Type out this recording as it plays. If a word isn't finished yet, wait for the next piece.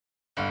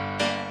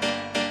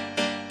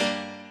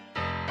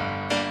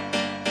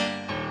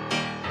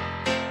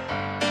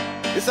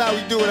This how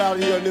we do it out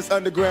here on this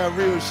underground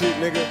real shit,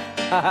 nigga.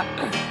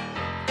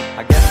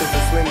 I guess it's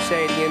a Slim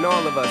Shady in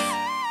all of us.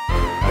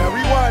 Now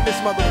rewind this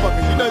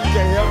motherfucker, you know you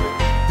can't help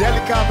it.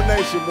 Deadly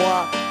combination,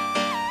 boy.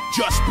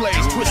 Just blaze,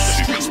 twist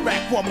the streets back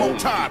one more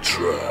time.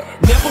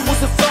 Never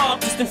was a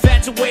thug, just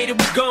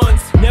infatuated with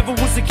guns. Never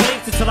was a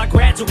gangster till I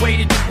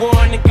graduated to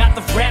one and got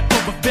the rap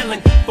of a villain,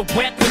 the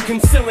weapon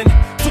concealing.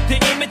 Took the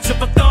image of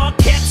a thug,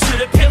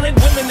 captured a villain,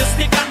 willing to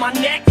stick out my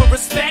neck for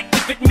respect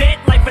if it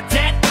meant life or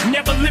death.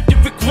 Never lived to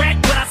regret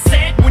what I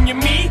said. When you're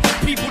me,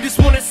 people just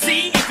wanna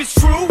see if it's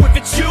true, if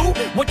it's you.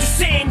 What you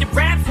say in your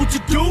raps, what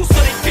you do, so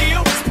they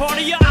feel it's part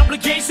of your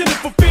obligation to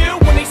fulfill.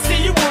 When they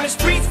see you on the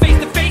streets, face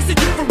to face, and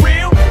you for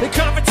real. The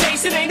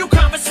confrontation ain't no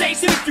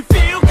conversation. If you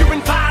feel you're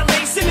in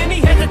violation, any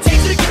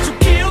hesitation to get you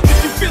killed.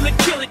 If you feel it,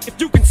 kill it. If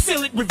you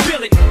conceal it,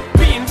 reveal it.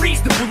 Being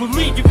reasonable will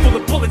leave you full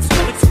of bullets.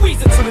 Fill it,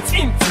 squeeze it till it's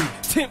empty.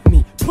 Tempt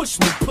me, push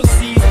me,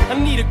 pussies. I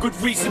need a good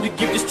reason to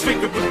give this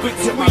trigger a good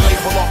Get my squeeze.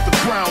 label off the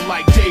ground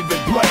like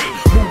David Blaine.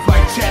 Move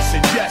like Jess,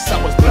 and yes,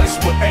 I was blessed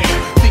with aim.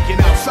 Thinking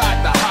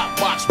outside the hot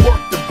box, work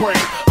the brain.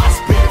 I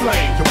spit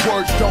flame, the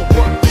words don't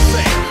work the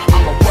same.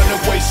 I'm a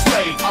runaway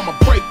slave, I'ma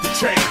break the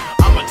chain.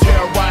 I'ma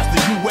terrorize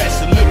the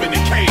US and live in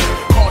a cave.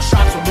 Call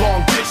shots from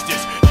long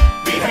distance,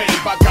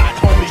 behave. I got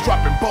homies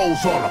dropping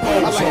bows on them.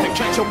 I like to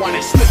catch them while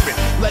they're slipping.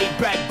 Lay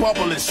back,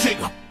 bubble, and sing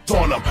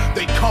on them.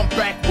 They come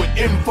back with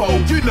info.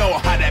 You know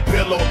how that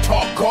pillow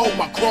talk go.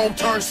 My chrome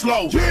turns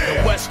slow.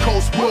 The West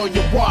Coast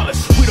William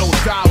Wallace. We don't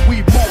die, we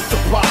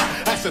multiply.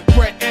 That's a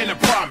threat and a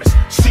promise.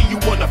 See you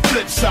on the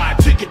flip side.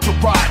 Ticket to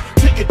ride,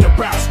 ticket to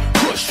bounce.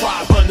 Push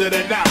 500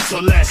 an ounce, so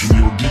let's.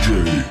 Your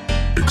DJ,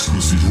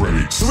 exclusive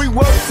remix. 3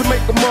 words to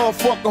make a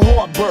motherfucker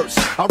heart burst.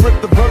 I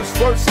rip the verse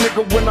first,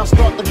 nigga, when I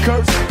start the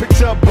curse.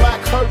 Picture a black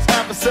hearse,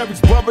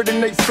 adversaries buried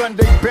in they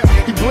Sunday best.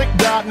 He blinked,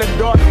 died in the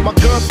dark, my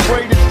gun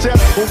sprayed his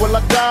chest. When will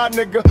I die,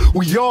 nigga?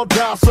 We all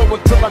die, so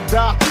until I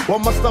die, why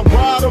must I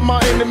ride on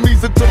my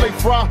enemies until they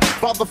fry?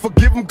 Father,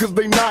 forgive them cause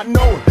they not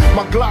knowing.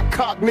 My Glock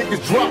cock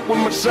niggas drop when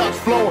my shots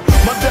flowing.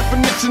 My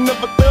definition of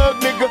a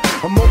thug, nigga,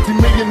 a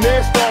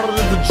multi-millionaire started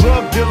as a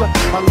drug dealer.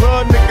 I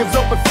love niggas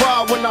open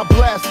fire when I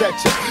blast at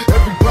you.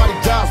 Everybody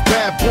dies,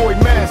 bad boy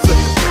massacre.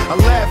 I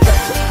laugh at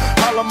you,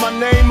 holler my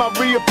name, I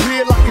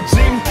reappear like a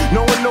genie,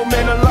 knowing no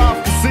man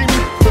alive can see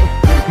me.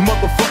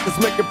 Motherfuckers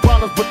making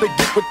problems, but they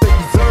get what they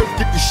deserve.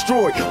 Get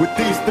destroyed with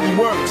these 3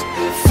 words.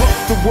 Fuck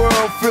the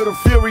world, feel the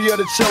fury of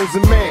the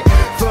chosen man.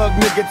 Thug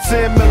nigga,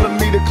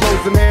 10mm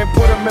closing hand.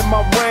 Put him in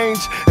my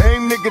range,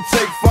 aim nigga,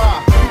 take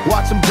 5.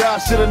 Watch him die,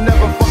 shoulda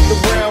never fucked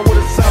around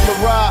with a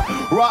samurai.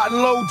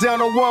 Riding low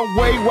down a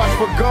one-way, watch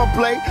for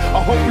gunplay.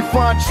 I hope we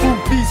find true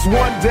peace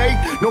one day.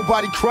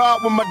 Nobody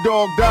cried when my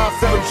dog died,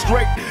 set him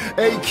straight.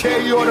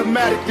 AK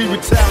automatically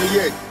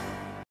retaliate.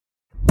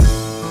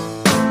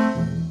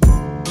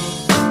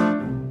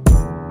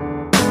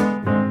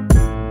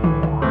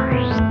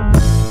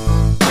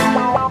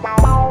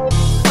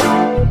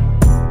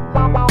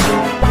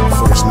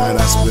 First night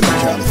I spent in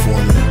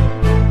California,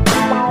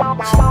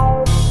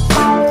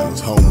 I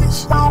was homeless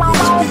in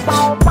Venice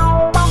Beach.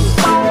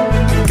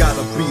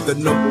 Gotta be the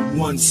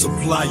 #1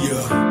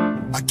 supplier.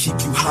 I keep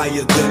you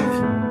higher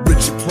than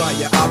Richard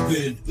Pryor. I've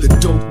been the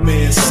dope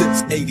man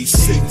since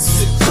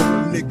 '86. From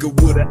a nigga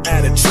with an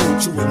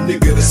attitude to a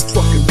nigga that's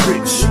fucking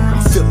rich.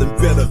 I'm feeling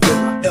better than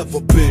I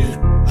ever been,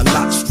 a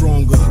lot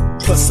stronger.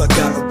 Plus I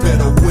got a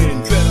better win.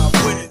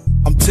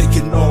 I'm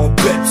taking all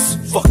bets.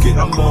 Fuck it,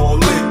 I'm all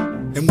in.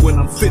 And when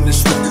I'm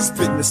finished with this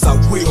business, I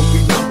will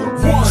be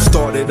 #1.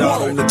 Started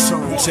out on the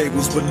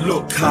turntables, but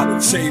look how the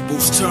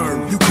tables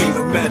turn. You can't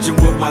imagine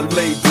what my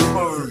label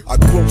earned. I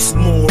gross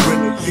more in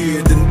a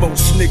year than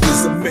most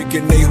niggas are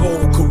making their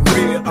whole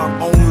career.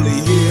 I'm only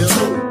here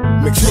to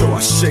make sure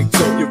I shake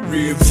on your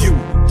rear view,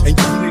 and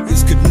you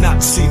niggas could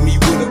not see me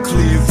with a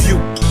clear view.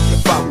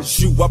 If I was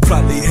you, I'd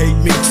probably hate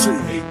me too.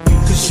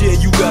 Cause yeah,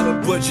 you got a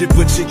budget,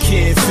 but you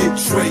can't fit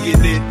Dre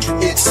in it.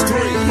 It's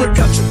straight. Break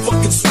out your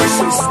fucking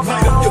switches,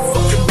 light up your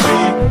fucking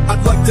weed.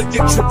 I'd like to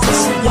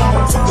introduce you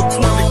all to the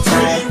Chronic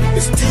 3.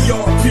 It's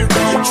DR,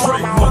 period, Dre,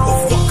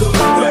 motherfucker.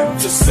 Back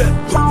to set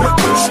the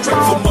record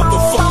straight for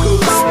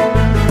motherfuckers.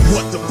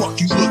 What the fuck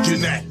you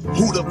looking at?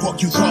 Who the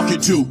fuck you talking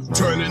to?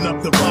 Turning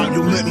up the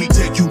volume, let me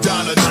take you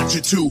down a notch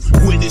or 2.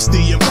 Witness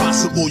the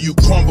impossible, you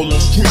crumble on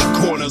street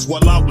corners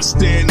while I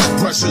withstand the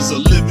pressures of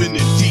living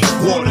in deep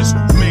waters.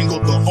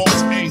 Mangled the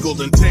arms,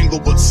 angled and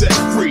tangled but set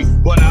free.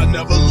 But I'll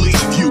never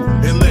leave you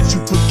and let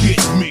you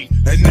forget me.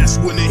 And that's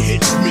when it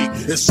hits me.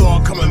 It's all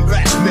coming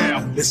back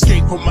now.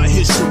 Escape from my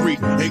history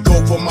and go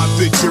for my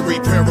victory.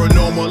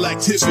 Paranormal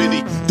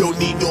activity, don't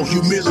need no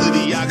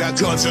humility. I got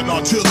guns and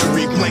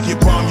artillery, blanket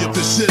bomb your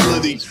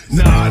facility.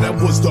 Nah, that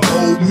was the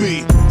old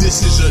me.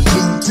 This is a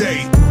new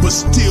day, but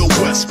still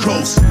West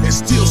Coast. And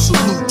still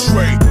salute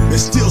Dre, and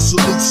still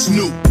salute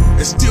Snoop,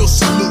 and still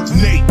salute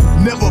Nate.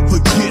 Never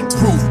forget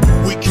proof.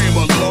 We came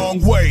a long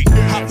way.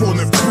 Hop on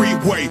the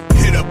freeway,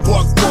 hit a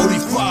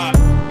 $145.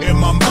 In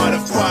my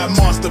modified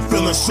monster,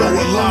 feeling so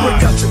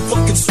alive. Break out your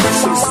fucking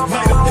switches,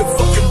 light up your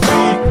fucking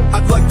weed.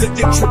 I'd like to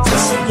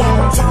introduce you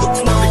all to the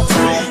Chronic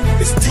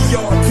 3. It's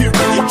DR,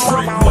 period,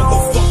 Dre,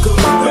 motherfucker.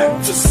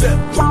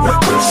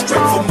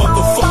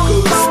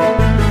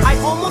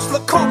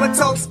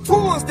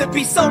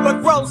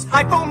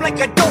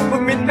 a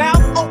Doberman,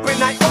 mouth open,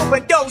 I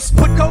overdose.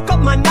 Put coke up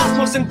my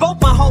nostrils and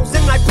both my holes,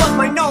 and I plug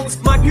my nose.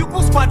 My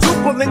pupils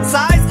quadruple in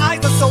size,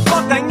 eyes are so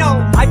bugged, I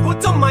know. I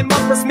put on my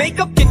mother's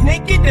makeup, get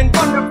naked and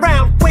run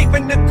around,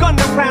 waving the gun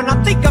around.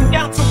 I think I'm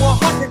down to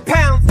 100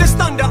 pounds. There's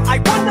thunder, I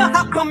wonder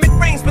how come it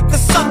rains but the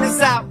sun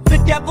is out. The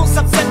devil's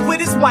upset with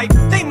his wife,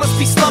 they must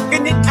be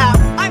slugging it out.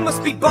 I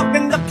must be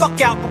bugging the fuck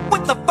out, but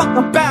what the fuck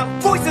about?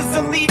 Voices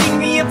are leading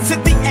me up to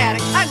the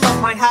attic, I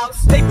love my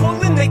house. They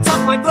pull and they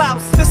tuck my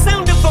blouse. The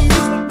sound of a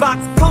music box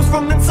comes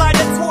from inside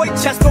a toy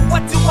chest, but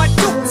what do?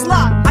 It's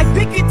locked. I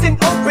pick it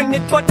and open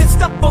it, but it's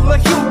stuck full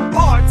of human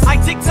parts. I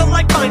dig till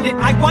I find it,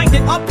 I wind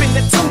it up and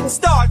the tune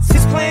starts.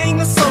 It's playing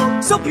a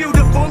song, so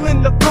beautiful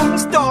and the room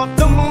is dark.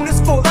 The moon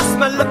is full, I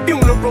smell a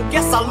funeral,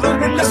 guess I'll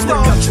live in the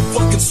stars. Got your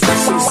fucking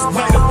switches,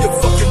 light up your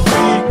fucking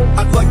weed.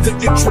 I'd like to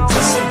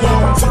introduce you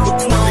all to the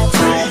chronic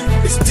breed.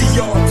 It's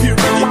DR,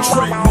 period,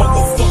 Dre,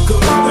 motherfucker.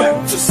 Back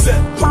to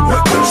set the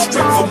record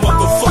straight for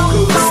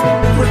motherfuckers.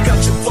 Break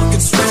out your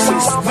fucking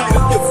switches, light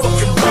up your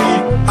fucking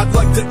weed. I'd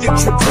like to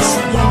introduce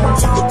you all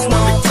to the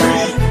chronic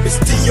breed. It's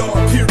DR,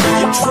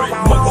 period, Dre,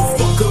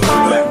 motherfucker.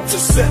 Back to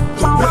set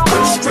the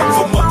record straight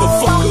for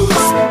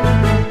motherfuckers.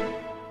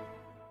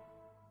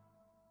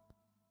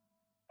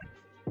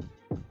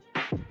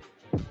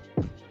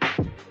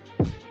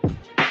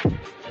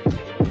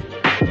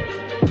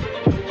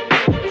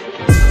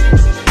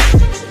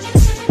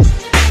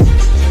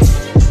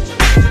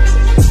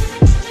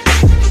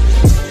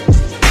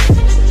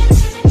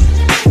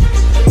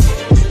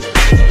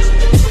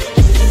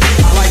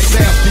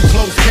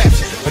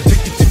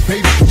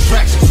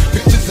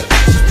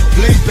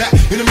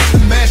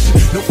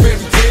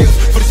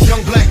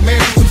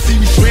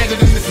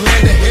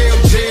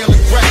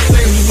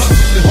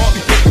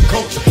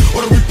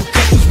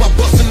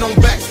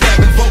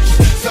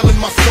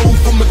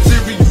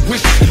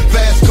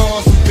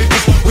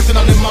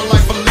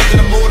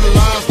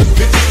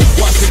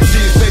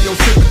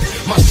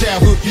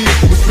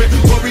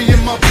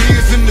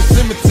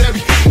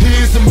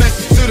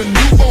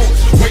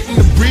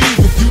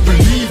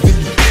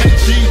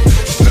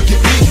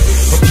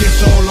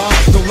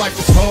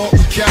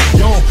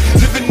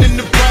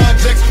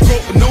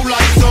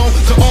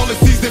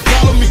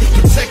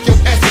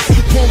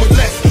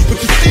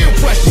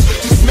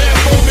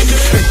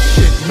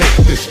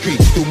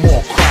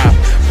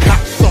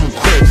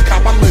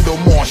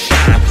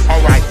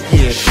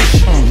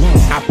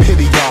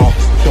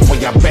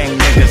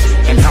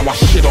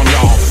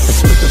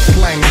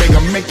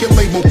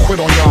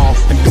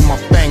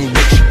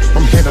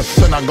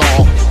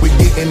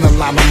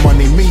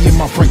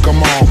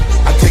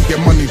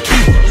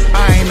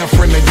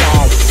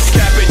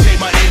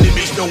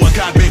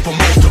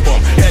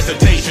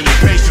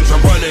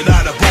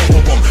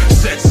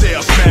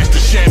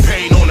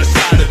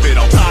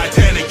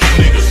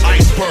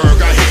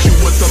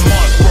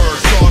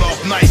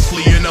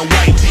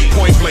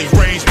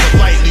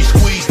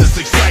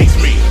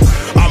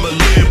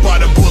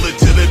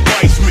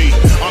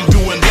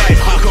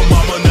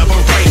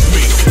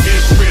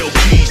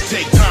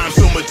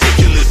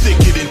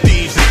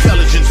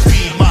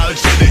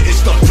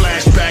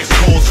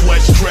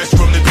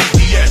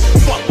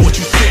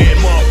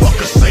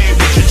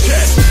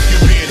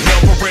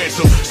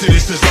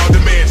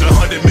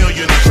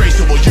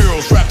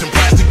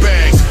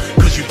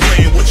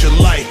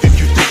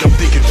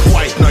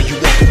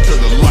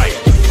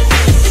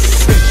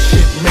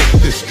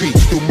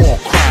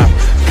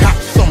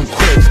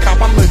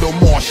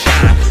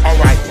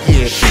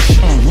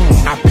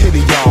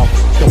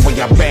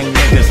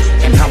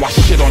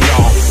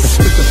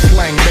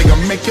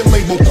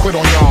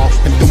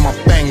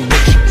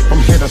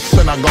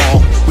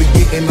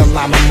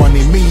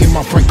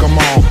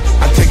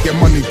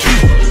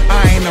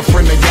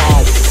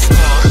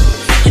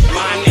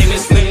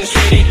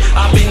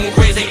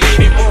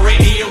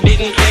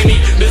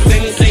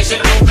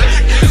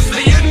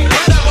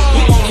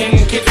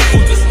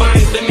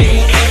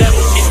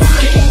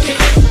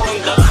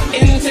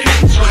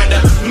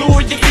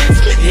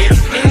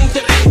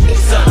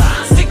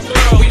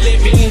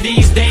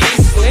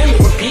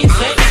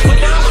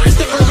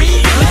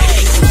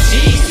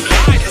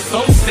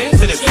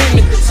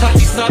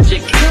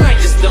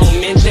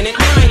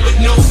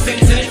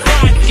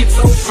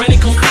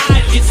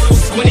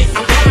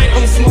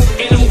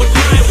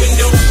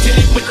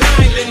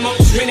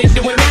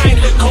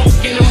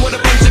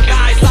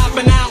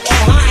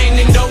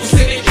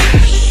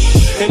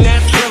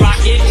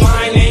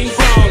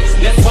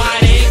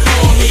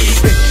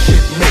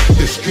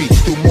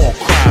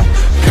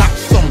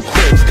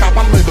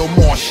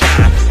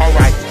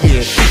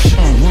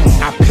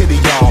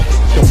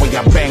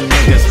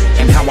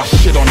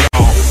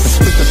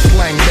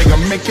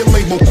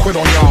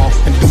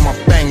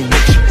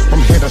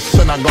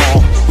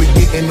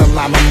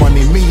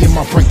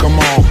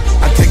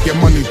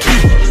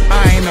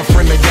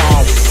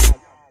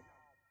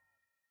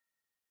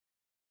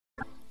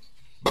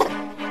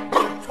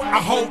 I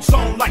hold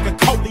zone like a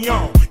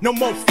Coleon. No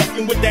more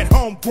fucking with that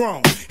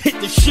homegrown. hit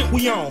the shit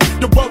we on.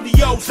 The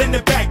rodeos and the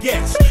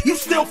baguettes. You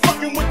still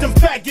fucking with them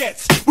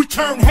faggots. We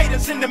turn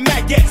haters into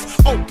maggots.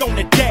 Oak on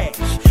the dash,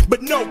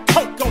 but no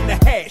coke on the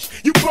hash.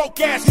 You broke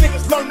ass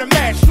niggas learn to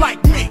mash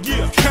like me.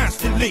 Yeah,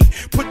 constantly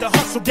put the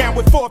hustle down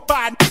with 4 or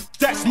 5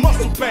 that's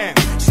muscle bound.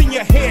 Send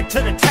your head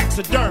to the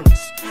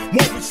taxidermist.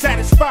 Won't be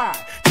satisfied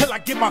till I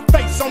get my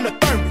face on the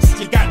thermos.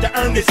 You got to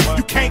earn this.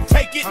 You can't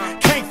take it,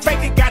 can't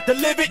fake it, got to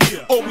live it.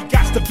 Or we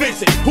got to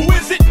visit. Who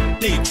is it?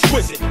 The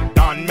exquisite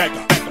Don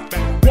Mega.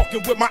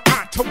 Walking with my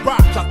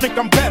entourage, I think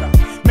I'm better.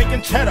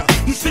 Making cheddar.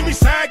 You see me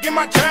sag in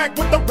my jag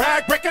with the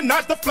rag.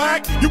 Recognize the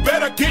flag. You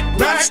better get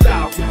back.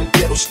 Style from the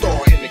ghetto star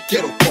in the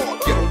ghetto bar.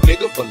 Ghetto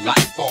nigga for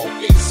life,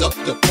 always up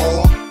the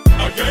par.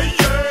 Yeah,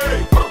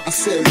 yeah. I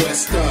said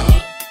West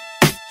Star.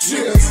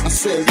 Cheers. I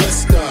said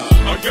West Star.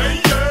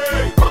 Yeah,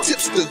 yeah.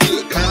 Tips the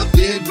hood,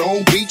 Compton,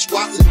 Long Beach,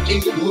 Watson,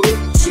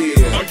 Inglewood. Cheers.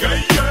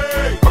 Yeah,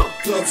 yeah.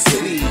 Club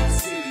City.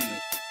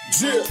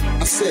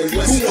 I said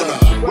West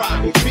Star.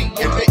 Ride with me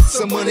and make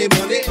some money.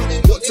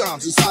 What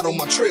times is hot on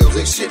my trails,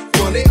 that shit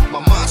funny. My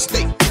mind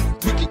state,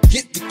 we can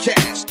get the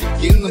cash.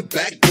 Get in the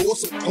back door,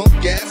 some pump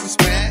gas and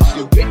smash.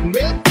 Your wet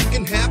milk, you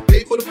can have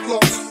pay for the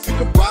floss. You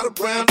can ride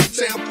around the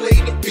town, play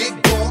the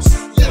big boss.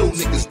 Little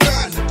niggas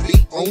dying to be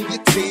on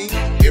your team.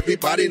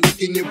 Everybody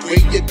looking your way,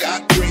 you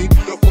got green.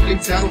 No fucking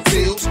town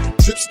sales,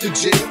 trips to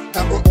jail.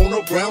 Have her on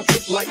a round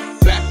trip like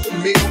back to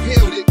mail.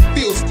 Hell, it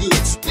feels good,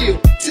 still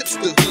tips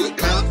the hood.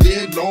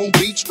 Compton, Long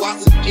Beach,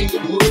 Watson,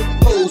 Inglewood.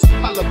 Hoes,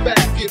 holla back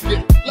if you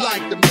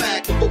like the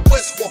Mac. Of a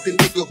West walking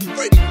nigga who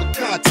ready for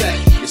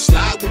contact. You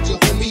slide with your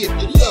homie if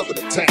you love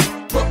the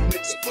town. Rough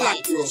niggas and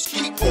black girls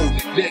keep holding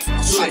it down.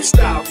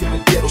 Lifestyle from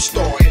the ghetto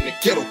star in the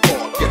ghetto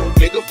car. Ghetto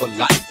nigga for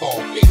life,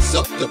 always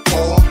up the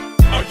par.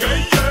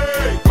 Yeah,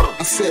 yeah.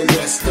 I said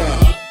West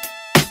Star.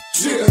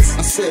 Cheers.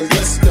 I said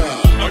West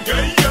Star.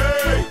 Yeah,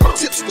 yeah.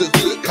 Tips the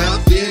hood,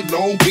 Compton,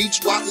 Long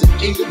Beach, Watson,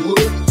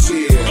 Inglewood.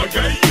 Cheers.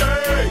 Yeah,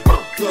 yeah.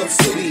 Club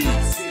City.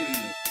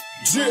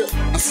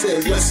 I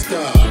said West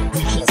Star.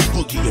 We just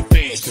boogie the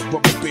bands, the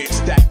rubber bands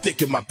stacked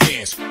thick in my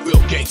pants. Real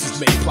gangsters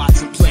make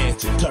plots and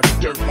plans and touch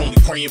dirt, only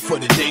praying for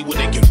the day when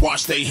they can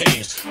wash their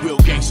hands. Real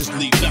gangsters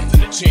leave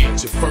nothing to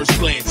chance. At first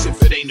glance,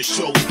 if it ain't a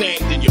show thing,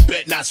 then you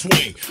bet not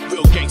swing.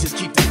 Real gangsters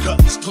keep the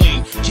cutlass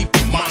clean, keep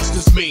the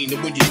monsters mean,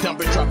 and when you dump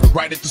it, drop it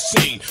right at the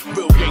scene.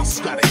 Real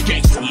gangsters got a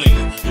gangster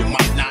lean. You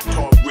might not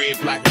talk red,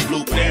 black, and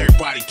blue, but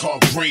everybody talk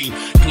green.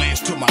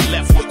 Glance to my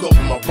left, look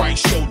over my right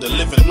shoulder,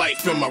 living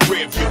life in my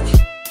rear view.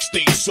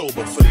 Stay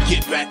sober for the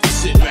get back and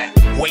sit back.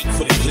 Wait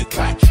for the click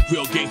clack.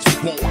 Real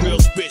gangsters want real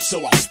spit,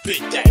 so I spit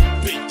that,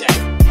 bit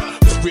that.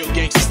 Cause real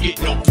gangsters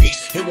get no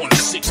peace. They want a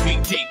 6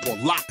 feet deep or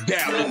locked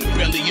down in the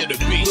belly of the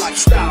beast.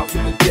 Lifestyle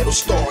from the ghetto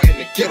star in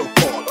the ghetto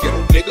car.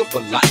 Ghetto nigga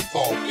for life,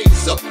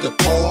 always up the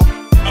par.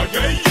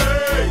 Yeah,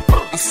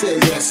 yeah. I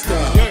said West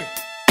Star.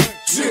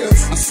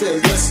 Cheers. I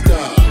said West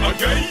Star.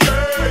 Yeah,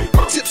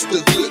 yeah. Tips the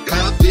hood,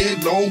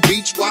 Compton, Long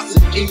Beach,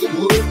 Watson,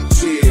 Inglewood.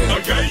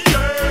 Cheers. Yeah,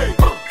 yeah.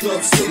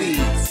 Club City.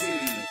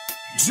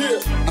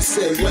 I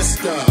said West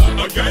Star.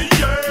 Yeah,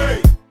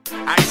 yeah.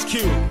 Ice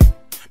Cube,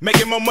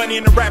 making more money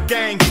in the rap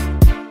game.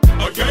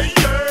 Yeah,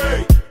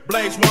 yeah.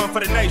 Blaze one for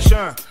the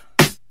nation.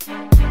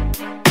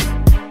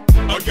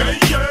 Yeah,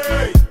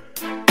 yeah.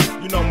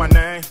 You know my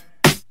name.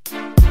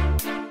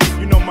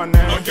 You know my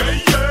name. Yeah,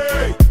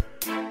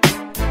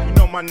 yeah. You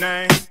know my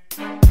name.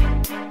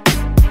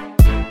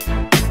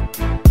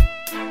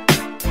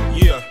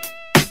 Yeah.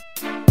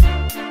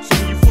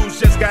 Some of you fools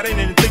just got in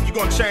and think you're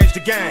gonna change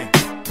the game.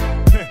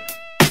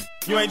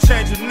 You ain't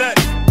changing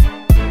nothing.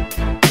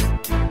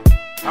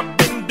 I've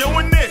been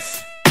doing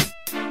this.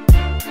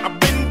 I've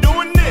been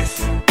doing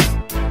this.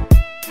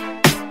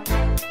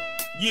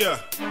 Yeah.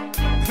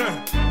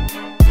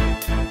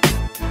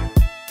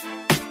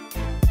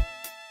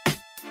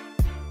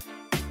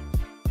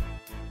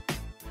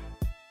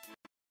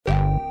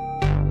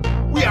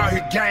 We out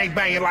here gang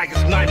banging like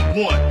it's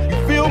 91.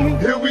 You feel me?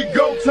 Here we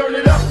go, turn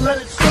it up,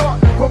 let it start.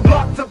 From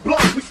block to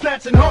block, we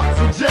snatching hearts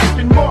and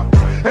jacking marks.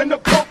 And the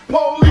punk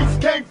police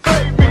can't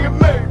fade me, and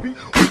maybe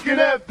we can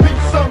have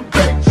peace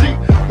someday, G.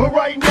 But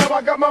right now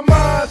I got my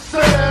mind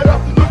set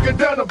up, looking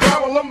down the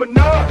barrel of my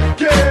 9.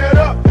 Get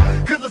up,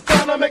 cause it's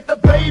time to make the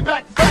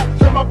payback fat.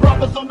 Tell my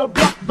brothers on the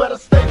block better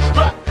stay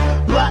strapped.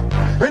 Black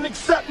and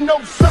accept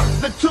no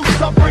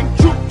substitutes. I bring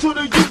truth to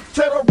the youth,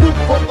 tear the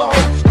roof of the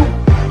whole school.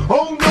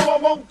 Oh no, I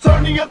won't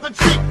turn the other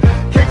cheek.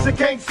 Case you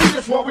can't see,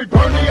 that's why we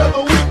burn the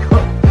other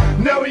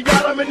week. Now we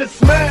got them in the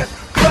smash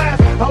class.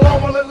 How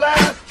long will it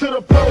last? Till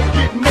the pros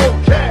get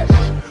more cash.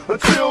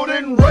 Until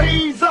then,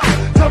 raise up.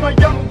 Tell my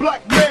young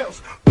black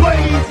males,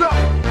 blaze up.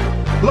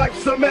 Like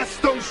some S,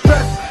 don't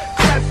stress.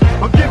 Yes,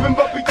 I'm giving,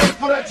 but be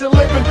thankful that you're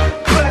living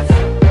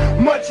blessed.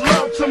 Much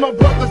love to my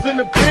brothers in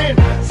the pen.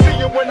 See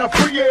you when I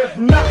free you, if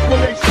not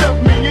when they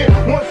shove me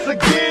in. Once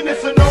again,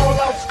 it's an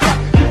all-out scrap.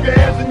 Keep your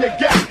hands in your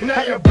gap.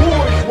 Now your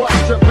boys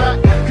watch your back.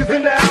 Cause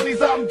in the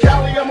alleys out in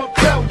Cali, I'ma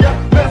tell ya,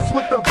 mess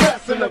with the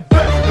best and the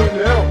best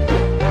couldn't help.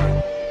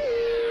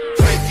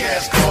 Fake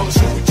ass callers,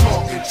 who we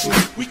talking to?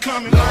 We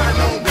coming line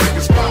on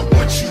records about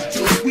what you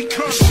do. We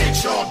come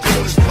shit y'all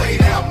doing is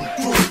played out.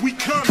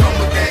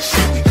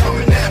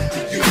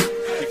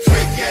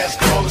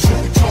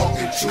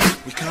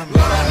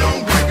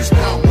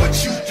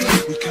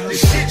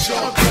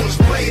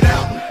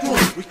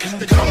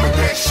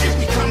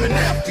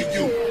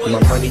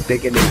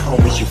 bigger than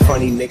homies. You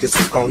funny niggas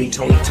are phony.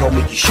 Tony told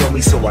me you show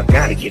me, so I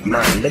gotta get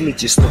mine. Let me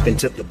just slip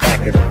into the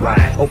back of the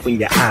ride. Open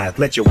your eyes,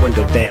 let your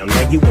window down.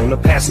 Now you on the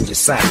passenger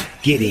side.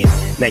 Get in,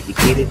 now you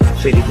get it,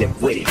 fit it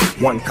and with it.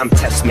 One come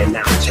test me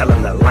now, tell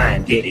him the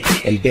line did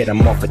it. And bit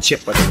him off a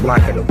chip of the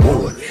block of the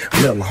wood.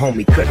 Little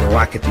homie couldn't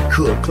rock if he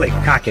could. Click,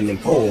 cocking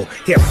and pull.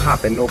 Hip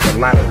hopping over the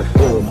line of the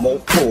bull, more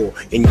pull.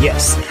 And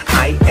yes,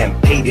 I am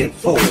paid in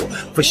full.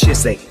 For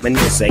shizzy,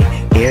 manizzy,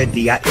 air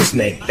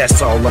D-I-S-name.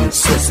 That's all I'm to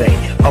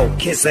say. Oh,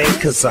 kiss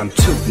ain't cause I'm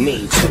too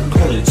mean, too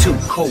clean, too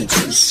cold,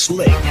 too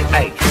slick.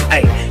 Hey,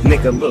 hey,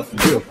 nigga look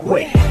real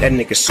quick. That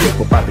nigga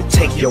Snoop about to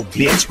take your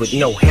bitch with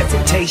no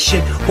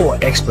hesitation or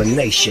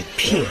explanation.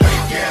 Pimp.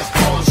 Gas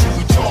ballers, who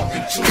we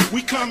talking to?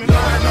 We coming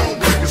lying on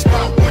records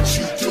about what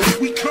you do.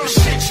 We come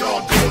shit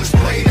y'all doing is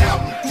played out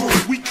and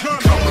through. We come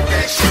with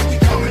that shit, we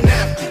coming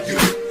after you.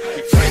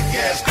 Fake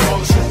ass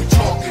ballers, who we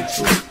talking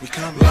to? We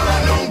come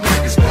lying on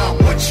records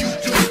about what you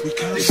do. We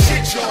come the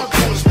shit y'all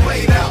doing is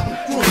played out and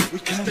through. We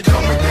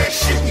come with that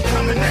shit, we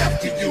coming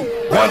after you.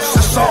 Once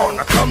the song,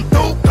 I come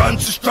through,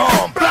 guns are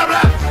strong, blah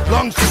blah,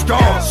 lungs are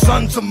strong,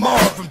 sons of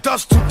Mars from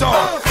dusk to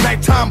dawn.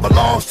 Nighttime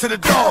belongs to the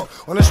dog.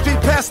 On the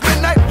street past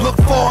midnight, look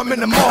for him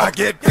in the mall. I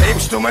get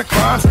babes doing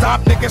crime,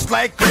 stop niggas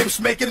like grapes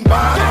making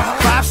wine.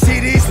 5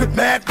 CDs with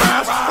mad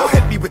rhymes. Don't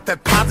hit me with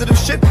that positive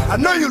shit, I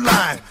know you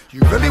lying.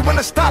 You really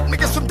wanna stop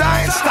niggas from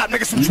dying? Stop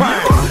niggas from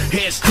trying.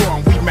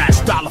 Headstrong, we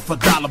match dollar for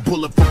dollar,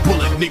 bullet for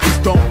bullet.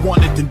 Niggas don't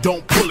want it, then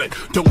don't pull it.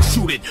 Don't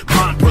shoot it,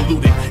 mind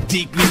polluted,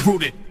 deeply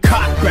rooted.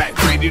 Cock back,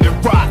 ready to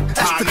rock.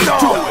 That's the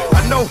dog.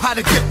 I know how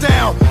to get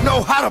down,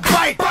 know how to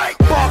bite.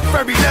 Bark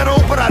very little,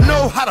 but I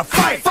know how to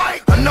fight.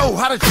 I know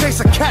how to chase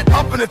a cat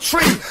up in a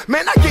tree.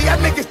 Man, I get y'all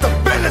niggas the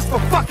business for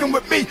fucking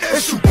with me.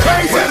 It's you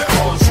crazy.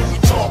 Who we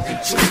talking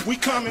to? We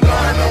coming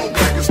lying on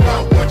records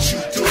about what you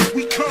do.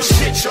 We come the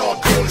shit y'all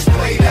doing is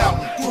played out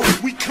and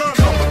through. We come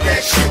with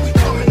that shit, we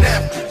coming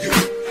after you.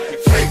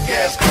 Fake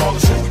ass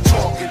callers, who we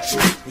talking to?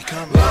 We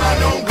coming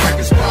lying on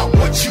records about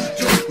what you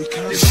do. We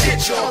come the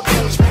shit y'all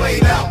doing is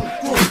played out and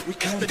through. We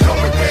come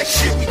with that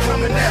shit, we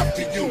coming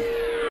after you.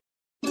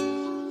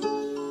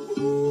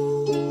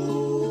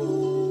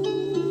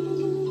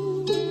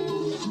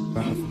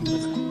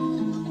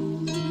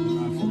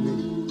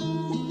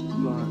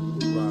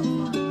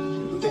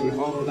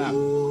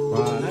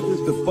 Not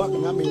just the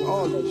fucking, I mean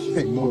all that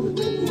shit. More than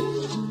that.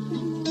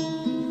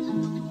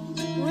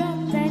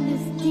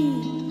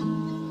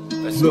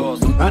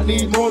 Look, I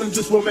need more than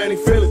just romantic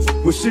feelings.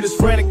 When shit is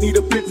frantic, need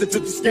a blitz to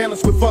the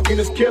scandalous with fucking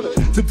is killer.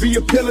 To be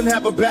a villain,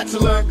 have a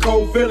bachelor and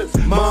cold villains.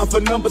 Mom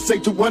for numbers, say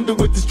to wonder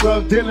with this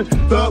drug dealing.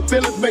 Thug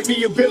feelings make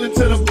me a villain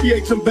to them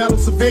PH and battle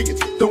civilians.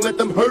 Don't let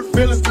them hurt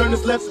feelings turn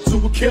this lesson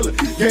to a killer.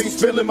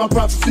 Gangs feeling my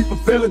prophecy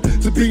fulfilling.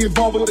 To be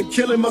involved with a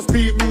killing must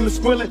be immune to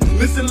squilling.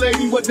 Listen,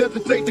 lady, what does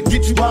it take to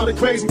get you out of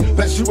crazy?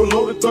 Pass you a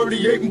loaded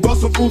 38 and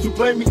bust some fools who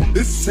play me.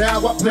 This is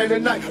how I play the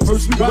night.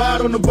 First we ride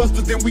on the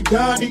buster, then we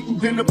dine, eating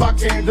dinner by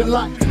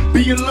candlelight.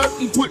 Be alert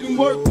and put in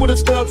work with a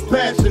thug's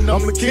passion.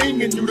 I'm the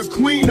king and you the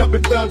queen of the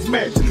thug's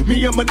match.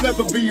 Me, I'ma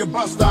never be a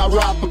buster, I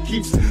ride for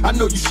keeps. I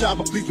know you shy,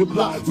 but please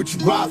reply. Would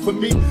you ride for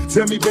me?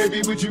 Tell me,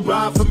 baby, would you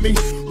ride for me?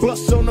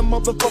 Bust on the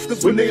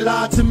motherfuckers when they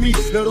lie to me.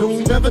 No,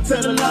 don't never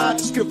tell a lie,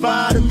 just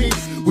confide in me.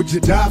 Would you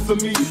die for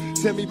me?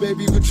 Tell me,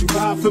 baby, would you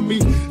ride for me?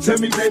 Tell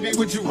me, baby,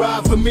 would you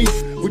ride for me?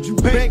 Would you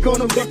bank on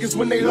them niggas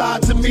when they lie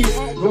to me?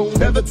 Don't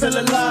never tell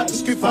a lie,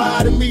 just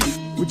confide in me.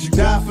 Would you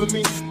die for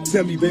me?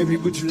 Tell me, baby,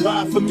 would you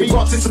lie for me?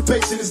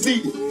 Participation is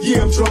needed.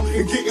 Yeah, I'm drunk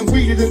and getting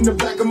weeded in the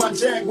back of my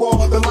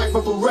Jaguar. The life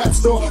of a rap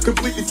star,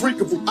 completely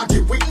freakable. I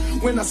get weak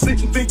when I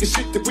sit and think of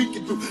shit that we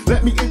can do.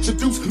 Let me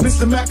introduce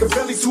Mr.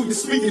 Machiavelli's who you're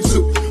speaking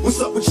to.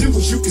 What's up with you?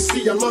 As you can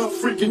see, I love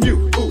freaking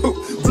you. Ooh,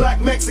 ooh. Black,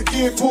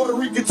 Mexican, Puerto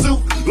Rican too.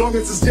 Long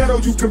as it's ghetto,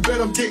 you can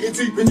bet I'm getting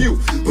deep in you.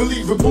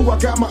 Believable, I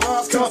got my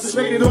eyes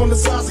concentrated on the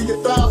size of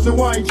your thighs.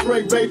 No, I ain't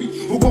Dre, baby,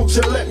 but won't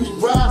you let me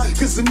ride?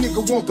 Cause a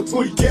nigga want the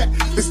booty cat.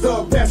 It's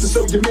thug passing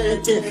so your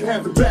man can't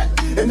have it back.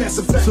 And that's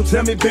a fact. So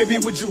tell me, baby,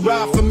 would you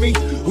ride for me?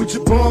 Would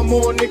you bomb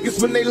more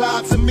niggas when they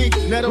lie to me?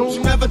 Now don't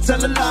you ever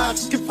tell a lie,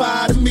 just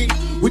confide in me.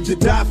 Would you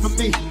die for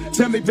me?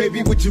 Tell me,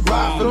 baby, would you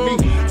ride for me?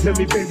 Tell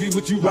me, baby,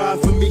 would you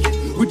ride for me?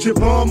 Would you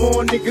bomb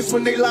more niggas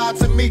when they lie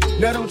to me?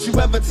 Now don't you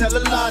ever tell a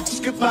lie,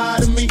 just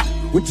confide in me.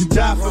 Would you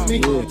die for me?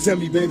 Tell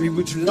me, baby,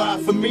 would you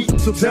lie for me?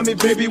 So tell me,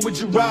 baby, would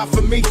you ride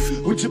for me?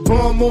 Would you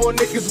bomb more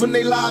niggas when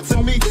they lie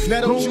to me?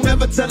 Now don't you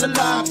ever tell a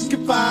lie, just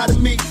confide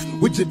in me.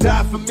 Would you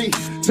die for me?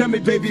 Tell me,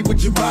 baby,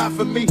 would you ride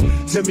for me?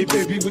 Tell me,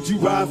 baby, would you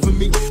ride for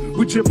me?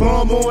 Would you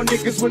bomb more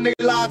niggas when they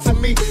lie to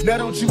me? Now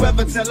don't you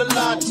ever tell a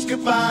lie, just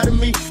confide in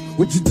me.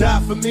 Would you die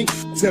for me?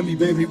 Tell me,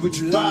 baby, would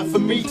you lie for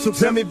me? So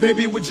tell me,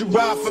 baby, would you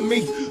ride for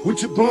me?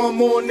 Would you bomb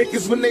more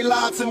niggas when they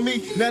lie to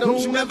me? Now don't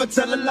you ever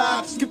tell a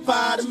lie, just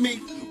confide in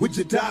me. Would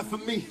you die for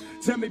me?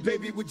 Tell me,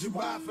 baby, would you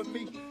ride for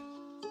me?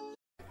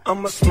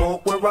 I'ma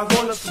smoke where I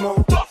wanna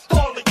smoke.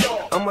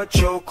 I'ma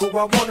choke who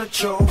I wanna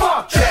choke.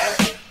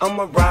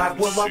 I'ma ride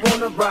where I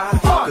wanna ride.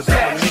 Cause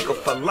I'm a nigga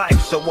for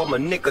life, so I'm a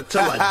nigga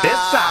till I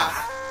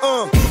decide.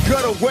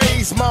 Gutter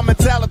ways, my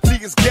mentality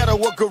is ghetto.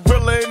 A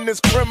gorilla in this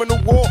criminal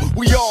war.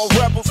 We all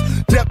rebels.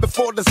 Death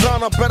before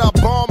dishonor. Bet I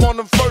bomb on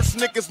them first.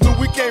 Niggas knew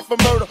we came for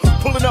murder.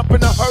 Pulling up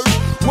in a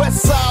hearse.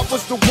 West side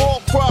was the war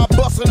cry.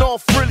 Busting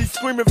off frilly,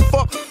 screaming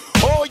fuck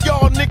all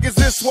y'all niggas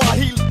in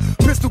Swahili.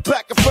 Pistol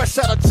back and fresh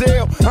out of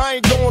jail. I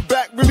ain't going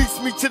back.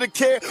 Release me to the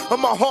care of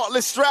my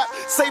heartless strap.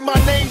 Say my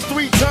name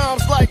 3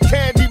 times like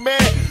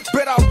Candyman.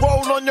 Bet I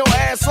roll on your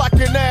ass like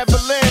an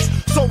avalanche.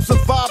 So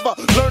survivor,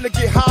 learn to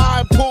get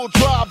high and pull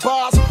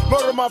drive-bys.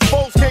 Murder my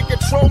foes, can't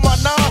control my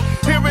nine.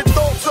 Hearing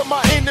thoughts of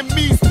my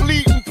enemies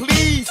bleeding,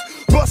 please.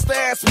 Bust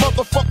ass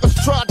motherfuckers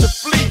tried to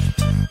flee.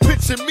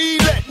 Picture me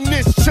letting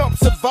this chump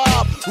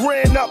survive.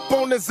 Ran up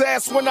on his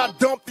ass when I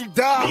dumped, he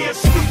died. Yeah,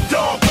 Snoop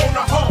Dogg on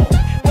the home.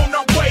 On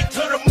our way to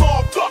the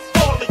mall, fuck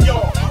all of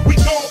y'all. We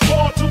gon'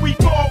 ball till we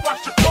fall,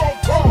 watch the phone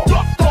call.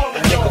 Fuck all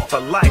of y'all. Nigga for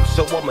life,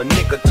 so I'm a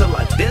nigga till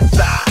I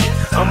decide.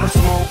 I'ma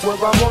smoke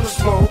where I wanna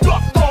smoke.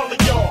 Fuck all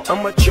of y'all.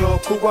 I'ma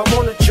choke who I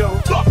wanna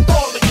choke. Fuck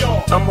all of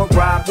y'all. I'ma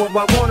ride where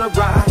I wanna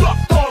ride.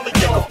 Fuck all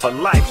of y'all. Nigga for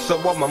life, so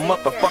I'm a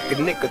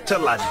motherfucking nigga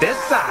till I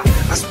decide.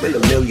 I spent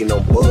 $1 million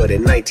on bud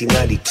in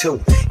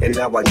 1992, and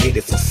now I get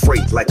it for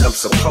free like I'm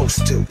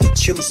supposed to.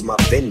 Choose my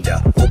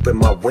vendor, open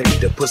my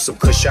window, put some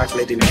kush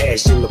chocolate and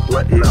hash in the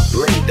blunt and I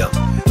blend them.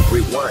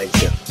 Rewind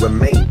ya,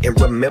 remain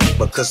and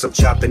remember, cause I'm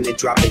chopping and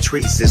dropping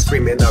trees and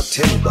screaming out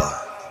timber.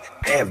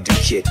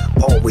 Advocate,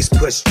 always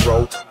push,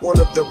 bro. One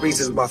of the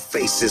reasons my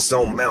face is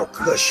on Mount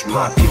Kush.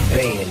 Pop your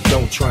band,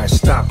 don't try and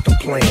stop the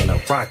plan.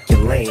 I rock your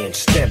land,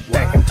 step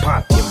back and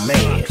pop your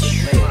man.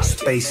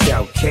 Spaced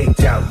out, caked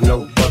out,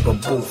 no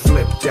bugaboo,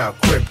 flipped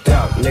out, cripped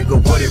out. Nigga,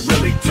 what it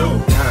really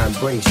do? Time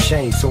brings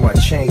change, so I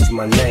changed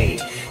my name.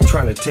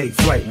 Trying to take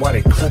flight while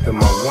they clipping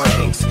my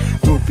wings.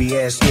 Groupie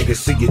ass niggas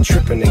see you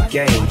tripping the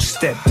game.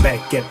 Step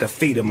back at the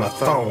feet of my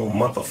throne,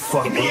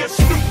 motherfucker. Yeah,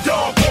 Snoop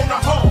Dogg on the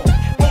home.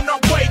 On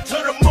our way to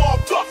the mall,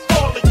 fuck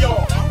all of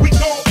y'all. We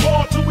gon'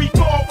 ball till we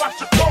fall, watch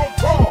the phone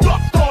call.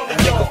 Fuck all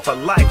of y'all. Nigga for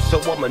life, so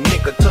I'm a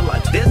nigga till I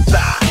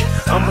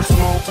decide. I'ma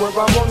smoke where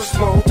I wanna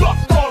smoke.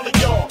 Fuck all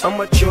of y'all.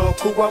 I'ma choke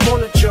who I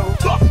wanna choke.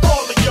 Fuck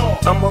all of y'all.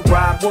 I'ma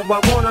ride where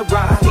I wanna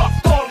ride.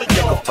 Fuck all of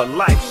y'all. Nigga for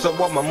life, so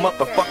I'm a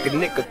motherfucking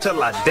nigga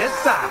till I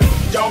decide.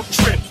 Don't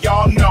trip,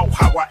 y'all know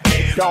how I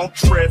am. Don't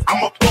trip,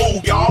 I'm a fool,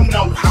 y'all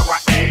know how I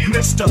am.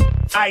 Mr.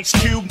 Ice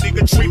Cube,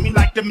 nigga, treat me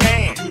like the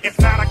man. If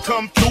not, I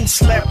come through,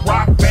 slap,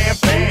 rock, bam,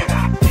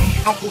 bam.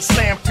 Uncle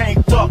Sam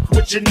can't fuck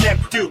with your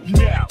nephew.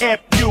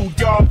 F you,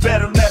 y'all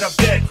better let a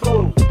bet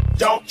cool.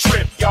 Don't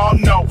trip, y'all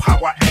know how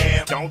I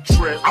am. Don't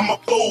trip, I'm a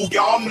fool,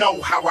 y'all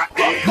know how I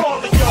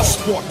am. I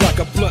spark like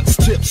a blunt's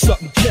tip,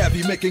 sucking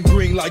cavi, making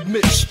green like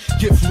Mitch.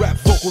 Gift rap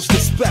vocals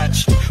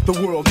dispatch. The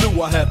world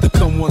knew I had to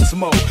come once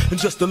more. And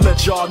just to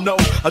let y'all know,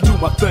 I do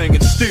my thing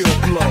and still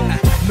blow.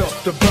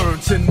 Enough to burn,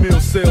 10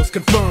 mil sales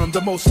confirmed.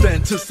 The most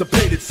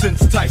anticipated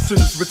since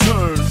Tyson's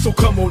return. So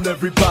come on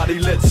everybody,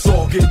 let's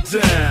all get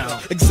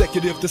down.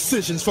 Executive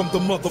decisions from the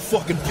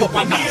motherfucking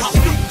puppet. Yeah,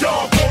 Snoop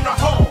Dogg on the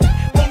home.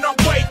 On our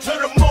way to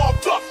the mall,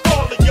 fuck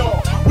all of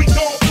y'all. We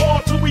gon'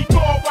 ball till we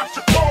fall, watch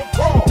the phone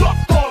call.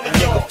 Fuck all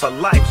of y'all. Nigga for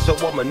life, so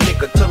I'm a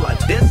nigga till I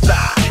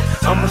decide.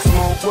 I'ma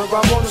smoke where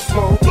I wanna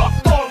smoke.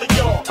 Fuck all of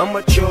y'all.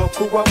 I'ma choke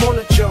who I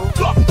wanna choke.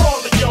 Fuck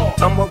all of y'all.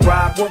 I'ma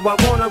ride where I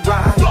wanna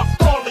ride.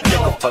 Fuck all of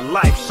y'all. Nigga for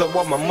life, so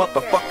I'm a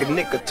motherfucking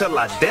nigga till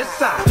I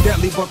decide.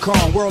 Deadly but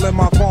calm, whirl in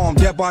my palm,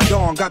 dead by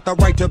dawn, got the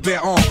right to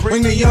bear on.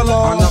 Bring me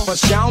along. Another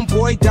sound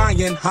boy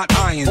dying, hot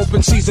irons.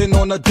 Open season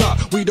on the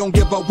duck, we don't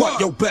give a what.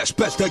 Yo, best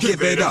to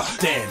give it up.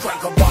 Damn.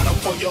 Crack a bottle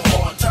for your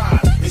hard time.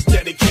 It's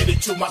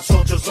dedicated to my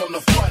soldiers on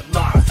the front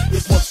line.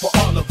 This one's for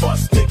all of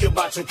us. Think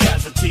about your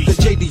casualties.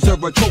 The J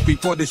deserve a trophy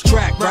for this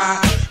track,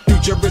 right?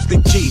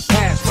 Futuristic G,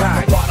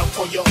 pastime. Crack a bottle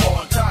for your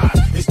hard time.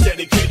 It's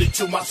dedicated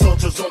to my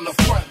soldiers on the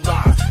front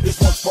line. This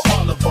one's for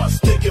all of us.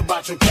 Think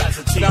about your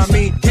casualties. I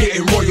mean,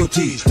 getting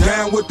royalties.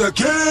 Down with the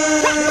king.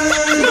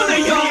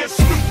 Yeah,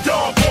 Snoop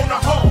Dogg on the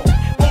home.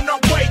 On our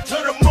way to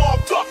the mall,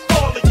 fuck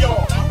all of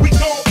y'all. We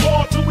gon'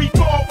 ball till we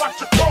fall, watch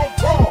the phone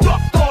call.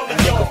 Fuck all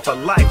of y'all. Nigga for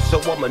life, so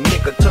I'm a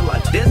nigga till I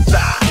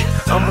decide.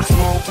 I'ma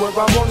smoke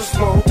where I wanna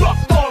smoke.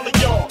 Fuck all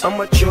of y'all.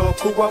 I'ma choke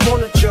who I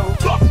wanna choke.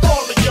 Fuck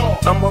all of y'all.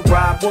 I'ma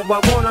ride where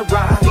I wanna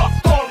ride.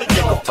 Fuck all of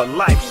y'all. Nigga for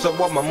life, so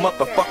I'm a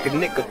motherfucking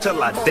nigga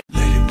till I decide.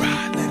 Let it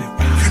ride, let it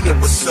ride. You know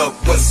what's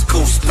up, West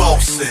Coast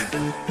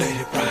bossin'. Let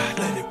it ride,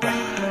 let it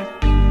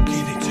ride.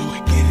 Get into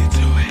it, get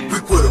into it. We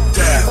put them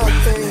down,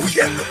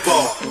 we at the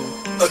bar.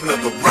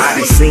 Another I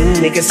ride. seen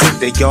niggas hit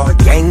the yard,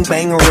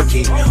 gangbang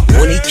rookie.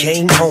 When he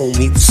came home,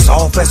 he was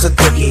soft as a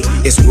cookie.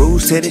 It's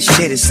rules to the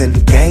shit, it's in the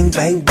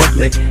gangbang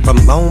booklet. From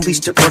Long Beach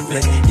to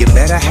Brooklyn, you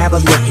better have a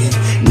look in.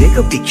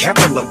 Nigga, be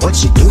careful of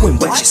what you do and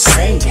what you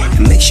say.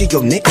 And make sure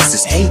your niggas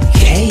is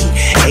AK.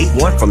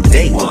 8-1 from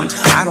day one,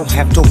 I don't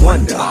have to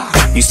wonder.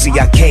 You see,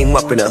 I came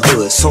up in the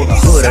hood, so the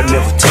hood'll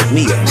never take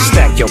me up.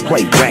 Stack your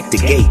plate, rack the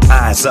gate,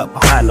 eyes up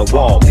behind the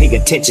wall. Pay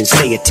attention,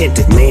 stay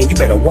attentive, man, you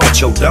better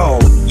watch your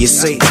dog. You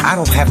see, I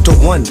don't have have to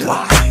wonder.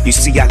 You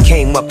see, I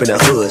came up in the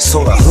hood,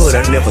 so the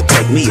hood'll never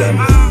take me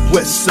under.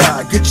 West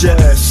side, get your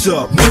ass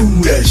up,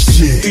 move that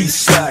shit.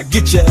 East side,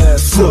 get your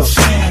ass up.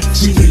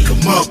 We pick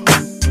 'em up,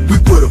 we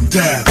put 'em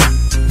down.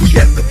 We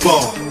at the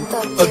bar,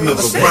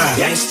 another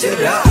round.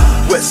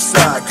 West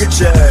side, get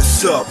your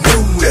ass up,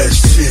 move that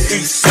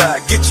shit. East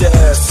side, get your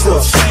ass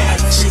up.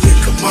 We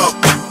pick 'em up,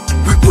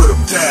 we put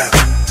 'em down.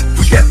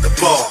 We at the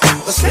bar,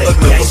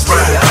 another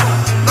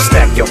round.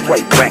 Stack your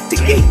weight, crack the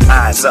gate,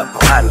 eyes up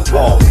behind the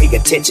wall. Pay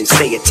attention,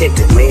 stay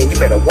attentive, man. You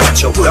better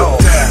watch your dog.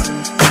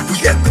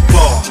 We at the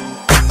bar,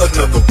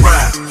 another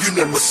round. You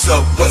know what's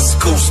up, West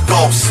Coast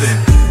Boston.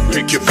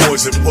 Pick your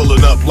poison,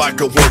 pulling up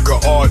like a work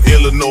of art.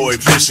 Illinois,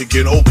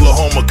 Michigan,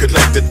 Oklahoma,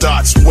 connect the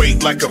dots.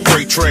 Wait like a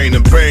freight train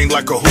and bang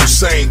like a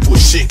Hussein. Till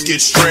shit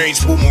gets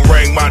strange,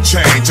 boomerang my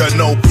change. I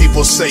know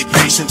people say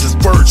patience is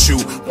virtue,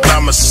 but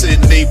I'm a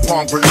Sydney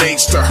palm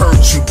grenades to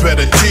hurt you.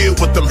 Better deal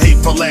with them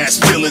hateful ass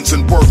feelings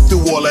and work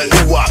through all that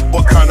ooh-ah.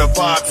 What kind of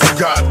vibe you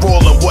got?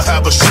 Rollin', we'll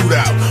have a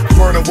shootout.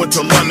 Burnin' went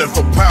to London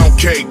for pound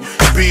cake.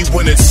 B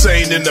went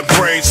insane in the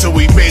brain, so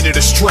we made it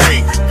a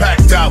strain.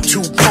 Packed out,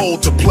 too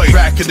cold to play.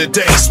 Back in the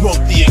day,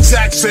 smoke the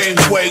exact same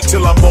way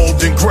till I'm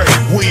old and gray.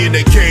 We in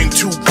the game,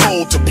 too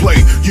cold to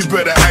play. You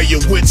better have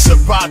your wits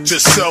about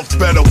yourself.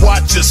 Better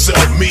watch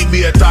yourself. Meet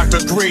me at Dr.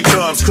 Green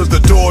Thumbs, cause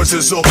the doors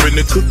is open.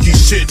 The cookie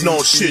shitting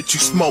on shit you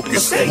smoking,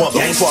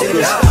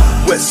 motherfuckers.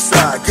 West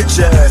side, get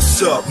your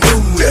ass up,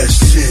 move that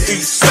shit.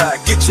 East side,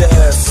 get your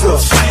ass up.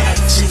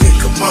 We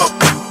pick 'em up,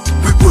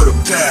 we put 'em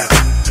down.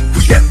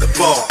 We at the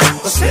bar,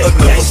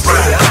 another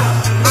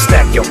round.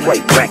 Stack your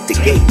weight, crack the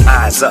gate,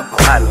 eyes up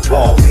behind the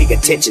wall. Pay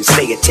attention,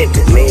 stay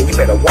attentive, man. You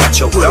better watch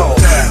your dog.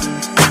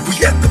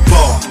 We at the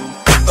bar,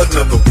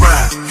 another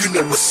round. You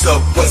know what's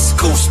up, West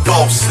Coast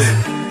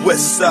Boston.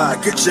 West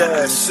side, get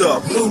your ass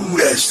up, move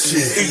that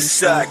shit. East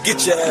side,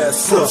 get your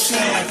ass up.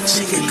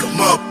 We pick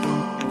 'em up,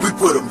 we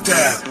put 'em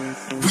down.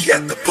 We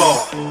at the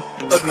bar,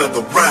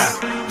 another round.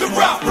 The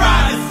Rough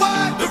Riders,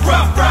 the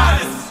Rough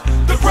Riders,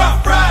 the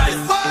Rough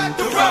Riders,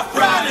 the Rough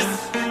Riders,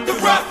 the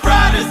Rough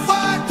Riders,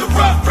 the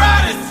Rough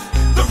Riders,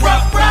 the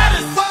Rough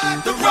Riders,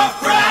 the Rough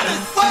Riders.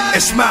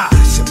 It's my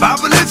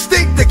survival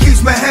instinct that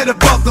keeps my head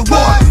above the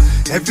water.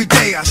 Every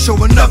day I show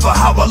another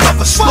how I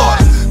love a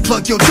slaughter.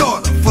 Plug your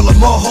daughter full of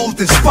more holes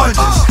than sponges.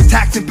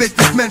 Taxing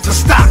businessmen for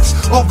stocks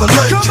over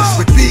lunches.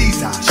 With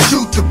these I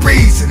shoot the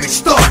breeze and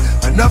extort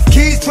enough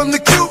keys from the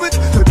Cuban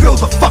to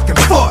build a fucking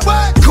fort.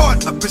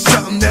 Caught up in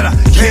something that I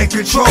can't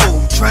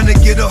control. Trying to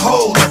get a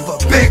hold of a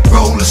big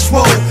roll of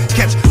swole.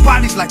 Catch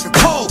bodies like a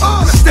cold.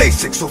 I stay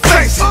sick, so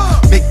face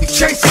it. Make me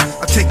chase it.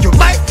 I take your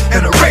life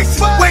and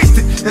erase it. Waste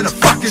it in the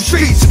fucking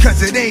streets,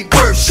 cause it ain't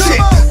worth shit.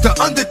 The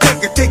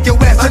Undertaker take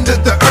your ass under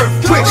the earth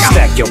quick.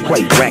 Stack your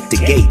weight, crack the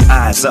gate,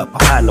 eyes up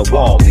behind the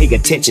wall. Pay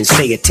attention,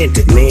 stay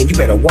attentive, man. You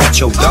better watch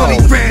your dog.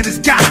 20 grand is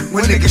got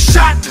when nigga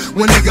shot,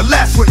 when nigga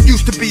left. What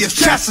used to be a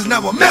chest is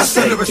now a mess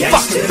under his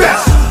fucking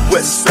best.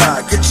 West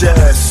side, get your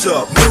ass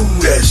up,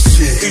 move that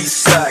shit.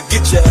 East side,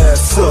 get your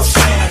ass up.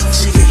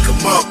 We pick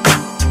 'em up,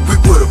 we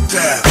put 'em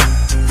down.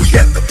 We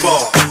at the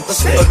bar,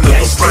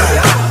 another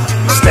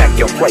round. Stack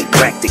your weight,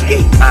 crack the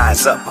gate,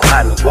 eyes up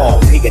behind the wall.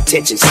 Pay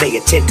attention, stay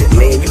attentive,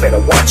 man. You better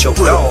watch your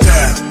dog.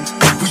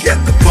 We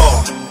at the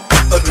bar,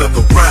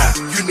 another round.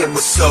 You know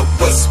what's up,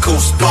 West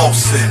Coast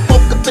Boston.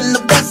 Woke up in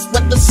the west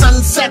where the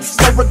sun sets.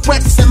 No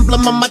regrets,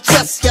 emblem on my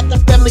chest. Yet the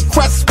family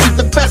crest, we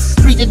the best.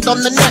 Treated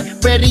on the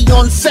net, ready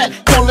on set.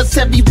 Call us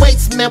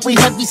heavyweights, man, we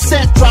heavy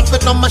set. Drop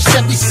it on my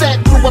Chevy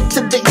set. Grew up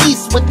to the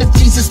east with the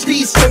Jesus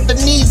piece. With the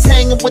knees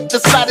hanging with the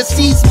side of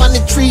seas.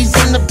 Money trees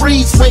in the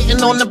breeze,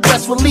 waiting on the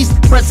press release.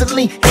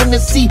 Presently,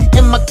 Hennessy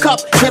in my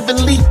cup.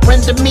 Heavenly,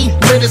 render me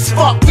lit as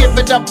fuck. Give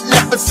it up,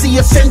 never see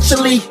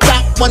essentially.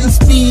 Got one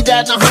speed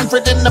at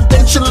 100 and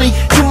eventually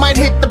you might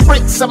hit the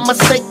brakes, a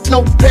mistake,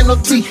 no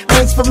penalty.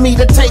 Thanks for me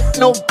to take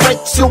no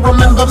breaks, you'll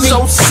remember me.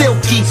 So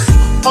silky,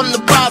 on the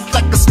vibe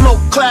like a smoke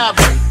cloud.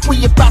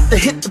 We about to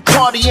hit the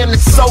party and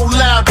it's so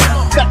loud.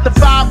 Got the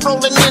vibe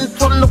rolling in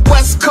from the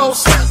west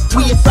coast.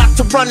 We about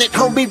to run it,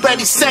 homie,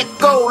 ready, set,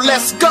 go,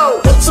 let's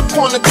go. Once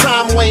upon a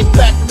time, way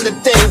back in the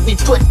day, we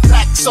put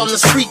packs on the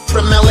street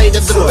from LA to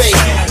the Bay.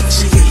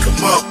 We pick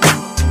 'em up,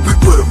 we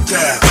put 'em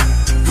down.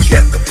 We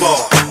at the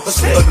bar,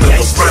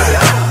 another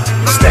round.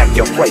 Stack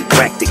your weight,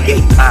 crack the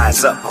gate,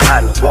 eyes up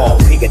behind the wall.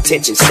 Pay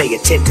attention, stay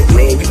attentive,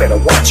 man. You better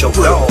watch your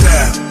dog.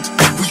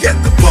 We at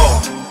the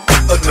bar,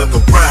 another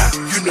round.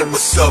 You know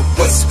what's up,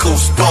 West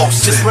Coast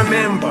Boston. Just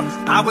remember,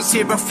 I was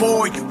here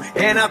before you,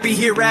 and I'll be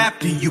here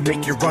after you.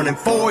 Make it running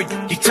for you.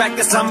 Detract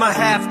us, I'ma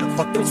have to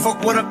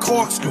fuck with a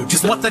corkscrew.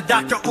 Just what the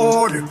doctor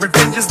ordered.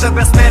 Revenge is the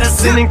best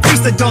medicine. Increase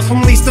the dose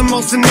from least to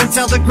most, and then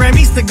tell the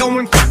Grammys to go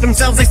and fuck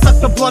themselves. They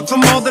suck the blood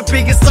from all the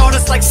biggest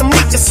artists like some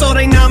leeches, so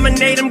they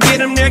nominate them, get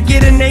them there,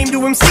 get a name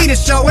to MC to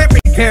show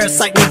every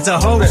parasite needs a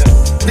host.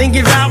 Then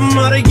give album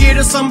of the year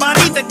to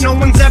somebody that no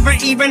one's ever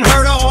even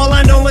heard of. All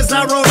I know is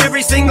I wrote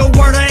every single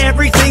word of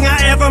everything I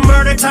ever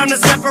murdered. Time to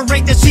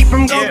separate the sheep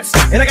from goats.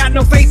 And I got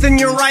no faith in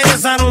your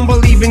writers, I don't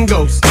believe in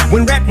ghosts.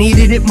 When rap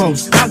needed it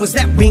most, I was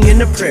that wing in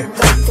the prayer.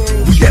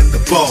 We at the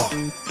bar,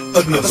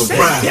 another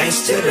round.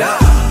 Gangsta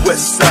up.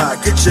 West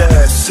side, get your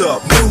ass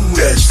up, move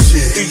that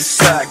shit. East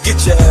side,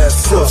 get your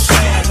ass up,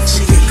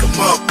 kick 'em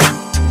up,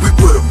 we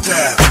put 'em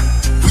down.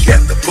 We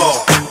at the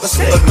bar,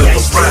 another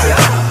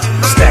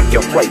round. Stack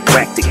your plate,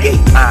 rack the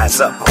gate,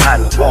 eyes up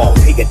behind the wall.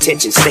 Pay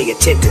attention, stay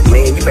attentive,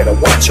 man. You better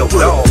watch your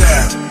dog.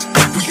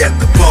 We at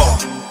the bar,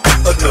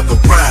 another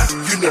round.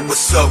 You know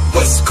what's up,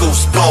 West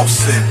Coast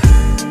bossin'.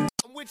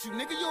 I'm with you,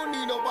 nigga. You don't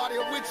need nobody.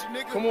 I'm with you,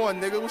 nigga. Come on,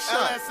 nigga. What's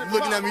up? You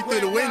looking at me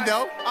through the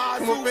window?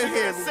 Come up in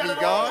here with me,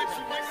 dog.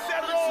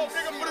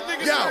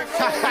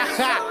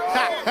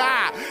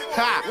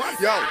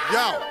 Yo,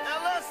 yo.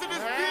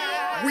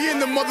 We in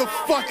the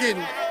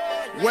motherfucking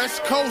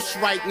West Coast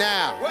right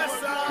now.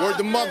 Word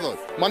the mother,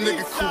 my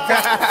nigga cool.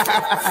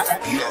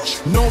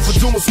 Known for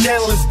doing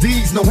scandalous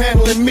deeds, no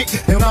handling me.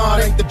 And nah,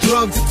 it ain't the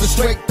drugs, it's a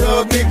straight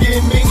thug nigga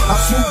in me. I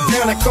swoop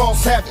down and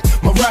cause havoc.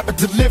 My rapid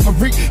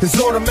delivery is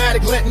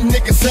automatic, letting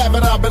niggas have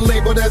it. I've been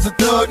labeled as a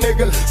thug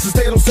nigga since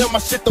they don't sell my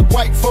shit to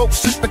white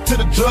folks, ship it to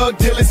the drug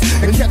dealers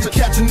and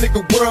catch a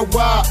nigga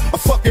worldwide. A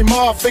fucking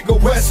mob figure,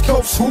 West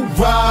Coast who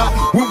ride.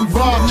 When we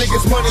rob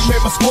niggas, money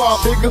made my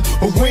squad bigger.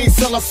 But we ain't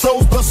sell our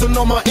souls, busting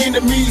on my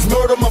enemies,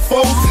 murder my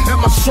foes,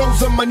 and my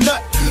shows in my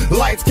nut.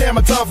 Lights,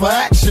 camera, time for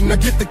action. I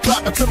get the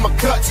clock until my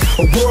cuts.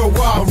 A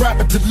worldwide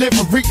rapid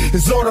delivery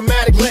is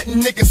automatic,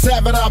 letting niggas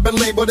have it. I've been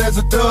labeled as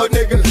a thug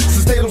nigga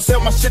since they don't sell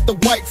my shit to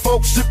white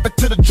folks, ship it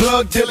to the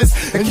drug dealers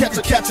and catch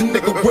a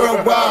nigga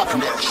worldwide.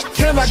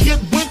 Can I get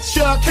with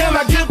ya? Can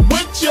I get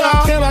with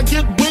ya? Can I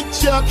get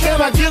with ya?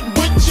 Can I get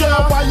with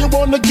ya? Why you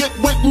wanna get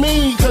with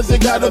me? Cause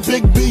it got a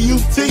big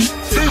B-U-T.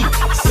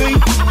 See?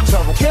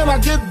 Can I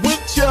get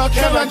with ya?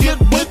 Can I get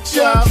with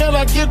ya? Can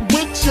I get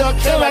with ya?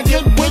 Can I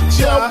get with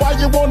ya? Why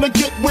you wanna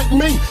get with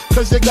me?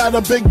 Cause you got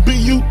a big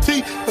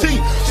B-U-T.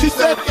 She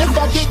said if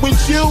I get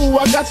with you,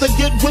 I got to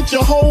get with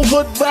your whole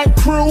hood rap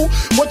crew.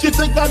 What you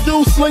think I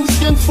do? Sling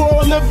skins for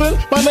a living?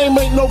 My name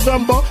ain't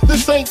November,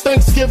 this ain't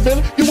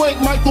Thanksgiving. You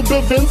ain't Michael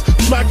Bivins.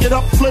 Smack it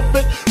up, flip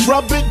it,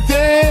 rub it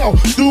down.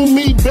 Do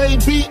me,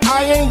 baby,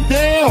 I ain't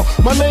down.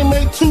 My name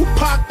ain't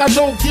Tupac, I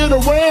don't get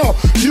around.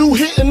 You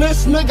hitting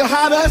this nigga,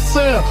 how that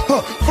sound?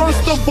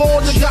 First of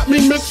all, you got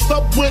me mixed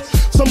up with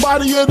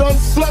somebody you done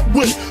slept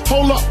with.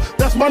 Hold up,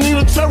 that's my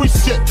Nina Cherry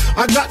shit.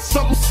 I got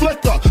something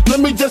slicker, let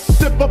me just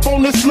sip up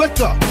on this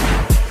liquor.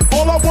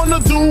 All I wanna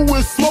do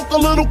is smoke a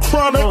little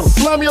chronic,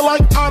 slam you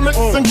like Onyx,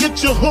 and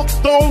get you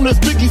hooked on this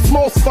Biggie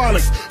Small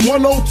Sonics.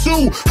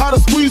 102, how to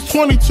squeeze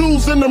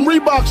 22s in them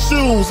Reebok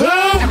shoes,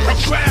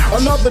 huh?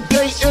 Another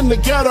day in the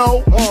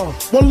ghetto.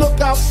 One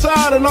look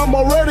outside and I'm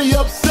already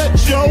upset,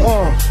 yo.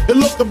 It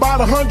looked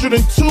about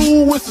 102.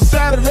 It's a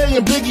Saturday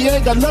and Biggie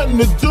ain't got nothing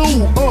to do.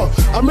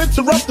 I'm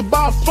interrupted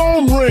by a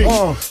phone ring.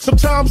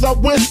 Sometimes I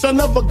wish I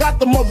never got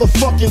the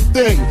motherfucking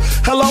thing.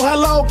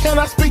 Hello, can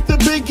I speak to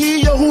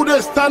Biggie? Yo, who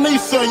this?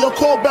 Tanisha. Yo,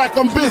 call back,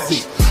 I'm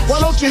busy. Why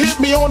don't you hit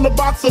me on the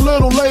box a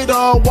little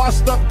later?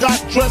 Washed up, got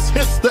dressed,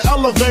 hits the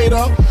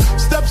elevator.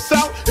 Steps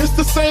out, it's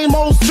the same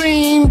old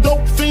scene.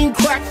 Dope fiend,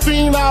 crack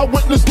fiend,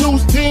 eyewitness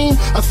news team.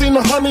 I seen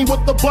the honey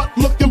with the butt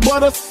looking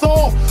butter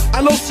soft.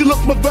 I know she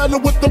look much better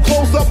with the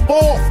clothes up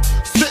off.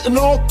 Sitting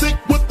all thick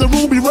with the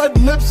ruby red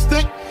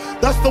lipstick.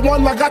 That's the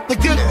one I got to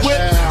get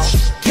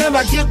with. Can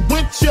I get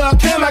with ya?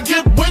 Can I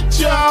get with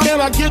ya?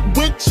 Can I get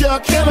with ya?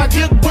 Can I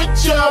get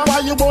with ya? Why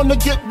you wanna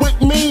get with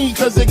me?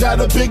 Cause it got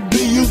a big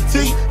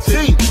B-U-T.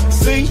 See?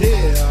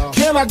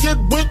 Can I get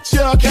with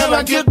ya? Can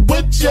I get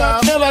with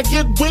ya? Can I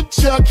get with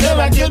ya? Can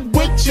I get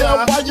with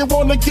ya? Why you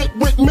wanna get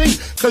with me?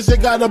 Cause you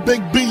got a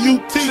big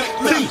B-U-T.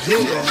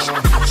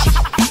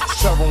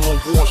 Terror on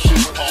war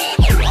shit.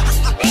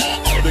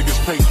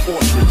 Biggest paint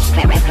portraits.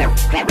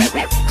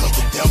 Cause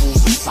the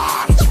devil's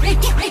inside.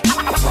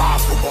 I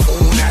ride for my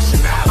own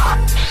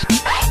nationality.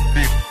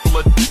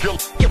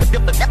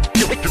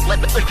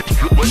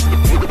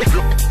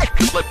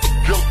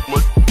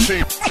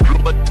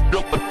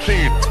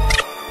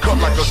 Cut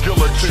like a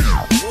guillotine.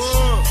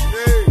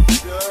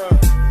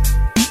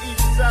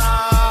 East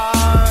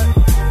side,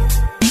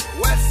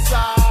 west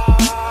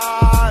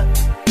side.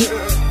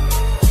 Yeah.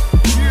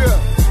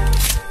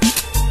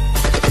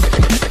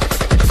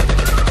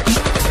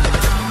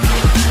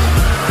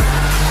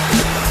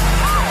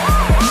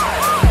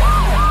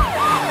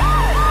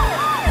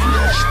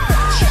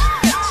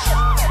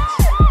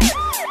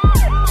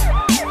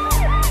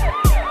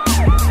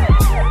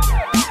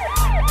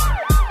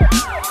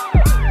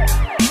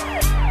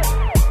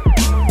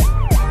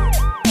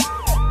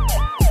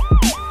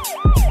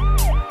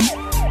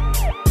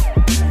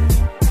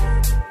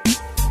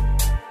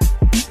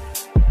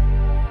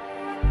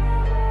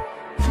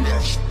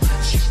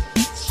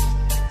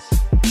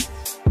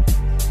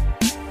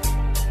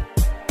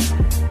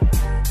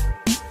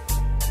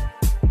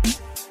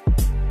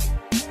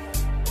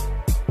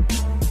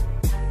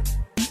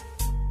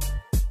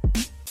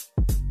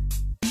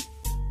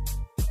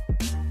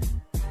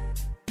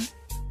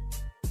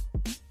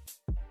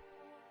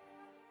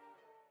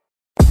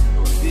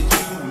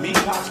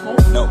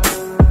 No.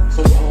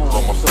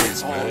 Almost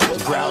face, man.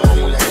 Growl,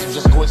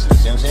 just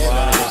coincidence, you know what I'm saying?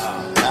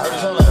 I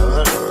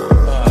heard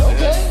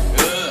it.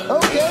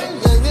 Okay.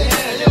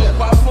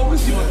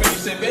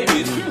 said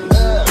baby, it's true.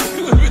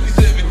 You would really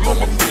say if you want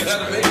me to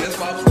have a baby, that's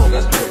my fault.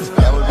 That's true.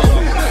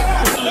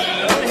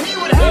 He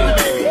would have a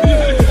baby.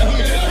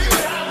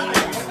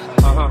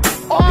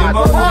 In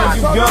my hood,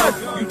 you gun,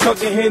 you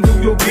tuck and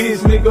handle your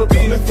biz, nigga.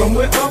 Coming from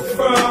where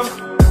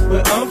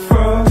I'm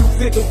from,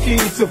 sick of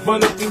kids to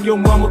run up in your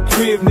mama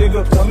crib,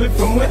 nigga. Coming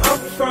from where I'm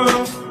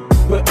from,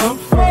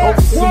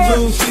 over some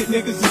little shit,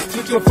 niggas just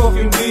split your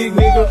fucking wig,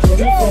 nigga.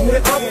 Coming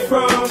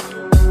from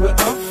where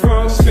I'm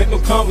from, spent no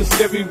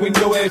commissary when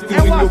your ass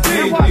doing your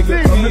bid,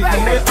 nigga.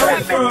 Coming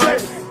from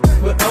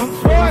where I'm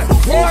from.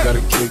 Got a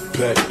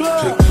kickback,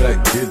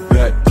 get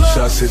back.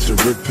 Shots hit your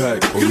rip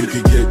pack, or you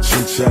could get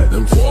chit chat.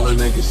 Them fallen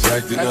niggas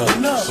acting up,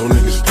 some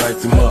niggas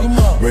packed them up.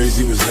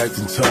 Brazy was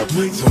acting tough,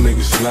 some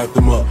niggas slapped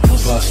them up.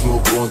 Fly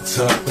smoke on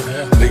top,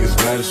 niggas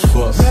bad as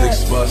fuck.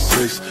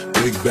 6x6,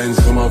 big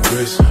Benz on my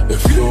wrist.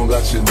 If you don't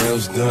got your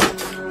nails done,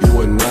 you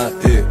are not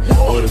it.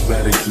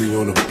 Automatically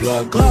on the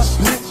block list.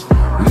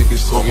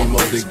 Niggas talking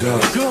about they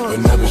guns, but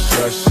never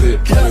shot shit.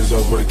 Niggas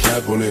up with a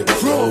cap on it,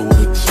 roll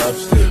with a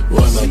chopstick.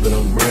 Run up and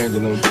I'm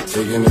branding them,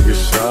 taking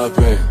niggas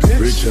shopping.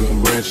 Reaching,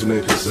 I'm branching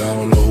it, cause I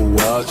don't know who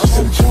watches.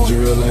 Some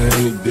ginger ale and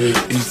any day,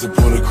 East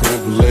upon a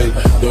crème brûlée.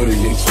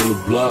 38s on the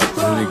block,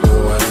 the nigga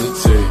don't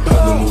hesitate. I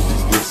done move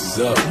these bitches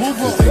up,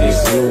 cause they get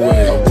in the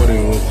way. I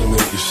wouldn't want to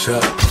make a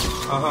shot.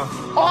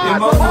 In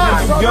my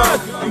hood, you gun,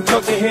 you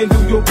tuck and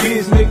handle your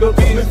biz, nigga.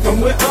 Coming from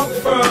where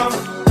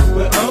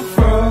I'm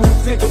from,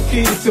 sick of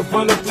kids to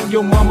run up in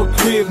your mama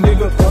crib,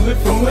 nigga. Coming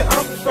from where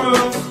I'm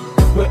from,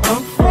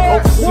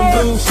 over some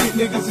little shit,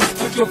 niggas just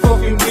split your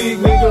fucking wig,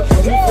 nigga.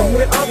 Coming from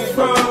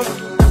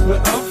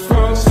where I'm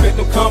from, spent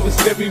no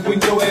commissary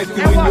when your ass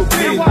doing your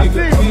bid,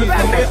 nigga. Coming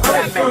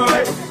from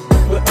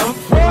where I'm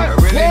from. I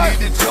really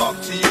need to talk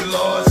to you,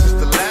 Lord. Since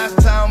the last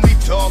time we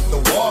talked, the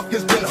walk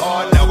has been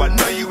hard. Now I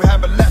know you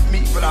haven't left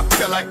me, but I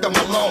feel like I'm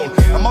alone.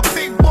 I'm a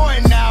big boy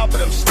now,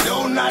 but I'm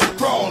still not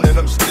grown, and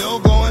I'm still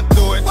going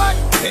through it.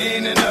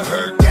 Pain and the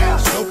hurt,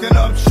 soaking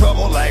up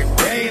trouble like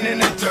rain in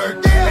the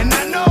dirt. And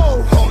I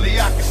know only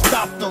I can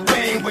stop the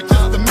rain with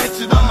just the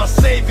mention of my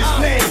Savior's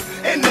name.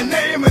 In the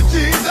name of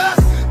Jesus,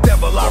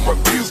 devil, I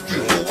rebuke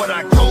you for what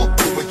I go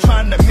through and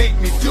trying to make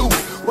me do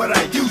what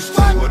I used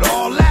to. But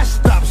all that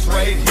stops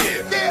right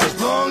here. As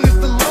long as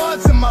the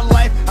Lord's in my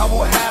life, I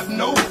will have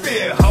no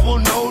fear. I will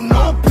know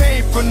no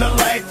pain from the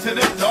light to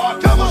the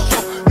dark. I will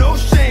show no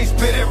shame,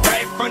 spit it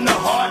right from the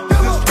heart.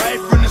 Cause it's right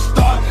from the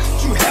start,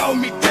 you held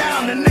me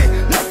down and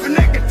nothing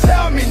they can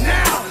tell me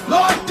now.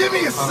 Lord, give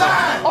me a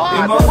sign.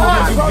 In my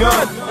hood, you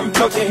gun, you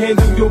tuck and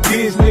handle your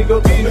biz,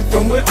 nigga. Coming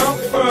from where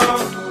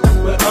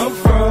I'm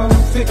from,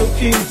 sick of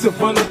kids to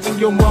run up in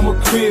your mama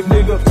crib,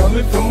 nigga.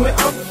 Coming from where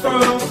I'm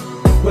from,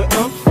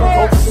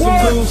 over some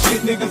little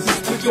shit, niggas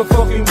just split your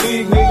fucking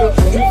wig, nigga.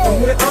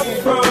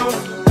 Coming from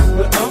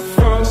where I'm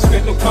from,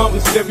 spent no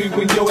commissary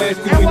when your ass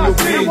doing your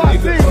bid,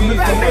 nigga. Coming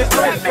from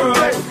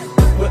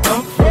where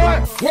I'm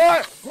from.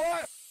 What?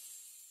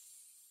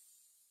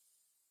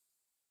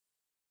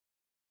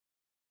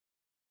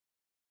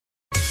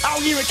 Out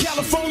here in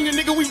California,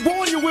 nigga, we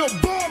warn you, we'll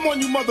bomb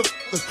on you,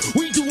 motherfuckers.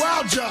 We do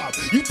our job.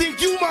 You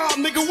think you mob,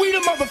 nigga, we the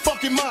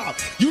motherfucking mob.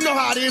 You know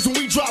how it is when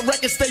we drop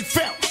records, they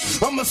felt.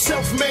 I'm a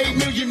self-made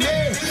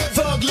millionaire,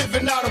 thug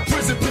living out of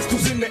prison,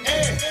 pistols in the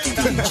air.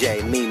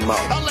 DJ Mimo.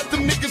 I let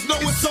them niggas know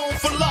it's on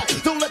for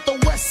life. Don't let the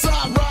west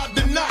side ride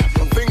the night.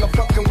 One thing I'm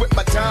fucking with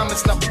my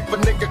diamonds, now keep a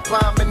nigga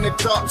climbing the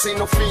darks. Ain't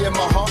no fear in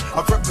my heart.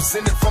 I've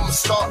represented from the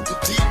start to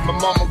deep. My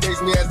mama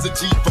raised me as a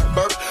G for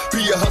birth.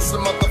 Be a hustler,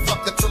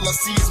 motherfucker, till I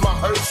seize my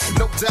hurt.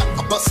 No doubt,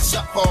 I bust a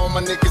shot for all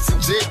my niggas in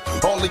jail.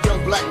 All the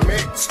young black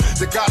males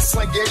that got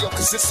slang, yeah, yo,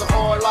 cause it's a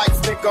hard life,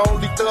 nigga,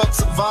 only thugs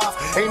survive.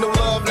 Ain't no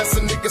love, that's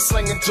a nigga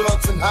slinging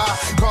drugs and high.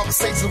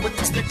 Conversation with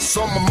these bitches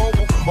on my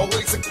mobile,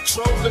 always in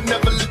control and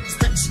never let these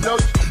bitches know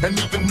you. And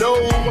even though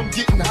I'm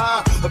getting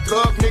high, a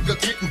thug nigga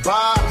getting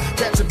by.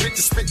 Catching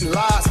bitches spitting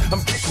lies,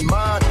 I'm getting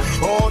mine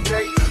all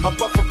day. I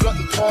buff a blunt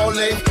and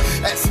parlay,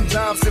 at some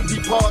times and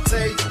be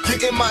party.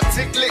 Getting my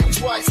dick licked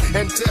twice,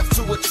 and death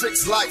to a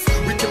trick's life.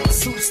 We can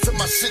pursue this till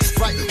my shit's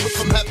right. Went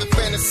from having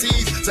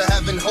fantasies to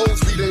having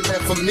hoes be they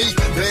man for me.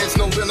 There's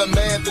no realer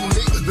man than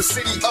me. The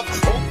city of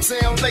Oak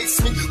Town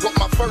laced me. Got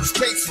my first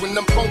case when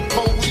them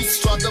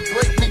police tried to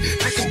break me.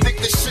 Didn't think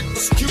this shit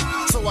was cute,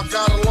 so I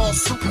got a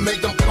lawsuit and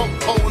made them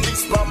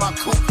police by my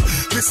coupe.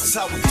 This is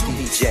how we do.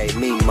 DJ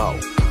Mimo.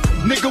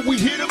 Nigga, we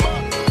hit 'em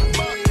up.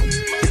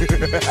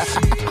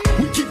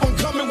 We keep on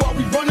coming while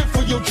we running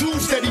for your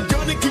juice. Steady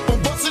gunning, keep on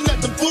busting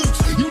at the boots.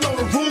 You know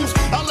the rules.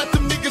 I let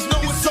them niggas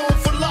know it's on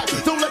for life.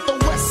 Don't let the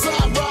west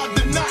side ride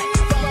the night.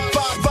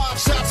 Five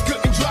shots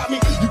couldn't drop me.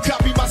 You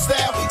copy my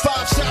style.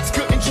 5 shots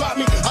couldn't drop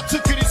me. I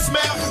took it and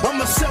smell. I'm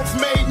a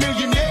self-made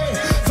millionaire.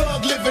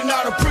 Thug living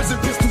out of prison,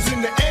 pistols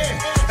in the air.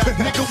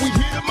 Nigga, we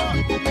hit 'em up.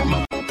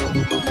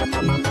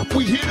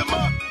 We hit 'em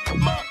up.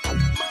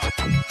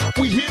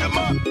 We hit 'em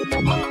up.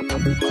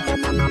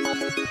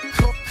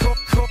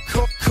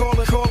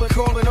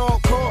 Calling all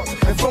calls.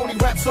 And phony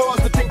rap stars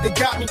that think they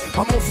got me.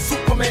 I'm on some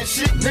Superman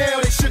shit now,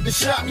 they shouldn't have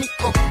shot me.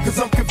 Cause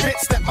I'm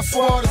convinced that my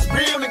squad is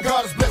real and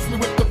God has blessed me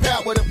with the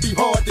power to be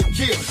hard to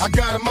kill. I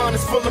got a mind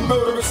that's full of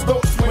murderous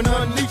thoughts. When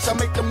unleashed, I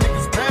make them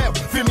niggas bow.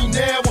 Feel me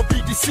now, I'll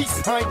be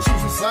deceased. I ain't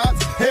choosing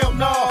sides. Hell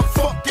nah,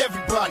 fuck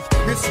everybody.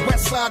 It's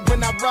West Side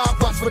when I ride,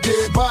 watch for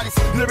dead bodies.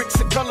 Lyrics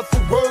and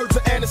colorful words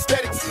are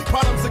anesthetics.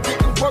 Problems are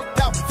getting worked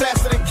out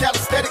faster than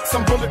calisthenics.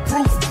 I'm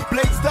bulletproof,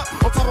 blazed up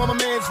on top of my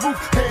man's roof.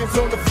 Hands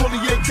on the fully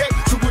AK.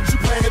 So what you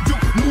plan to do?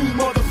 Move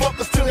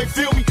motherfuckers till they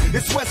feel me.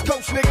 It's West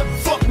Coast, nigga.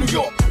 Fuck New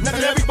York. Now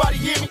that everybody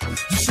hear me,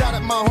 you shout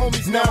at my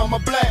homies, now I'm a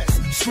blast.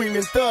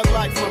 Screaming thug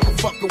life,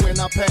 motherfucker, when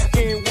I pass.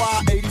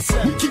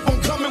 NY87. We keep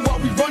on coming while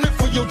we running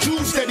for your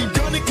Jews. Steady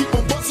gunning, keep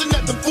on busting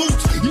at the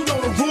fools. You know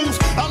the rules.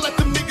 I let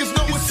them niggas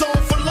know it's on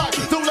for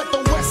life. Don't let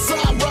the West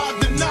Side ride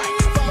the night.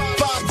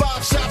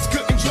 Five shots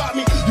couldn't drop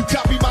me. You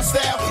copy my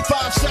style.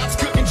 5 shots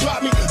couldn't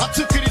drop me. I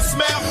took it and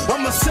smile.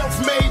 I'm a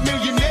self-made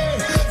millionaire.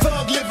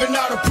 Thug living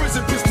out of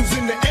prison, pistols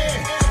in the air.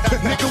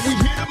 Nigga, we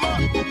hit 'em up.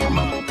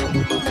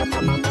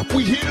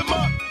 We hit 'em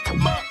up.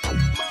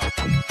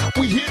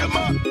 We hit 'em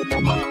up.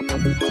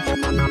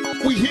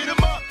 We hit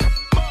 'em up.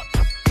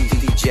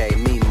 DJ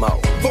Mimo.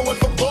 Forward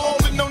for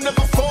ballin', no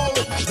never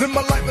fallin'. Live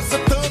my life as a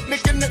thug,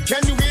 nigga. Now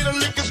can you hear the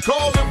liquors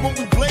callin'? When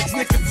we blaze,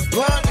 niggas is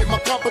blinded. My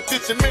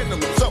competition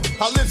minimum, so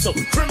I live so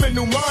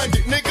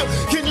criminal-minded, nigga.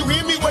 Can you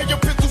hear me wave your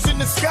pistols in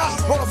the sky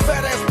on a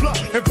fat-ass blunt?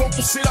 And bump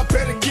the shit, I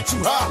better get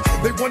you high.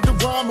 They wonder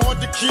why I'm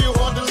hard to kill,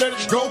 hard to let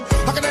it go.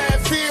 How can I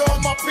have fear? All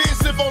my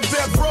peers live on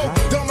death row.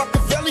 Down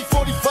Machiavelli,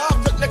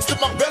 45, tucked next to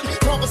my belly.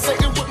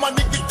 Conversating with my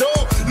nigga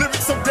dog.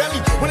 Lyrics so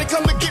deadly. When they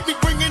come to get me,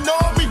 bring it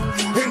on me.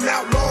 And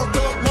outlaw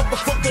dog,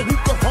 motherfucker, who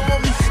can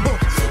harm me?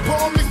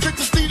 Bomb me,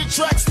 bitches need a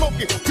track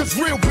smoking. Cause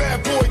real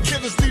bad boy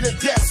killers need a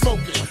gas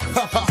smoking.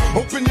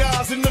 Open your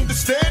eyes and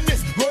understand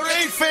this. Murder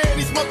ain't fair,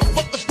 these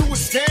motherfuckers do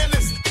is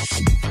scandalous.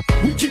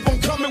 We keep on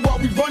coming while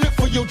we running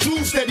for your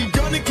Jews. Steady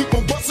gunning, keep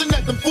on busting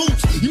at them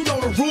fools. You know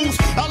the rules.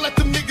 I let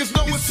them niggas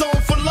know it's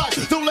on for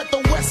life. Don't let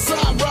the West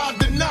Side ride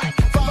the night.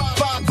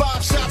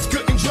 Five shots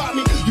couldn't drop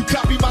me. You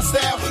copy my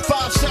style.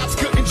 5 shots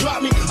couldn't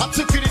drop me. I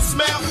took it and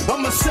smile.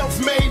 I'm a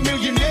self-made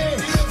millionaire.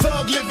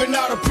 Thug living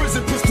out of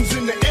prison, pistols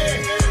in the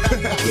air.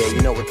 Yeah,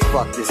 you know what the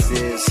fuck this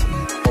is.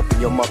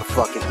 Open your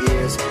motherfucking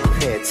ears.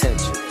 Pay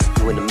attention.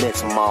 You in the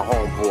midst of my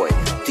homeboy,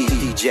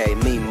 DJ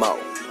Mimo.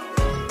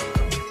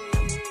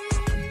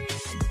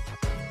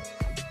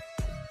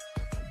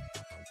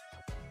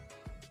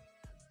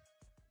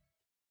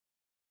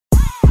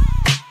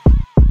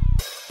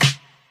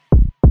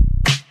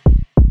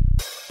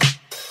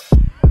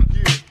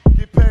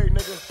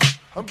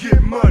 I'm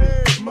getting money,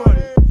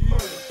 money.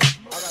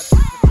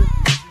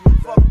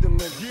 Fuck them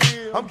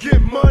niggas. I'm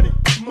getting money,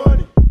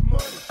 money,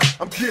 money.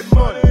 I'm getting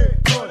money,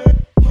 money.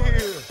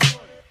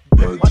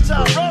 Yeah. Watch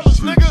out, rollers,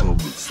 nigga.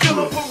 Still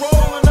on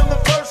parole and I'm the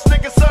first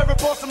nigga serving.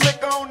 Pour some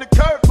liquor on the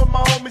curb for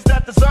my homies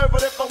that deserve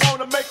it. If I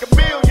wanna make $1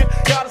 million,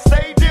 gotta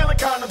stay dealing,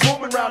 kinda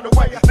booming round the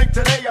way. I think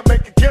today I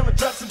make a killing,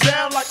 dressing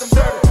down like I'm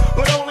dirty,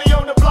 but only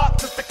on the block,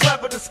 just a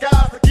clever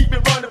disguise to keep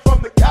it running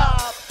from the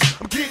cops.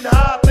 I'm getting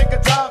high, think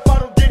I die if I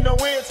don't get no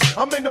ends.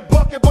 I'm in the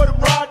bucket, but I'm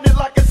riding it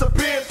like it's a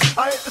Benz.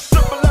 I hit the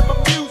strip and let my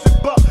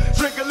music buck.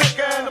 Drink a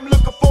liquor and I'm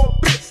looking for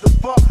a bitch to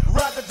fuck.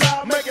 Ride the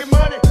die, making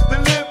money,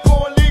 then live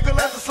for illegal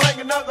as I slang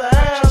another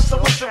house. I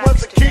wish it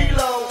was a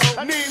kilo.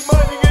 I need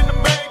money in a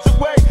major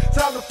way.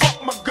 Time to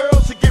fuck my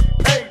girls to get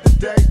paid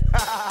today.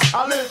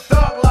 I live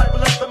thug life,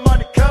 but let the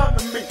money come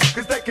to me.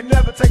 Cause they can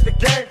never take the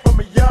game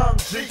from a young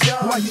G.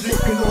 Why you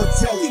looking on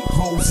telly?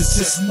 Hoes, it's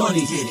just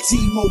money.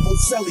 T-Mobile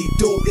Selly,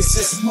 dude, it's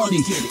just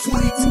money.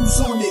 22's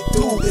on it,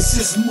 dude, it's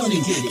just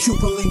money.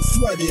 Cuban link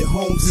flooded,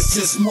 homes, it's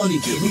just money.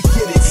 We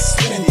get it,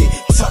 spend it,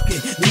 tuck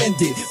it,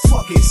 lend it,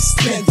 fuck it,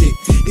 spend it.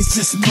 It's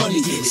just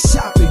money.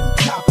 Shopping,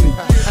 copping,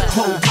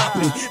 home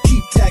hopping,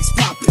 keep tax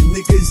popping,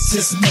 nigga, it's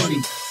just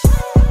money.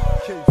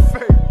 Okay,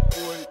 fake,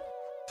 boy.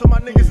 To my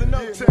niggas in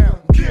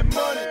O-Town, get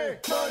money.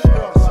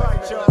 That's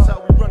right, y'all. That's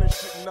how we running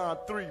shit in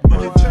 9-3.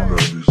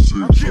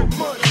 Get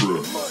money.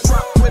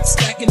 Drop whip,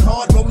 stacking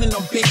hard, rolling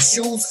on big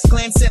shoes.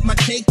 Glance at my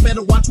cake,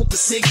 better watch what the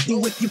sick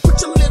do. If you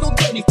put your little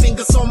dirty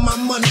fingers on my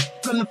money,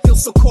 gonna feel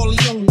so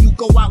Corleone, you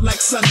go out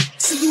like Sonny.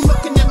 See you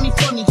looking at me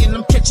funny and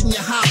I'm catching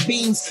your high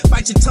beams.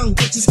 Bite your tongue,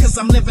 bitches, cause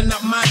I'm living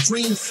out my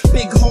dreams.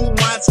 Big home,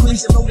 wide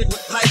screens, you're loaded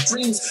with pipe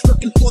dreams.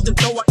 Looking for the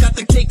dough, I got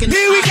the cake and the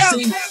ice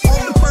cream.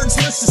 All the birds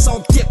delicious,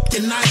 all dipped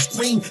in ice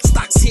cream.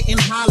 Stocks hitting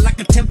high like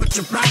a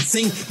temperature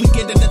rising. We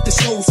get it at the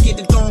shows, get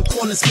it on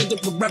corners, get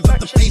it wherever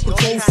the paper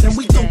goes. And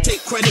we don't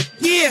take credit.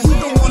 Yeah, we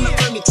don't wanna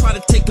earn it, try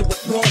to take it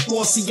with raw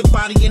force. See your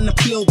body in the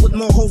field with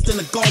more holes than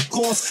a golf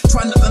course.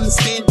 Trying to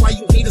understand why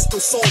you haters so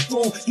soft.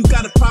 You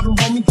got a problem,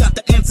 homie, got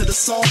the answer to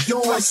solve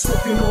yours.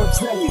 Smoking on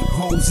telly,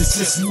 homes, it's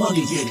just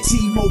money.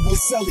 T-Mobile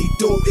Selly,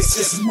 dude, it's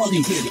just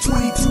money.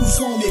 22's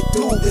on it,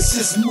 dude, it's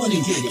just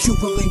money.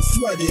 Cuban link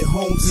flooded,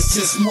 homes, it's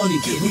just money.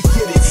 We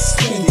get it,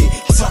 spend it,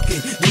 tuck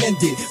it,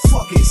 lend it,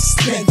 fuck it,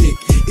 spend it.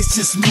 It's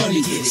just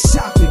money.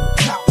 Shopping,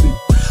 copping,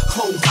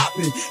 home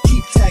hopping,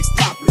 keep tax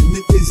popping,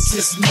 nigga, it's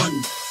just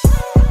money.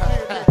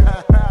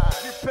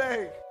 Get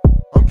paid.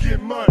 I'm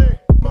getting money,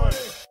 money,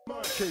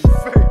 money. Can't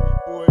fake me,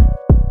 boy.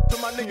 To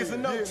my niggas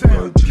in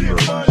O-Town,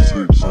 get money.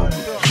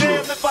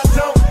 Damn if I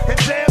don't, and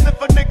damn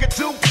if a nigga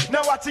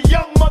Watch a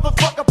young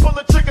motherfucker pull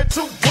a trigger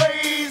 2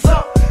 ways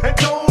up. And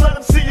don't let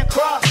him see you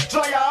cry.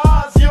 Dry your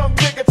eyes, young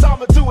nigga, time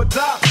to do or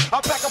die. I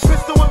pack a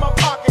pistol in my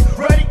pocket,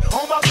 ready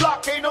on my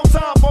block. Ain't no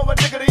time for a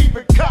nigga to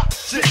even cop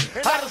shit.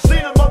 I done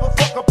seen a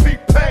motherfucker be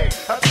paid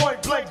at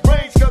point blank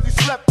range cause he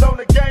slept on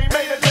the game.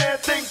 Made a damn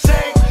thing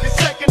change. It's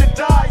shaking and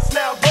dice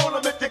now. Roll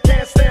him if you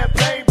can't stand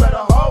pain,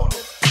 better hold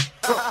him.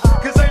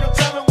 Cause ain't no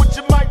telling what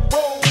you might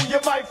roll. You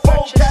might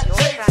fold cat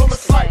tape from a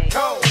slight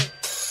cold.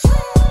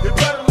 You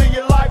better live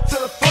your life to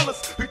the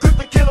fullest. We quick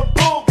to kill a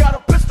bull, got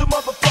a pistol,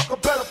 motherfucker,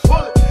 better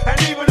pull it. And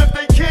even if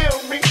they kill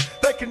me,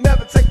 they can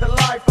never take the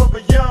life of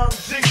a young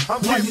G.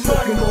 I'm getting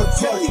money on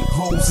telly,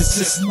 homes, it's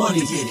just money.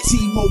 Get it.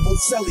 T-Mobile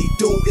Telly,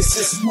 dude, it's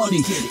just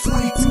money. Get it.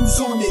 20 crews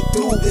on it,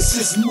 dude, it's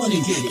just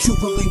money. Get it.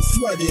 Cuban link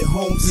flooded,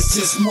 homes, it's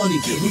just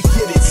money. Get it. We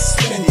get it,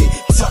 spend it,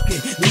 tuck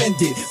it, lend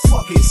it,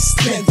 fuck it,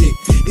 spend it.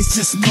 It's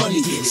just money.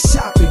 Get it.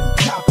 Shopping,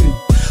 copping,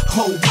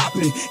 hoe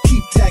hopping,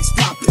 keep tax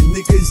popping,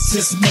 nigga, it's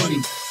just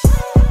money.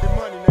 Get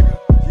money, nigga.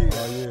 Yeah.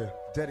 Oh, yeah.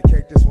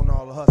 Dedicate this one to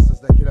all the hustlers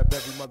that get up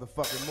every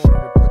motherfucking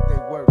morning and put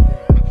their work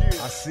in.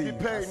 I see you. Get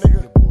paid,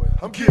 nigga. Boy.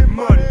 I'm getting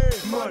money.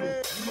 Money.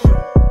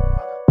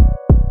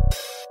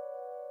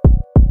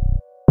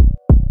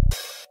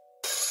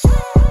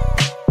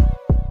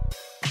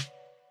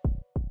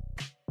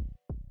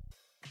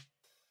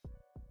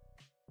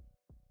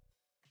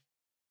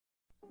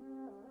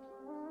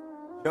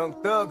 Young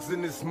thugs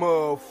in this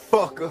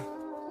motherfucker.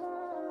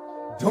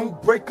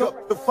 Don't break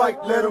up the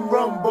fight, let them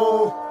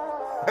rumble.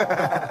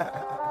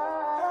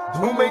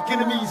 Don't make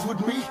enemies with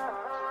me.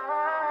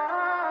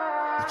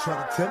 I try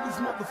to tell these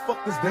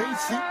motherfuckers they ain't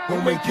see.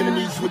 Don't make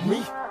enemies with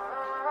me.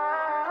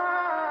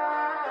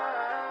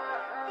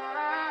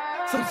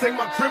 Some say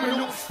my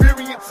criminal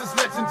experience is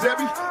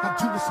legendary. I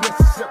do what's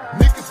necessary.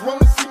 Niggas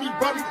wanna see me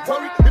worry.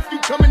 If you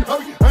come in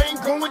hurry, I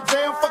ain't going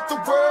down. Fuck the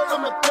world,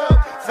 I'm a thug.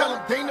 Tell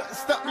them they nothing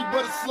stop me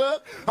but a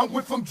slug. I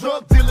went from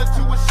drug dealer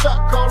to a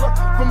shot caller.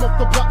 From off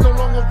the block, no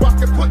longer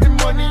rockin'. Putting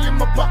money in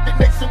my pocket,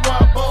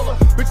 nationwide baller.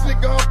 Bitch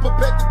nigga, I'm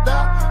prepared to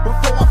die.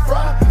 Before I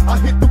fry, I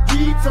hit the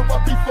weed, so I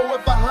be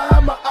forever high.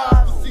 My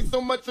eyes will see so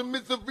much of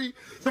misery.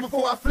 So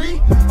before I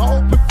flee, I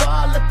open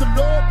fire, let the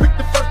Lord pick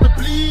the first to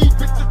bleed.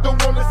 Bitches don't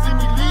wanna see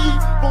me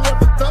leave.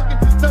 Forever thuggin',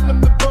 tell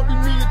them to bury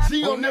me a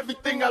G on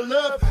everything I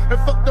love. And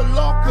fuck the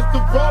law, cause the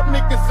raw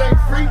niggas ain't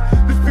free.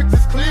 This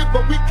picture's clear,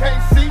 but we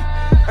can't see.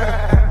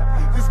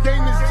 This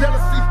game is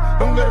jealousy,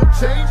 don't let them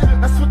change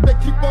it. That's what they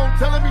keep on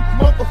telling me.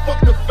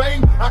 Motherfucker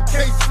fame, I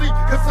can't sleep,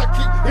 cause I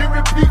keep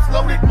hearing beats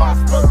loaded my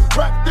spur.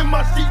 Wrapped in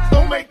my sheets,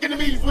 don't make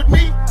enemies with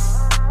me.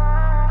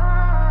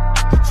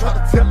 I try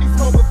to tell these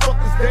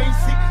motherfuckers they ain't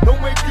see,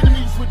 don't make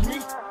enemies with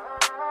me.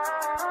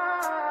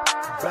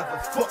 Rather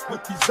fuck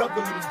with these other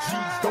little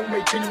G's, don't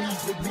make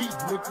enemies with me,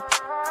 nigga.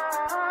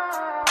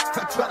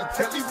 I try to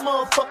tell these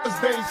motherfuckers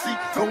they ain't see,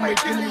 don't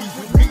make enemies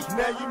with me.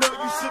 Now you know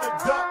you should've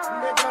ducked,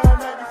 nigga.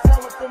 Now you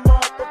falling for my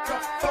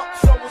uppercut. Fuck,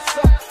 so what's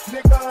up,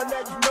 nigga?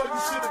 Now you know you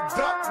should've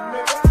ducked,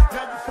 nigga.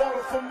 Now you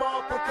falling for my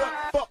uppercut.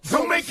 Fuck,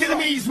 don't make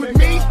enemies with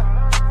me.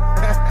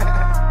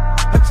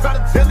 I try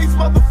to tell these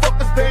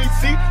motherfuckers they ain't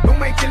see, don't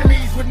make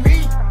enemies with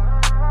me.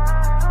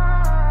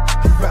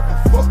 You rather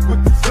fuck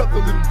with these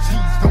other little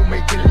G's, don't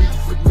make enemies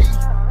with me.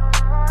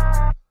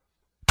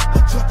 I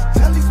try to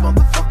tell these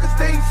motherfuckers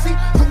they ain't see,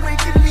 don't make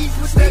enemies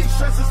with me. Steady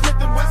stresses,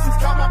 Smith and Wessons,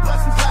 count my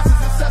blessings, glasses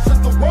and sessions.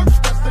 The worst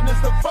question is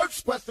the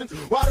first question.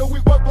 Why do we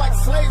work like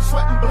slaves,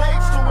 sweating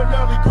blades to an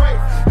early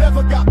grave?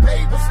 Never got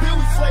paid, but still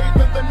we slave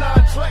in the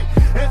non-trade.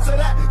 Answer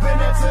that, then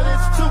answer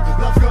this too.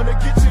 Love's gonna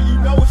get you, you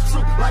know it's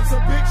true. Life's a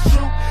big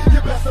shoe, you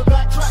best to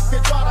backtrack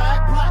and try to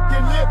act black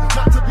and live.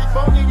 Not to be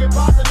phony and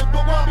positive,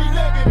 but why be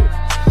negative?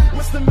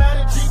 What's the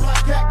matter, G?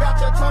 Black cat got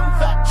your tongue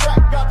fat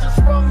track, got you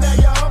sprung, now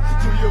you hung.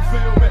 Do you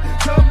feel me?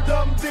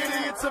 Dumb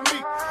idiot to me.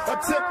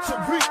 Attempt to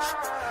reach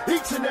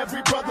each and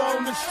every brother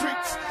on the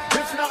streets.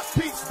 If not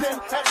peace, then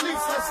at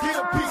least let's get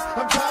a piece.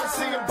 I'm tired of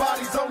seeing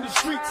bodies on the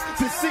streets,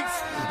 deceased.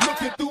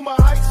 Looking through my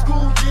high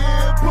school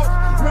yearbook,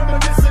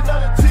 reminiscing of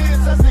the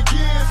tears as the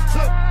years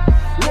took.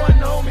 One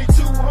homie,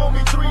 two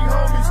homie, three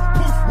homies.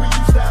 Poof, we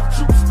used to have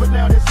troops, but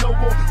now there's no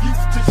more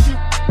youth to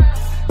shoot.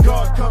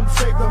 God come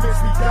save them as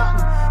we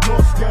gotten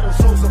lost ghetto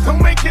souls.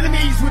 Don't make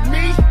enemies with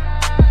me.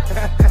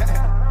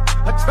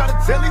 I try to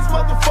tell these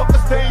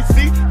motherfuckers they ain't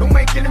see, don't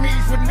make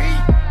enemies with me.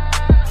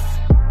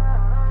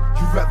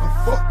 You rather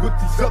fuck with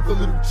these other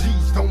little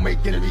G's, don't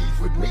make enemies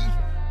with me.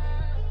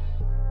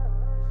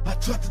 I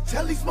try to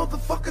tell these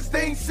motherfuckers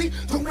they ain't see,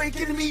 don't make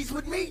enemies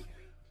with me.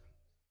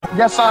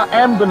 Yes, I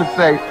am gonna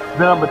say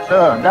that I'm a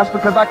thug. That's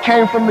because I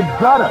came from the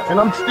gutter and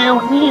I'm still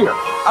here.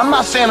 I'm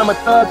not saying I'm a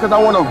thug because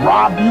I want to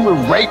rob you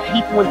and rape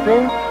people and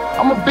things.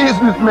 I'm a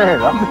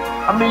businessman.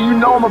 I mean, you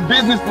know I'm a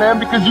businessman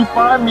because you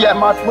find me at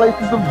my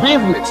places of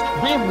business.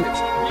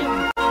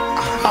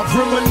 I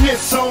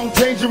reminisce on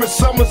dangerous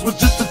summers, was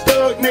just a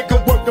thug nigga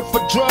working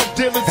for drug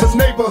dealers as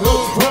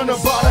neighborhood runner.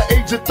 By the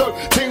age of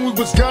 13 we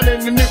was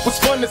gunning and it was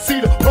fun to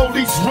see the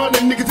police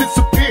running. Niggas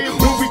disappear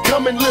when we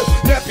come and live.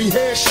 Nappy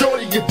hair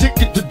shorty,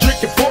 addicted to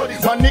drinking 40.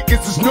 My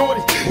niggas is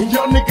naughty and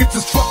y'all niggas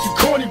is fucking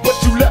corny, but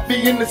you left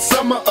me in the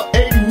summer of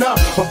 '89.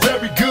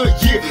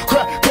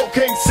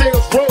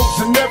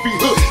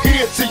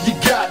 Here till you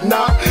got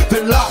knocked.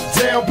 Then locked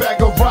down,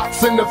 bag of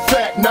rocks in the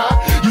fat knot.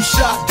 You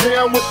shot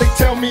down, what they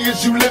tell me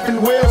is you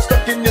living well,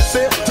 stuck in your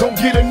cell. Don't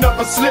get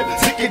another slip,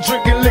 ticket,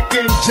 drinking,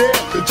 liquor in jail.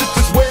 Just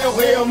as well,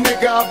 hell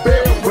nigga, I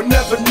bail.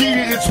 Whenever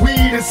needed, it's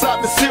weed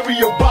inside the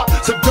cereal box.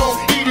 So don't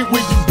eat it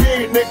when you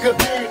been, nigga.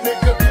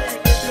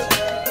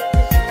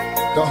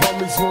 The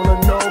homies wanna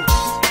know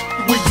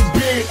where you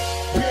been.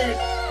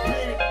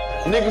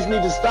 Niggas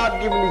need to stop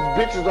giving these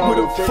bitches all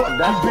the attention.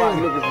 That's why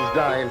niggas is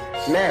dying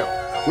now.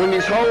 When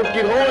these hoes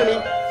get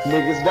horny,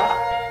 niggas die.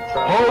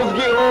 Hoes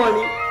get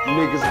horny,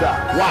 niggas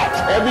die. Watch,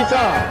 every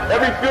time,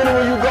 every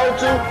funeral you go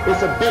to,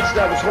 it's a bitch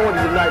that was horny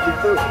the night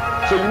before.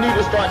 So you need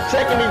to start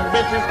checking these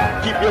bitches,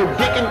 keep your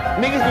dick in.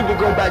 Niggas need to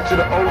go back to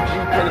the OG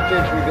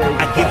penitentiary days.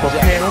 I give a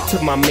pound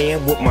to my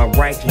man with my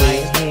right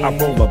hand. I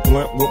roll a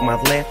blunt with my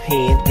left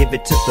hand. Give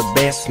it to the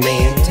best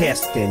man.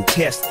 Testing,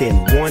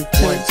 1,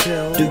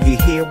 2. Do you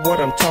hear what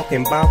I'm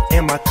talking about?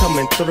 Am I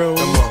coming through?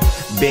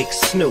 Big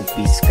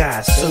Snoopy,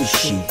 Sky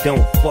Sushi.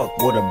 Don't fuck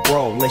with a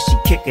bro unless she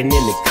kicking in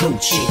the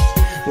coochie.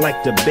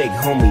 Like the big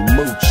homie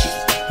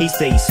Moochie. He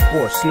say he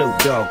sports Snoop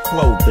Dogg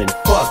clothing.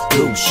 Fuck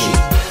Gucci.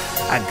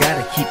 I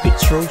gotta keep it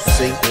true,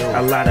 see.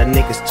 A lot of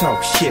niggas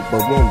talk shit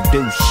but won't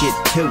do shit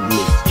to me.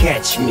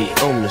 Catch me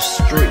on the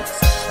streets,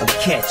 or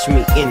catch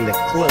me in the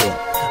club,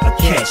 or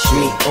catch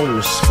me on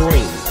the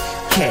screen.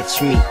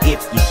 Catch me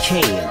if you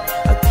can,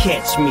 or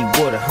catch me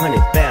with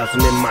 100,000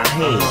 in my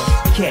hand.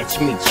 Catch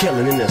me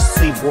chillin' in a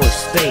Seaboy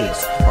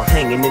stance, or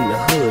hanging in the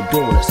hood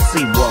doing a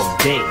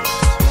Seawalk dance.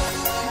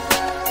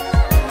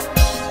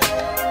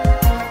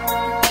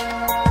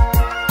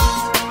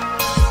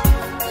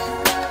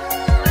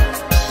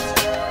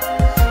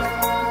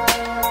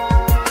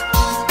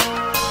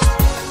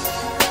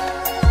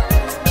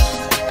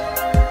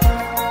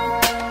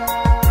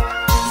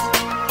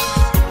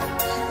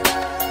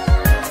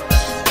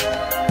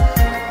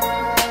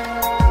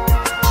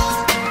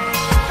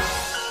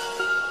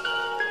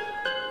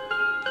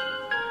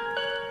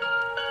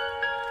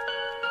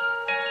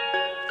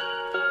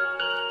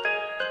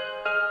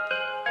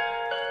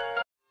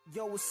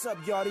 Yo, what's up,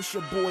 y'all? This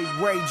your boy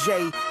Ray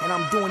J, and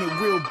I'm doing it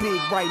real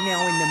big right now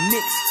in the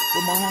mix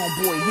with my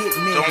homeboy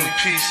Hitman. The only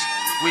peace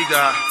we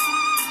got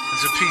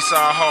is a piece of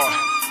our heart,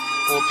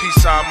 or a piece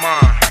of our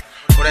mind,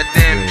 or that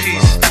damn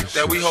piece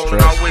that we hold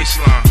in our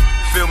waistline.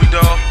 Feel me,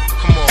 dawg?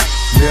 Come on.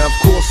 Yeah, of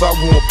course I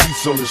want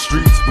peace on the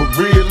streets, but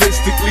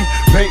realistically,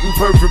 painting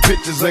perfect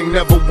pictures ain't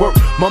never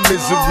worked. My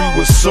misery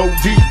was so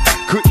deep,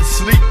 couldn't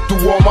sleep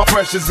through all my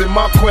pressures. In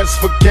my quest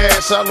for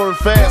cash, I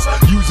learned fast,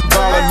 using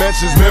violent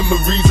measures,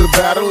 memories of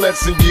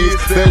adolescent years.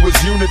 There was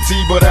unity,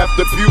 but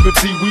after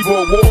puberty, we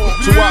brought war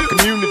to our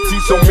community.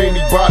 So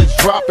many bodies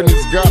dropping,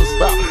 it's gotta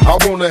stop.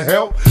 I wanna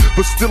help,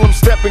 but still I'm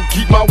stepping,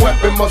 keep my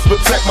weapon, must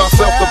protect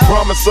myself. The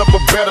promise of a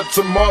better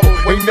tomorrow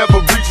ain't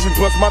never reaching.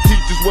 Plus my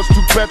teachers was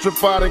too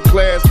petrified in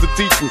class to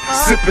teach me.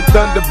 Sipping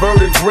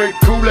Thunderbird and grape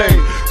Kool-Aid,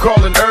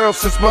 calling Earl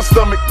since my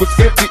stomach was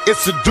empty. It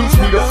seduced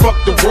me to fuck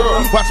the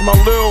world. Watch my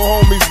little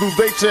homies lose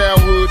their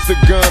childhoods to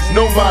guns.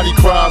 Nobody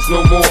cries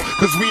no more,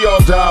 cause we all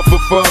die for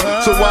fun.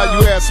 So why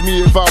you ask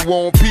me if I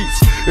want peace?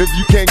 If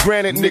you can't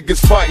grant it,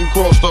 niggas fighting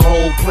across the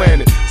whole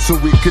planet, so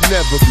it could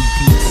never be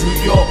peace. New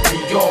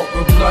York,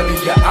 with blood in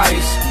your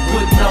ice.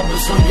 Put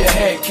numbers on your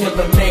head,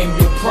 killer, name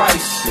your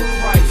price.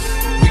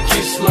 We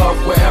kiss love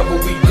wherever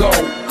we go,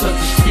 cause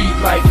the street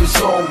life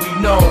is all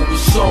we know,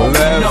 it's all we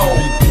know.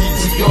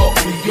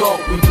 New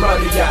York, with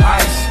blood in your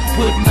ice.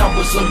 Put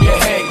numbers on your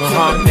head,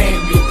 killer,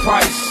 name your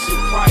price.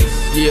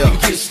 We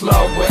kiss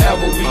love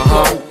wherever we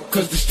go,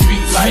 cause the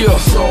street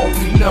life is all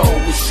we know,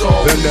 it's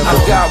all we know.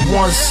 I got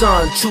one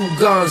son, 2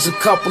 guns, a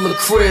couple of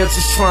cribs,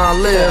 just trying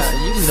to live.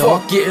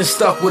 Fuck getting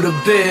stuck with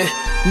a bid.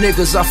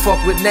 Niggas I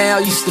fuck with now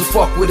used to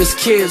fuck with his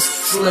kids.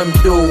 Slim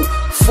dude,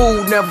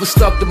 food never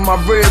stuck to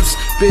my ribs.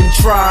 Been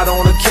tried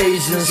on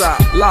occasions, I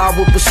lied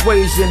with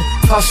persuasion.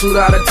 Hustled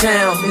out of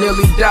town,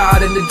 nearly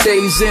died in the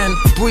day's end.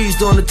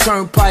 Breezed on the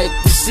turnpike,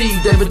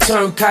 deceived and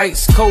returned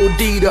kites. Cold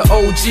D, the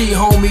OG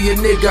homie, a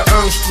nigga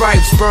earned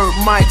stripes. Burnt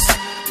mics,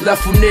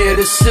 left from there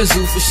to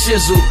sizzle for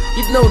shizzle.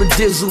 You know the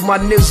dizzle, my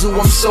nizzle,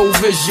 I'm so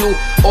visual.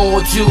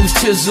 All Jews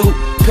chisel,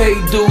 pay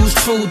dues,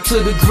 true to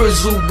the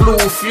grizzle. Blew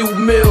a few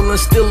mil and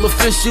still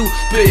official.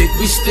 Big,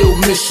 we still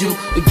miss you.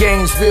 The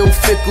game's real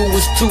fickle,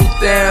 it's tooth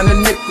down a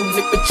nickel.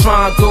 Nigga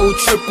try and go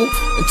triple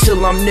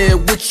until I'm there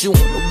with you. On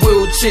a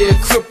wheelchair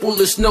cripple,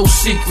 it's no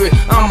secret.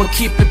 I'ma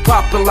keep it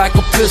poppin' like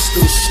a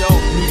pistol.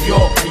 New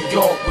York,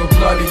 with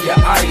blood in your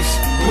ice.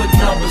 Put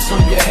numbers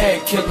on your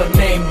head, killer,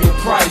 name your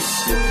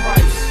price.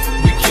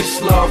 We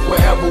kiss love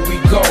wherever we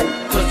go,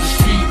 cause the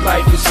street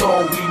life is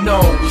all we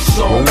know, it's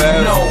all we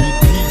know.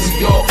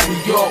 New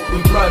York,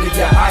 with blood in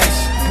your ice.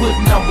 Put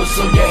numbers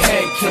on your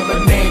head,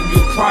 killer, name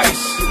your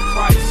price.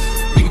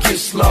 We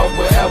kiss love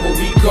wherever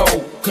we go,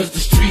 cause the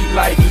street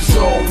life is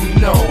all we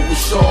know,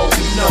 it's all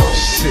we know.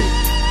 Shit,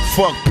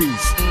 fuck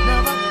peace.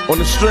 On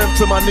the strength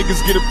till my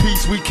niggas get a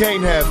piece, we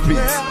can't have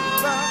peace.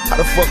 How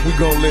the fuck we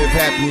gon' live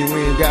happy and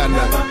we ain't got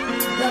nothing?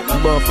 You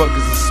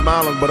motherfuckers is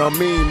smiling, but I'm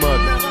mean,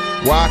 mother.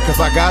 Why? Cause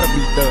I gotta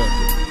be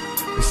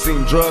thuggin'. It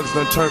seems drugs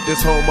done turned this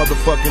whole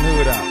motherfucking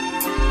hood out.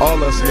 All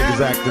us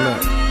niggas acting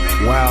up.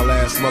 Wild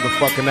ass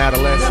motherfucking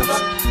adolescents.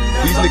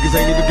 These niggas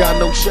ain't even got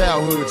no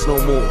childhoods no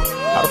more.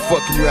 How the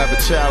fuck can you have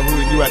a childhood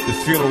and you at the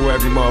funeral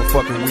every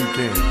motherfucking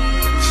weekend?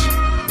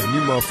 And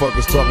you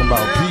motherfuckers talking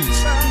about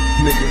peace.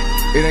 Nigga,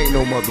 it ain't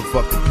no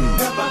motherfucking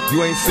peace.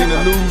 You ain't seen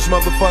the news,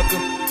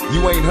 motherfucker? You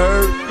ain't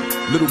heard?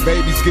 Little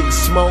babies getting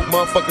smoked,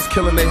 motherfuckers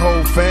killing their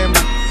whole family.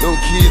 Little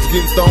kids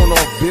getting thrown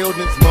off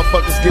buildings,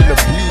 motherfuckers getting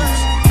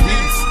abused.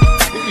 Peace?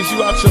 Niggas,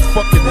 you out your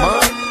fucking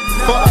mind?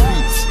 Fuck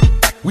peace.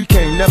 We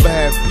can't never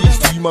have peace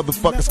till you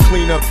motherfuckers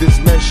clean up this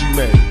mess you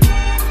made.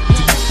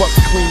 Till you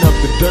fucking clean up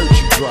the dirt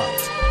you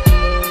dropped.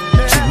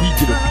 Till we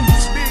get a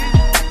peace.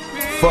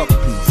 Fuck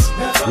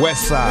peace.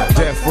 West Side,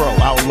 Death Row,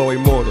 Outlaw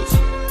Immortals.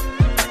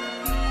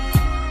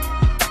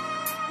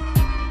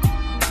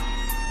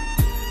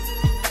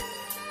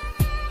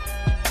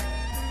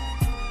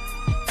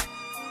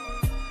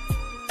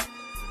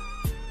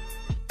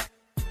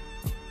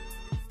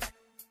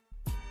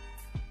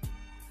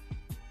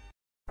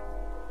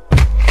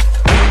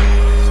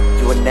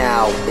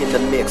 Now in the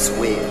mix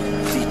with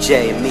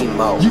DJ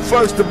Mimo. You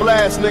first to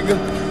blast, nigga.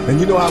 And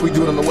you know how we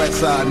do it on the west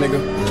side, nigga.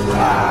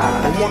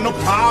 Don't want no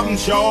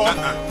problems, y'all.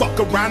 Fuck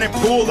around and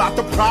pull out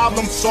the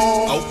problem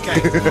solved.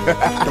 Okay.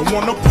 Don't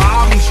want no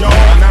problems,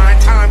 y'all.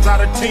 9 times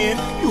out of 10,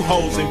 you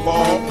hoes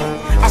involved.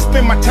 I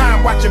spend my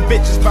time watching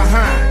bitches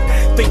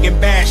behind, thinking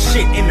bad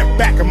shit in the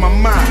back of my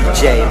mind.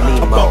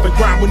 Above and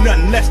grind with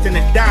nothing less than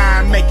a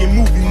dime, making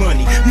movie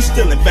money. You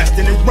still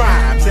investing in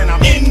rhymes, and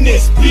I'm in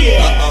this beer.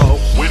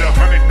 With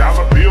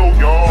 $100 bill,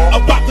 y'all.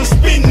 About to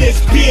spin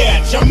this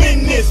bitch. I'm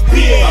in this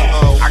beer.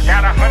 I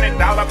got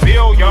 $100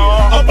 bill,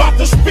 y'all. About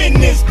to spin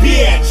this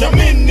bitch. I'm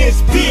in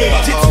this beer.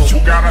 Who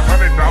got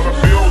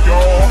 $100 bill,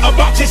 y'all?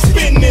 About to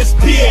spin this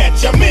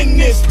bitch. I'm in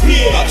this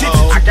beer.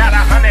 I got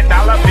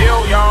 $100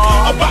 bill,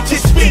 y'all. About to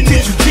spin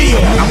this beer.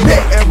 I'm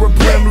that era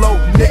Brimlow,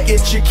 nigga,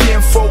 your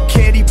kinfolk,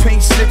 candy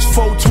paint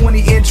 6'4",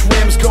 20-inch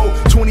rims, go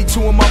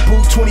 22 in my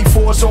boot,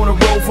 24's on a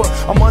Rover.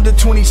 I'm under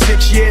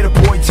 26, yeah, the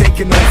boy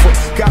taking over.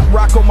 Got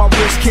rock on my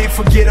wrist, can't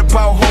forget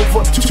about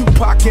Hova.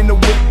 Tupac in the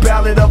whip,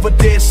 ballad of a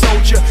dead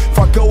soldier. If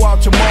I go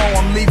out tomorrow,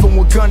 I'm leaving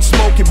with guns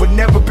smoking, but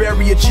never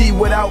bury a G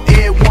without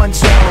Air One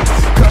zone.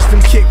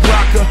 Custom kick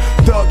rocker,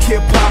 thug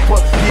hip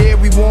hopper. Yeah,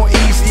 we want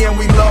easy and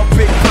we love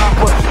Big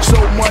Papa so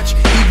much,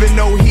 even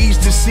though he's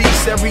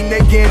deceased. Every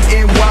nigga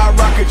in NY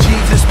rock a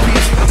Jesus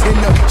piece. In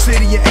the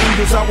city of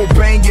angels, I will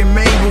bang and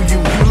mangle you.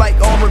 You like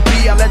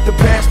R&B, I let the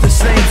pastor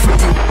sing for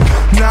you.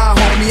 Nah,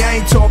 homie, I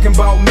ain't talking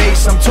about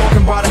Mace. I'm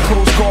talking about a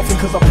closed coffin,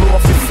 cause I blew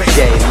off his face.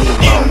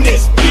 In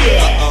this beer.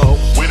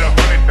 With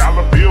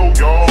 $100 bill,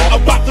 y'all.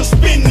 About to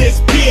spin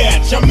this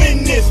bitch. I'm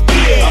in this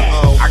beer.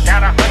 I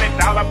got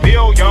 $100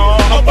 bill,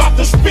 y'all. About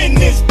to spin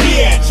this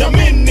bitch. I'm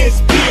in this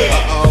beer.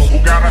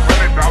 Who got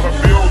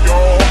 $100 bill,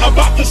 y'all?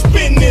 About to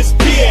spin this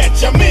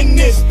bitch. I'm in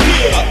this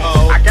beer.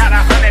 I got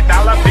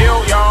 $100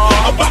 bill, y'all.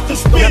 About to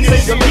spin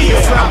this beer.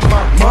 Inside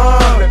my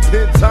mind, and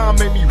then time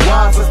made me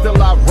wise, and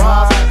still I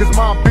rise. Cause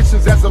my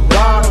ambitions as a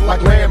rider, like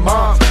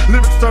landmines.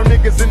 Lyrics turn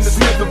niggas into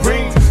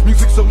smithereens.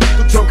 Music so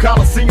lethal, turn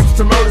coliseums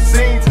to murder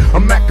scenes.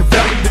 I'm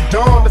Machiavelli the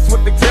Dawn, that's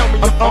what they tell me.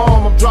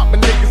 I'm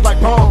dropping niggas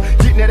like bomb,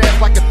 getting that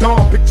ass like a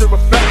dawn. Picture a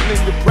felon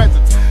in your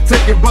presence,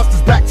 taking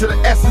busters back to the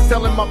essence,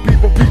 telling my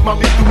people beat my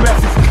lethal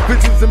message.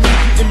 Visions of me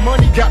getting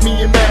money got me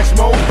in mash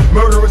mode.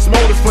 Murderous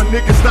motives for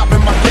niggas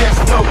stopping my cash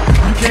flow.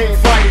 You can't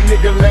fight it,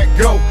 nigga, let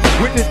go.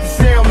 Witness the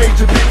sound,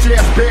 major bitch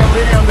ass bail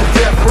down the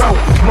death row.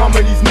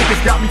 Mama, these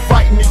niggas got me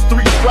fighting these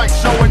 3 strikes,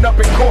 showing up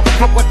in court.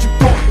 Fuck what you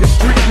thought, it's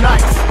street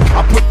nights.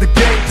 I put the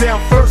game down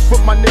first,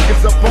 put my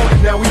niggas up on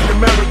it. Now we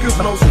America's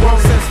most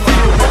wanted.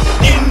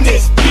 In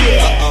this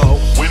beer.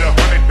 With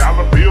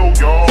 $100 bill,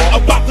 y'all.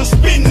 About to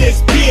spin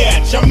this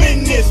bitch. I'm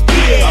in this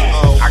beer.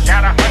 I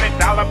got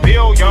 $100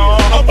 bill, y'all.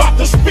 About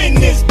to spin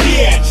this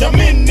bitch. I'm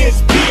in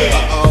this beer.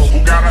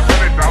 Who got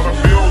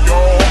 $100 bill,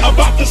 y'all?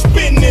 About to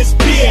spin this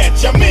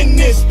bitch. I'm in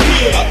this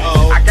beer.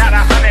 I got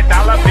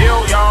 $100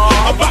 bill,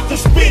 y'all. About to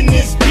spin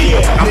this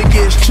beer.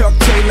 Nigga, it's Chuck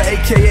Taylor,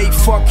 aka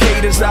fuck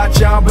haters. I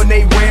John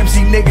Benet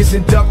Ramsey niggas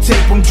and duct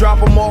tape them. Drop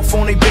them off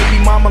on a baby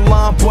mama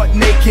line, butt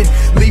naked.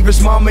 Leave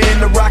his mama in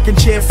the rocking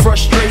chair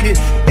frustrated.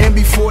 And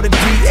before the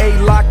DA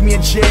locked me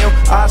in jail,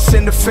 I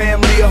send the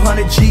family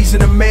 100 G's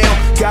in the mail.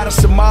 Got a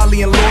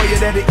Somalian lawyer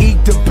that'll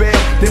eat the bail.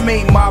 Them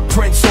ain't my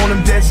prints on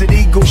them Desert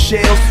Eagle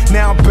shells.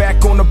 Now I'm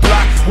back on the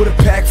block with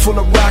a pack full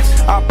of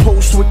rocks. I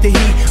post with the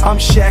heat, I'm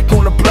Shaq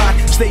on the block.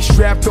 Stay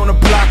strapped on the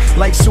block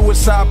like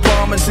suicide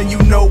bombers. And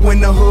you know in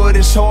the hood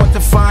it's hard to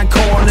find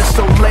corners.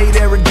 So lay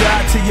there and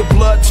die till your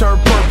blood turn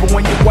purple.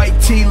 When your white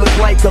tee look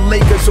like a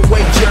Lakers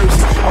away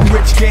jersey. I'm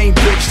rich game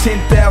bitch,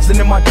 10,000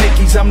 in my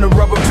dickies. I'm the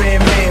rubber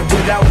band man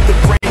without the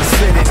brain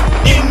sitting.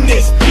 In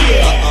this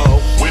beer.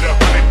 With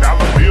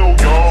 $100 bill,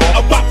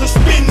 y'all. About to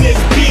spin this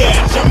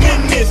bitch. I'm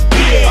in this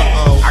beer.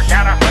 I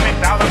got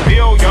 $100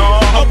 bill,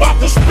 y'all. About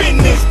to spin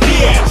this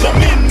bitch.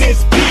 I'm in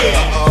this beer.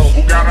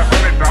 Who got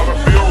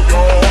 $100 bill,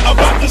 y'all?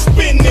 About to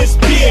spin this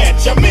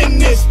bitch. I'm in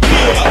this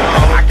beer.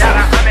 I got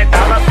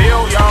 $100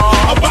 bill,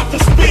 y'all. About to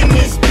spin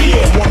this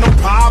beer. Want no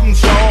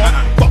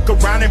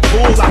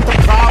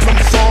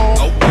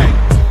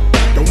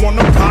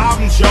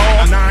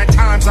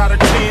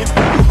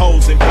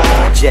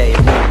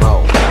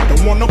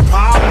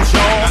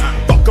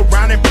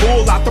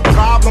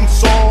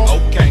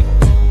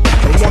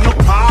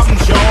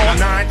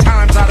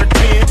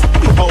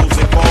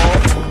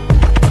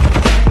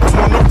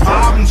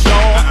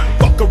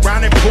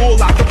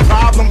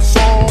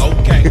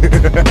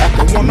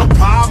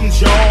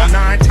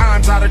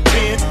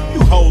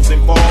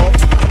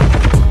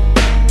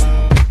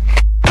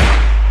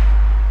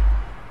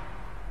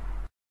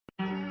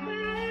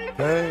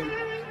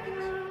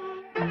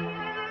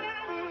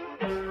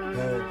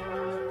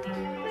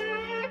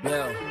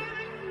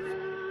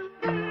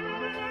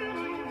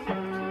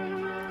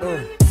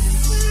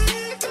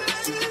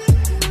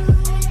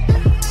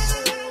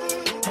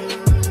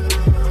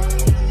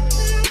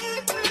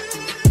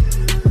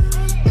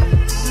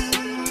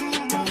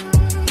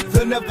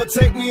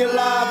take me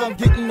alive. I'm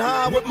getting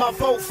high with my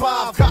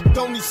 4-5. Cocked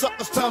on these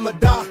suckers, time to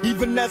die.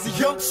 Even as a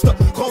youngster,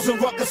 causing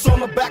ruckus on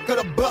the back of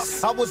the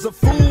bus. I was a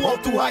fool all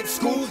through high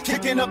school,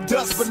 kicking up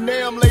dust, but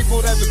now I'm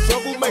labeled as a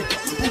troublemaker.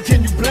 Who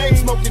can you blame?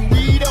 Smoking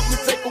weed up to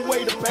take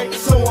away the pain.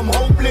 So I'm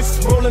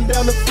hopeless, rolling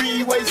down the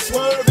freeway,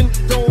 swerving.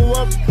 Don't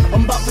worry,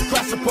 I'm about to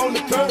crash upon the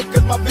curb,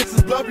 cause my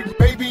vision's blurry.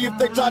 Baby, if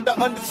they tried to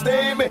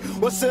understand me,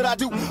 what should I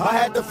do? I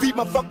had to feed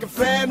my fucking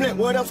family.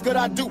 What else could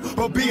I do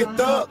but be a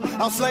thug?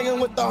 I'm slanging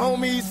with the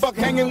homies, fuck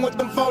hanging with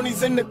them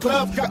phonies in the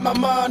club. Got my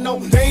mind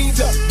on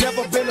danger,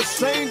 never been a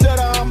stranger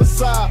to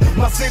homicide.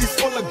 My city's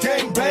full of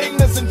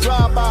gangbangers and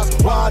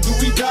drive-bys. Why do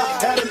we die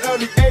at an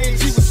early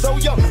age? He was so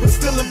young, but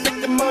still a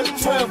victim of the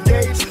 12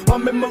 gauge. My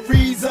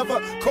memories of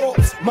a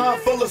corpse,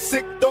 mind full of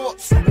sick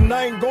thoughts, and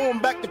I ain't going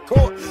back to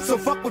court. So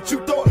fuck what you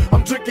thought.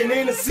 I'm drinking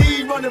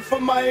Hennessy, running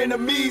from my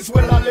enemies.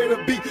 Will I let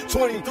it be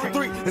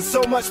 23 and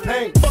so much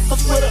pain? Fuck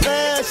us with an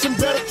ass and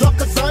better talk,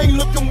 cause I ain't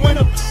looking when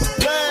I'm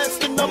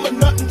blasting. I'm a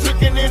nut and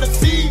drinking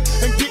Hennessy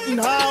and getting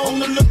high on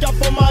the lookout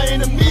for my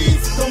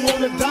enemies. Don't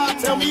wanna die,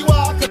 tell me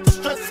why, cause the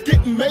stress is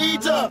getting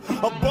major.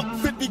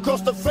 $150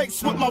 across the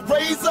face with my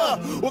razor.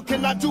 What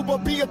can I do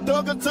but be a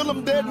thug until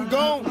I'm dead and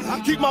gone?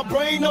 I keep my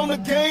brain on the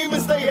game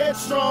and stay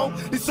headstrong.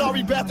 These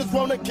sorry bastards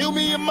wanna kill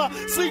me in my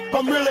sleep.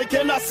 I'm really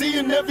cannot see,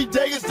 and every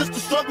day is just a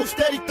struggle.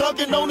 Steady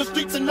thugging on the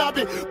streets and I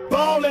be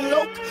ballin'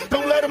 low.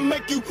 Don't let them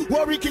make you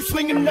worry. Keep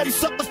slinging at these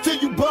suckers till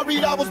you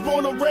buried. I was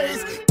born and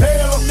raised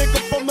hell, nigga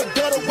from the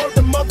gutter. Word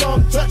to mother,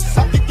 I'm touched.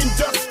 I'm kicking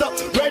dust up,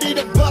 ready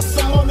to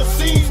bust. I'm on the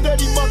scene,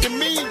 steady mugging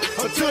me.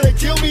 Until they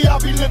kill me, I'll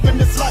be living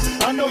this life.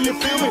 I know you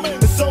feel me.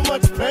 There's so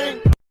much pain.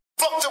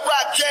 Fuck the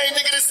rap game,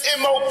 nigga, this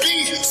MOB.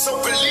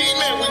 So believe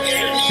me, we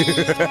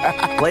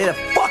ain't Play the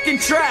fucking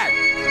track.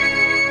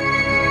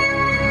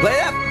 Play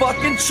that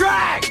fucking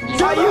track.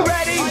 Are you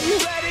ready?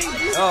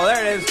 Oh,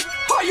 there it is.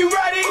 Are you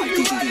ready?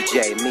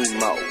 DJ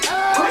Mimo.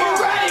 Are you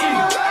ready?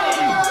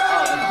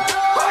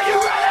 Are you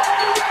ready?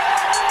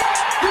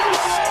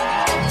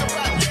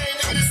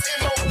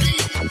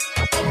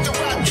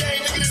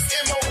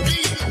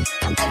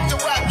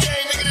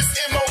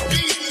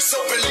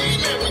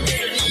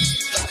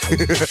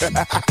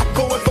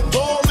 Going for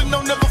ballin',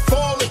 I'm never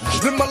falling.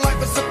 Live my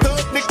life as a thug,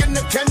 nigga.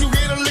 Now can you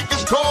hear the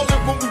lickers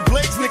calling? When we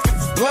blaze, niggas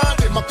is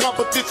blinded. My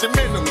competition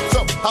minimum,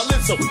 so I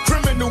live so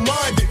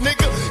criminal-minded,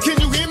 nigga.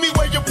 Can you hear me?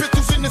 Where your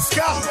pistols in the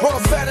sky? On a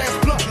fat ass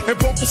blunt and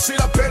bump the shit,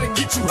 I better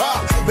get you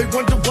high. They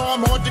wonder why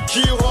I'm hard to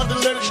kill, hard to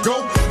let it go.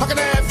 How can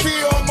I have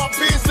fear? All my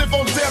fears live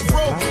on death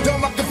row.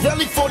 Down like a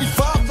belly,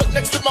 45 up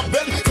next to my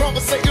belly.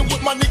 Conversating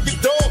with my nigga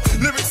dog.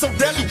 Lyrics so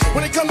deadly.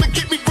 When they come to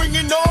get me,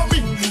 bringing on me.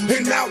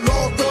 An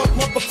outlaw thug,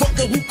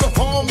 motherfucker who can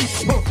harm me.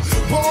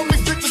 Bomb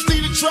these bitches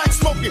need a track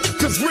smoking.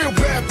 Cause real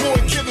bad boy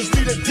killers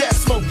need a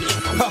gas smoking.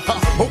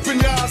 Open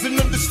your eyes and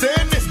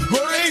understand this.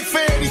 Well, it ain't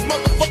fair, these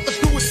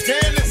motherfuckers do is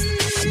scandalous.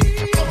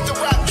 Fuck the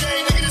rap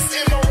game, nigga, this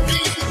MOB.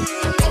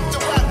 Fuck the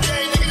rap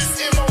game, nigga, this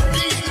MOB.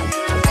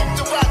 Fuck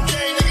the rap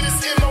game, nigga,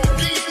 this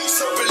MOB.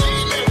 So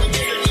believe me, we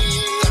get it.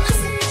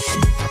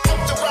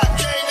 Fuck the rap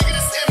game, nigga,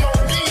 this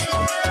MOB.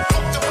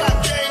 Fuck the rap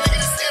game, nigga,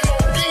 this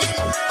MOB.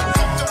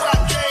 Fuck the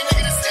rap game,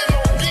 nigga, this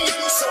MOB.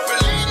 So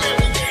believe me,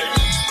 we get it.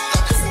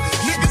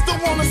 Niggas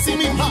don't wanna see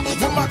me hot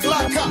with my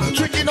Glock hot,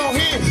 drinking on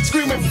here,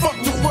 screaming fuck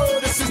the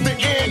world. This is the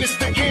end, it's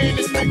the end,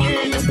 it's the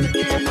end, it's the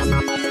end.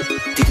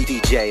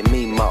 DJ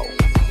Mimo.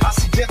 I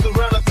see death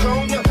around the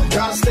corner.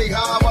 Gotta stay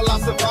high while I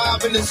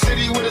survive in the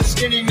city where the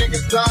skinny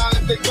niggas die.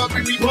 If they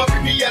bury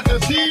me as a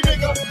G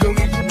nigga. Don't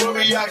need to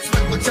worry, I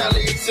expect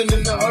retaliation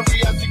in a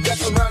hurry. I see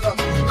death around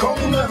the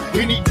corner.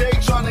 Any day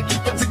trying to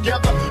keep it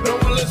together. No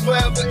one lives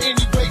forever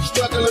anyway,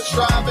 struggling,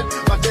 striving.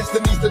 My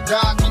destiny's to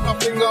die, keep my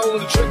finger on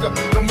the trigger.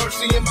 No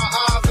mercy in my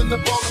eyes and the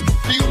ball of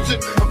confusion.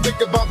 I'm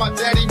thinking about my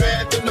daddy,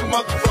 man, than the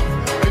motherfucker.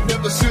 They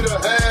never should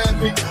have had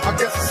me. I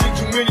guess I see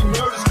too many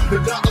murders. The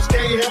doctors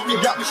can't help me.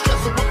 Got me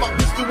stressing with my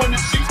pistol in the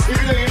sheets. It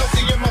ain't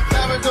healthy in my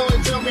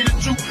paranoid. Tell me the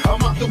truth.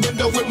 I'm out the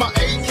window with my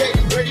AK,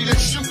 ready to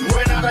shoot.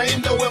 Ran out of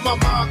endo and my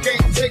mind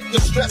can't take the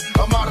stress.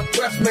 I'm out of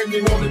breath, made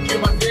me wanna kill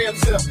my damn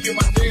self. Kill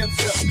my damn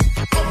self.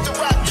 Fuck the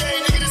rap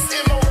game, nigga, this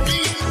MOB.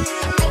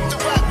 Fuck the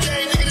rap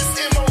game, nigga, this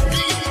MOB.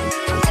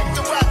 Fuck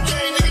the rap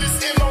game, nigga, this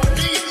MOB.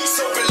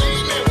 So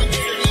believe me, we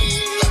get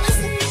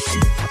it.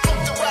 Fuck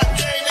the rap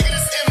game, nigga,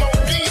 this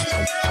MOB.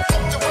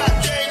 Fuck the rap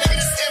game, nigga,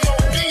 this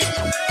MOB.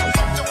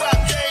 Fuck the rap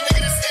game,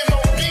 nigga, this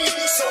MOB.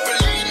 So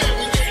believe me,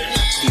 we get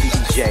it.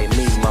 DJ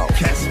Mimo.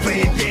 Cats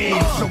playing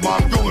games, so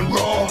I'm going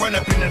raw. Run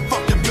up in that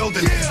fucking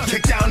building,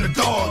 kick down the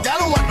door. Y'all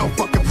don't want no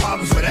fucking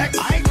problems with X.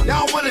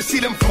 Y'all wanna see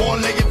them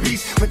four-legged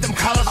beasts with them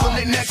collars on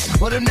their necks,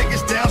 or them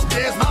niggas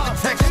downstairs with the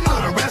text. You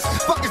know the rest.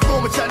 Fuck is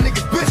wrong with y'all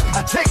niggas, bitch?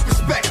 I take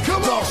respect.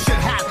 Dog shit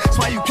hot, that's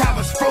why you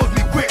cowards froze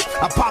me quick.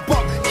 I pop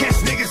up, catch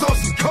niggas on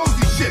some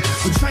cozy shit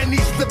with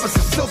Chinese slippers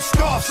and silk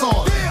scarves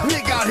on.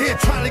 Nigga out here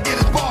trying to get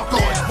his bark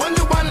on.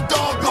 Wonder why the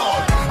dog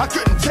gone. I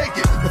couldn't take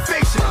it, the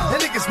fake shit.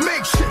 That niggas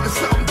make shit and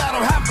something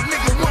that'll happen.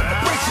 Nigga want to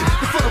break shit.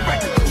 And for the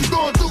record, what you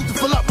gonna do to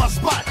fill up my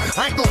spot?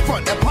 I ain't gon'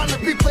 front. That partner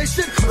replay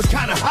shit was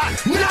kinda hot.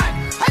 Not.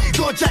 How you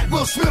gonna jack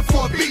Will Smith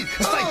for a beat?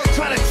 It's like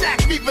trying to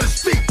jack me for the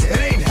street.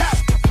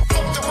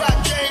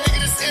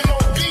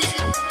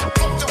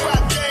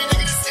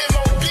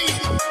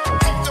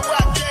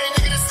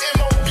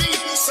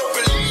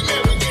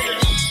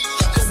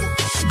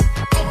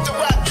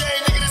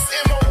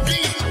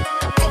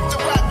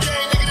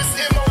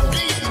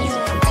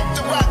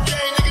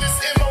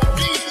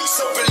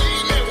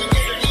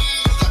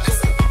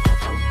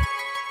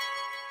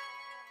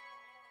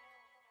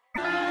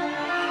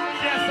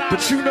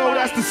 But you know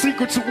that's the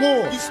secret to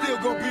war. You still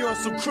gonna be on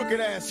some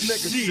crooked ass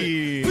nigga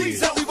shit. Please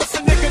tell me what's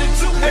a nigga to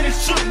do, and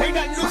it's true. Ain't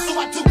nothing new, so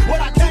I do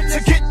what I can to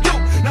get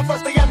through. Now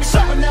first they had me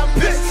shot, now I'm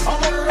pissed. I'm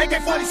on an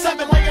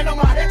AK-47 laying on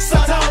my head, so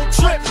I don't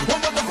trip.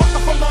 One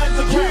motherfucker from the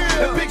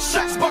underground. And big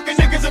shots bucking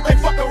niggas if they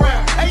fuck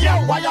around. Hey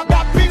yo, why y'all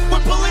got beef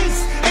with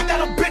police? Ain't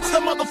that a bitch? The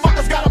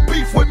motherfuckers got a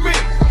beef with me.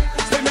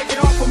 They make it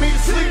hard for me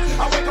to sleep.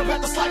 I wake up at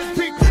the slightest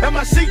peep, and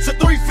my sheets are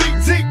 3 feet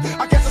deep.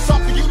 I guess it's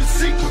hard for you to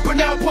see, but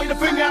now I'm pointing a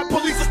finger at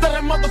police instead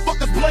of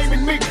motherfuckers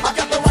blaming me. I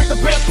got the right to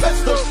bear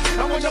pistols,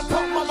 and when the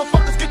punk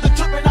motherfuckers get the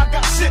tripping, I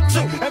got shit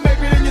too. And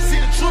maybe then you see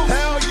the truth.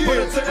 Hell yeah. But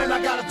until then, I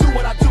gotta do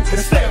what I do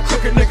and stay a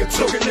crooked nigga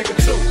too.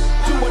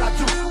 Do what I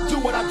do, do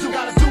what I do,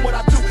 gotta do what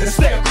I do and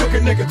stay a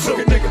crooked nigga too.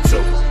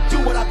 Do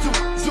what I do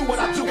what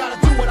I do, gotta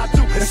do what I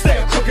do and stay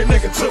a crooked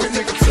nigga too.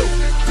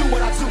 Do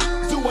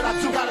what I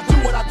do, gotta do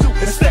what I do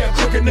and stay a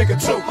crooked nigga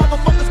too.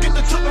 Motherfuckers get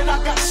the tripping, I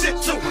got shit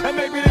too. And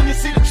maybe then you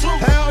see the truth.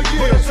 Hell yeah.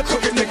 But it's a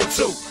crooked nigga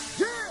too.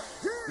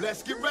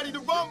 Let's get ready to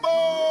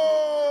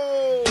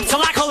rumble.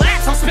 Till I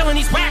collapse, I'm spilling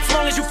these raps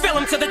long as you feel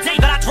them. To the day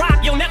that I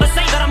drop, you'll never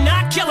say that I'm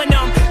not killing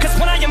them. Cause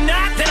when I am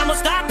not, then I'ma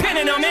stop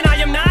pinning them. And I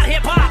am not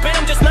hip-hop, and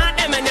I'm just not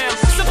Eminem.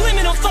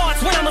 Subliminal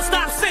thoughts when I'ma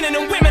stop sending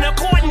them. Women are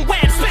caught in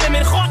web, spin them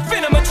in hawk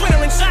venom.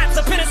 Adrenaline shots,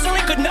 a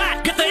penicillin could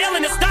not get the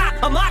illin to stop.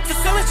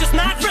 Amoxicillin's just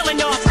not real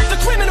enough. The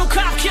criminal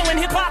cop killing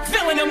hip-hop,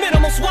 filling a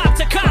minimal swap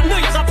to cop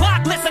millions of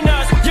pop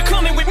listeners. You're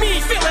coming with me,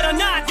 feel it or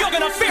not. You're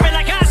gonna fear it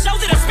like I show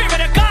that the spirit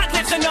of God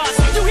lives in us.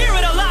 You hear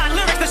it a lot,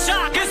 lyrics to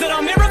shock. Is it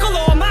a miracle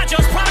or am I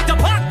just product of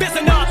pop business?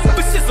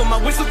 But sizzle my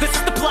whistle, this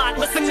is the plot.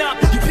 Listen up,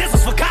 you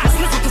pistols for God,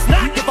 Snizzle does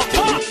not give a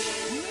fuck.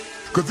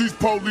 Cause these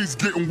police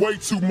getting way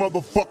too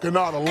motherfucking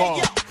out of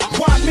line.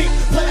 Why me?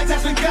 Play like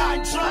that's been God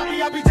and try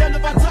me. I'll be damned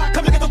if I die.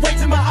 Come look at the weight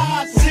in my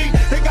eyes. See,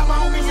 they got my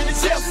homies in the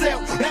jail cell.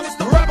 Now it's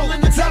the rebel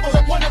and the devil,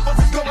 and one of us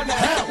is going to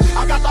hell.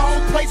 I got the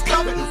whole place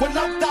covered with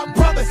loved out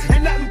brothers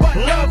and nothing but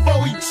love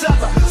for each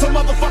other. So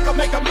motherfucker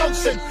make a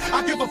motion.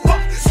 I give a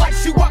fuck,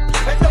 slice you up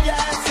and throw your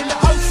ass in the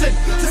ocean.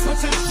 Just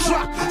until you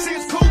drop. See,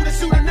 it's cool to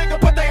shoot a nigga,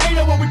 but they hate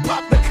it when we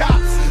pop the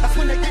cops. That's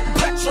when they get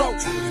petrol.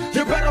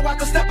 You better watch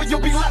the step or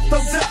you'll be left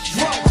on death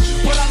row.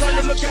 But I learned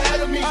to look ahead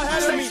of me.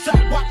 Stay shot,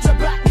 watch your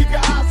back, keep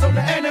your eyes on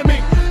the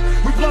enemy.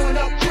 We blowing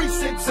up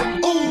precincts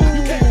and ooh,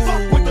 you can't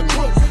fuck with the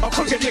crew. I'm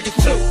crooked niggas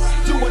too.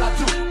 Do what I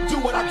do,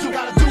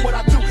 gotta do what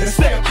I do, and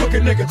stay a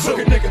crooked nigga too.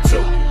 Do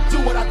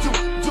what I do,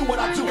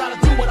 gotta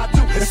do what I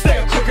do, and stay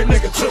a crooked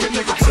nigga too.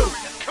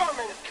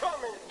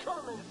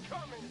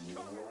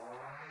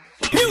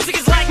 Music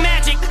is like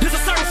magic. There's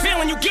a certain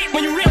feeling you get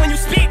when you reel and you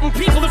spit, and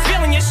people are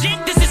feeling your shit.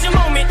 This is your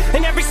moment,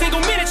 and every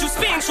single minute you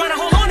spend trying to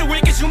hold on to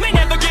it, cause you may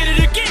never get it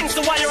again.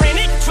 So while you're in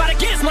it, try to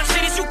get as much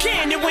shit as you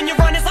can. And when your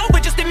run is over,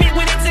 just admit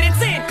when it's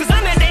in. Cause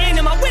I'm at the end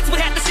of my wits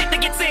with half the shit that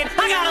gets in.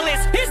 I got a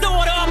list, here's the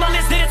order of my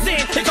list that it's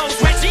in. It goes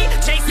Reggie,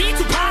 Jay-Z,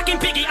 Tupac, and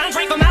Biggie,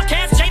 Andre from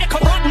Outkast, Jada,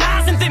 Corrupt,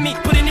 Nas, and Thimmy.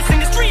 But in this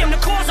industry, I'm the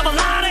cause of a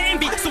lot of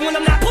envy. So when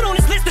I'm not put on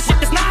this list, the shit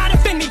does not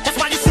offend me.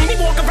 That's why you see me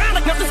walk around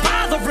like nothing's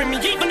bothering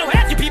me. Even though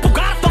half you people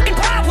got a fucking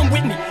problem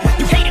with me.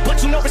 You hate it, but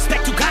you know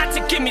respect you got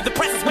to give me. The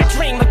press is wet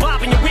dream, like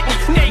Bob and your Whitney.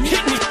 Nay,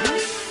 hit me.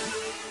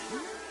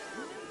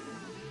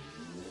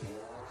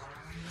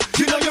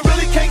 You know you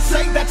really can't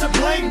say that you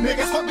blame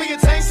niggas for being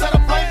tame, set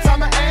of flames,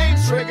 time to aim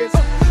triggers.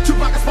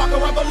 Tupac and spark a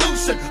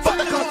revolution, fuck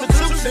the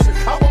Constitution.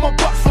 I want my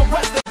bucks for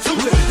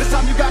restitution. This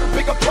time you got a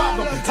bigger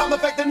problem. Time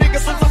affect the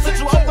niggas since I sent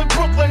you open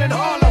Brooklyn and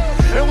Harlem.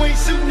 And we ain't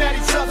shooting at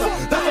each other,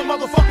 that's a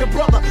motherfucking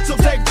brother. So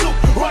take two,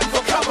 run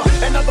for cover.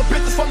 And other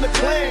bitches from the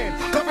clan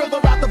can feel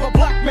the wrath of a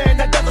black man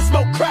that doesn't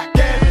smoke crack.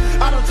 And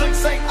I don't drink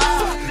St.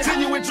 I,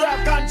 genuine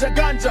draft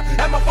ganja,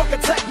 and my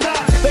fucking Tech 9.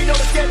 They know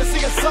they're scared to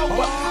see us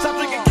sober. Stop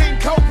drinking King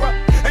Cobra,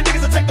 and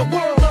niggas will take the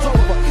world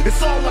over.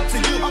 It's all up to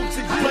you.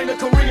 Blame the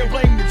Korean,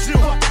 blame the Jew.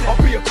 I'll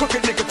be a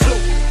crooked nigga too.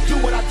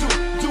 Do what I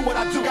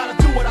do, gotta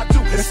do what I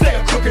do, and stay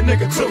a crooked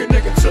nigga too. Do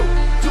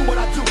what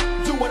I do,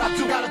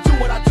 gotta do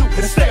what I do,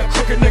 and stay a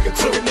crooked nigga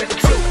too.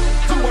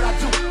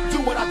 Do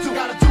what I do,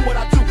 gotta do what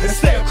I do, and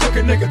stay a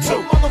crooked nigga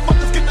too.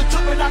 Motherfuckers get the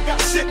truth and I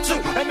got shit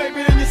too. And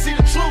maybe then you see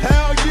the truth.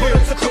 Hell yeah,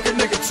 but it's a crooked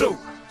nigga too.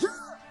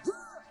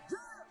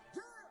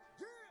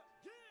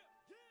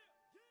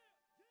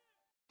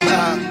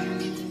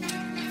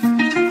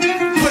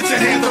 Put your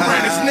hands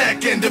around his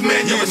neck and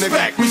demand your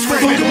respect. We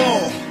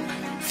screaming.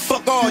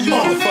 Fuck all you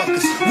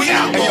motherfuckers. We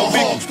out, hey, yo,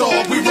 big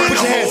dog. We run the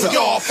whole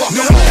y'all fuckers.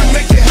 No one can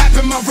make it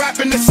happen. My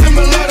rapping is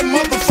similar to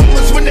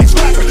motherfuckers when they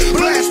scrapping.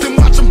 Blast and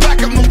watch them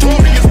back. I'm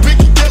notorious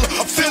Biggie Killer.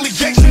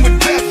 Affiliation with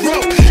Death Row.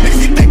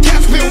 Niggas get that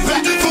gas bill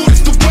back. Food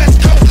is the West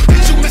Coast.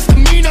 Bitch, you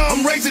misdemeanor.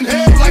 I'm raising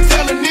hell like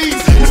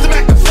felonies. Mr.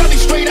 Machiavelli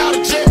straight out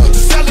of jail.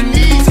 Selling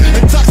these.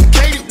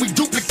 Intoxicated, we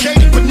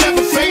duplicated but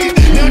never faded.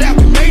 Now that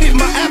we made it,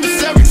 my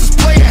adversaries is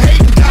player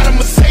hating. Got a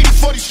Mercedes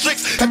for these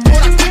tricks. That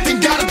thought I quit and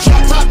got a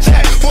drop top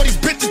jack. For these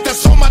bitches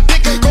that's on my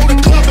dick and go to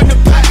club in the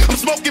back. I'm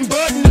smoking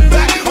bud in the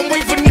back. I'm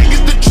waiting for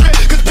niggas to trip.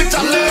 Cause bitch,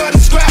 I love to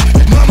scrap.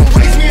 Mama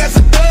raised me as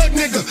a thug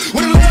nigga.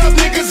 With a lot of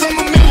niggas, I'm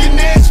a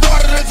millionaire.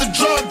 Started as a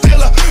drug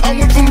dealer. I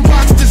went from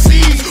box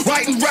disease,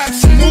 writing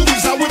raps and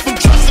movies. I went from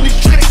trusting these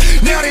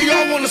tricks. Now they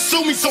all wanna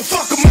sue me, so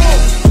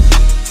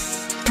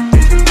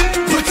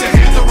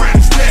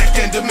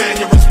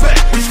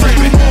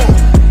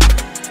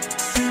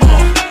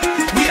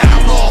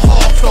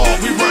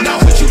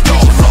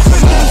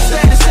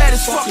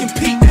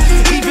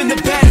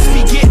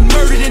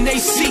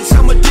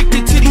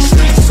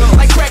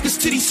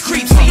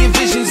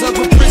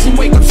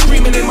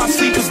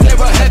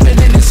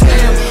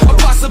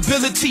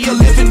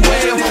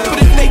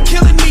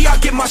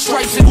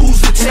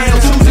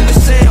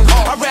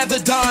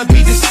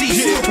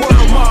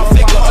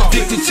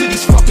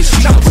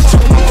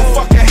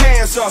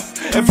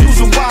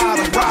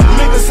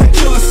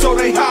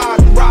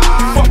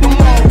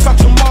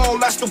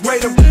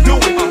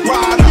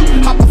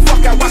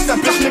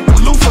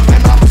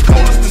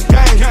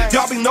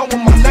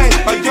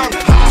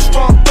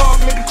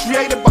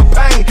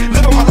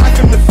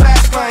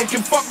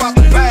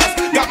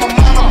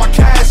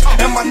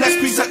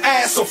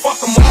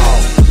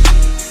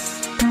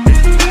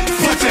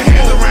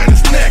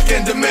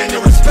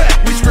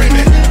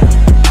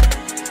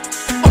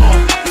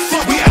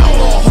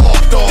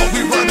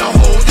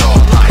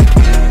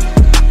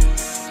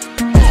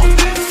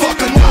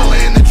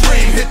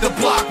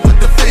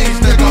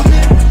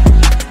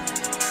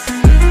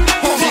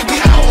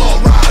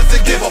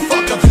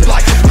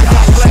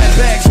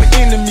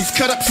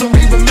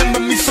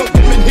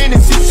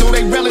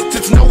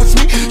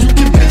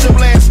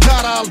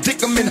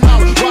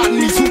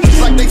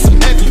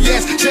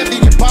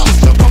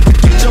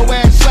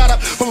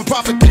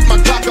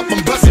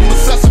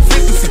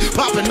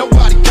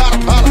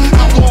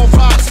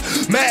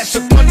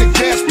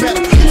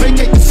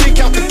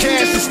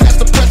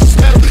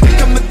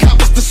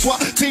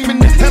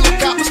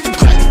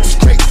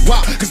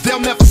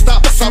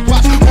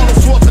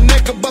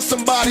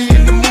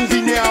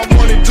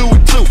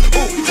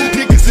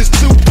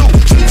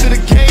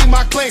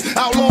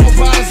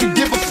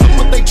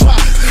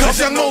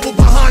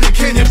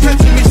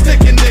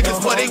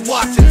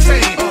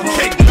entertain.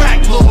 Kick back,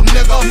 little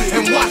nigga,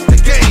 and watch the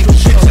game.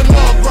 Get your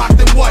mug rocked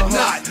and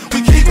whatnot.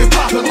 We keep it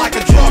poppin' like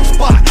a drug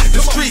spot.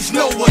 The streets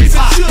know what's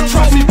hot.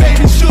 Trust me,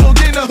 baby,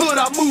 Suge in the hood,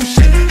 I move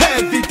shit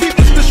heavy.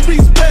 People in the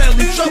streets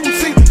barely trouble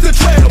seem to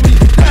trail me.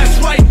 That's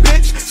right,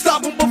 bitch.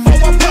 Stop them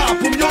before I pop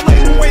them. Your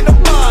label ain't the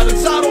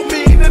bottoms. I don't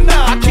mean to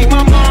not. I keep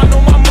my mind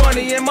on my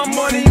money and my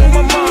money on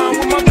my mind.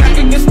 With my back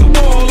against the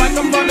wall like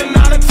I'm running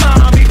out of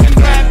time. Even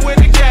back with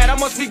a cat, I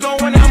must be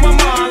going out my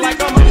mind. Like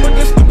I'm up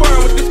against the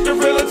world with this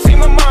gorilla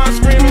team of mine.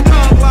 Screaming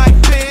dog like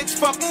bitch,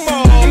 fuck them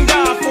all and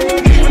die for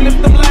them. Even if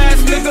them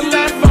last nigga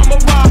left, I'ma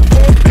rock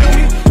for them. Feel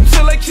me?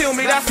 Till they kill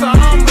me, that's how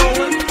I'm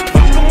rolling.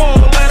 Fuck them all,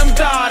 let them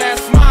die,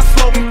 that's my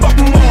slogan. Fuck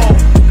them all.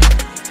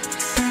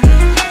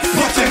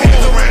 Put your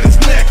hands around his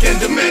neck and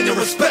demand your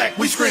respect.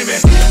 We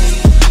screaming.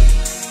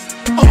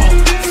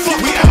 Fuck,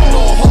 we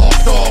outlaw hard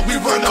dog. We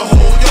run the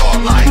whole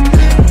yard like.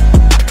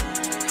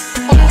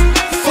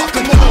 Fuck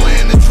another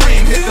in the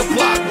dream. Hit the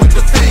block with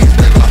the things,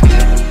 nigga.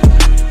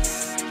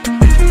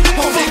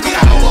 Homie, we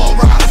outlaw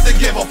riders. They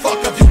give a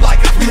fuck if you like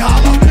us. We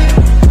holler.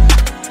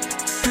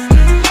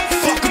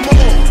 Fuck 'em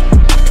all.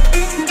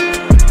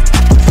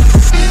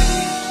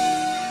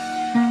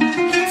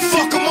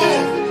 Fuck 'em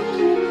all.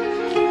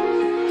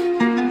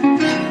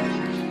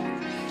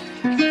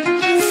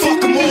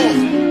 Fuck 'em all.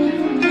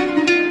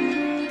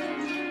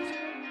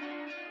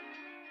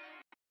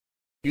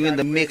 You in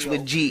the mix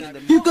with G.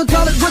 You can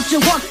call it what you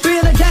want,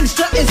 being a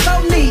gangster is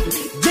so neat.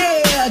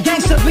 Yeah,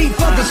 gangster beat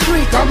for the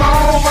street. Come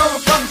on,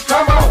 motherfuckers,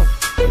 come on.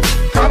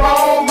 Come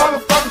on,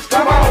 motherfuckers,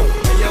 come on.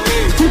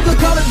 You can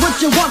call it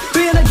what you want,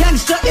 being a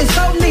gangster is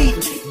so neat.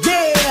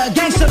 Yeah,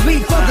 gangster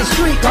beat for the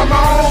street. Come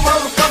on,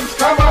 motherfuckers,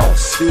 come on.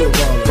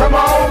 Come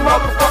on,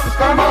 motherfuckers,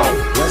 come on.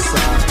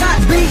 Hot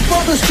beat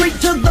for the street,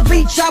 to the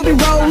beach I'll be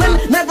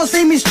rolling. Never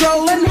see me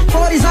strolling,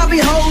 40s I'll be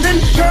holding.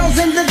 Girls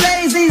in the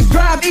daisies,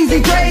 drive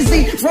easy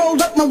crazy.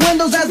 Rolled up my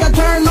windows as I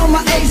turn on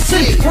my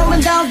AC.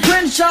 Rolling down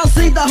Crenshaw,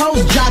 see the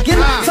hoes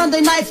jocking.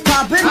 Sunday nights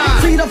popping,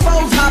 see the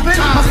foes hopping.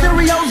 My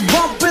stereo's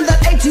bumping,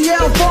 that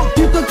ATL funk.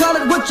 You can call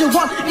it what you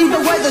want,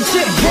 either way the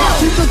shit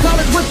bump. You can call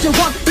it what you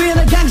want, being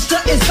a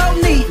gangster is so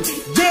neat.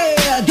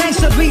 Yeah,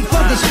 gangster beat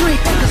for the street.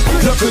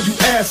 Look till you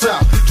ass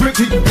out, drink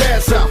till you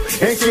pass out.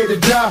 Ain't scared to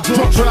die,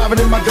 drunk driving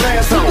in my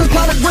glass You house. can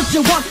call it what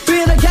you want,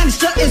 being a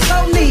gangster is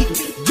so neat.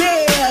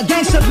 Yeah,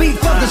 gangster beat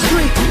for the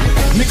street.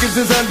 Niggas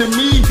is under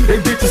me, they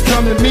bitches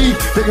come to me.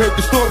 They heard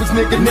the stories,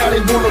 nigga, now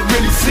they wanna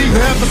really see.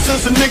 Ever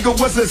since a nigga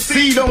was a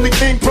seed, only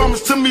thing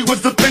promised to me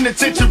was the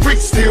penitentiary.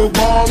 Still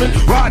ballin',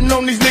 riding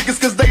on these niggas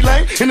cause they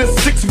lame. In a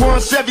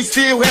 6-1 Chevy,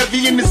 still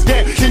heavy in this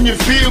game. Can you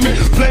feel me?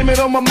 Blame it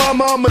on my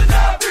mama, I'm a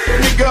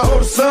nigga,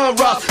 hold the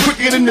sunrise.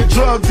 Quicker than the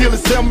drug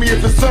dealers, tell me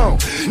if it's on.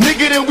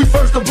 Nigga, then we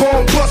first the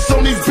bomb bust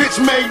on these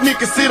bitch-made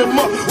niggas, hit them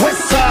up,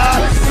 west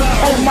side.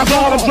 Oh my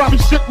God, I'm dropping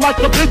shit like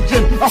a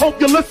pigeon. I hope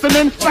you're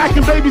listening,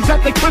 smacking babies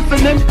at they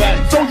christening.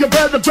 So you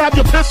better grab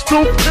your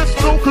pistol,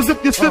 cause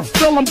if you sit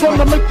still, I'm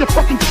gonna make your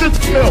fucking shit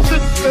spill.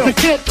 You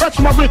can't touch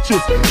my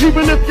riches,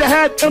 even if you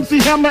had MC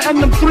Hammer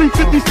and them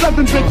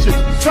 357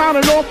 bitches.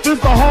 Signing off is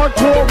the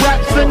hardcore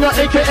rap singer,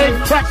 aka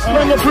crack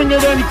slinger, bring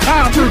it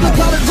anytime. You can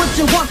call it what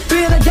you want,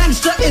 being a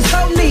gangster is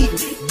so neat.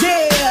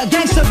 Yeah,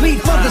 gangster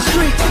beat for the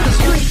street.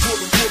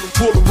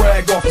 Pull the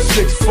rag off the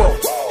 6-4.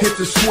 Hit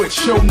the switch,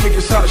 show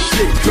niggas how the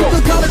shit go.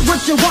 You can call it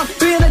what you want,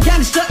 being a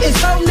gangster is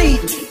so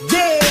neat.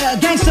 Yeah,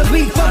 gangster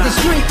beat for the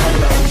street.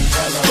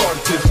 Start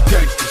this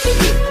gangster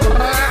shit.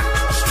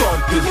 Start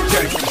this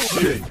gangster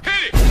shit.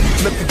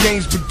 Let the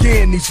games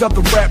begin. These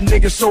other rap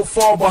niggas so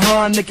far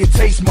behind, they can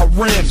taste my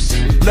rims.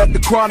 Let the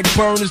chronic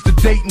burn as the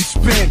date and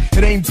spin.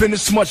 It ain't been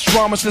this much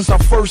drama since I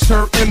first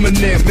heard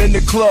Eminem. In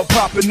the club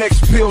popping X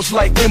pills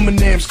like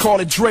M&M's. Call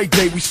it Dre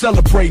Day, we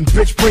celebrating.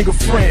 Bitch, bring a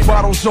friend.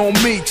 Bottles on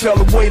me. Tell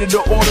the waiter to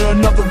order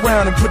another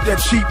round and put that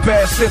cheap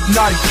ass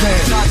hypnotic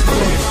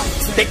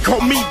pan. They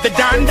call me the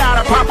Don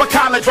Dada, pop a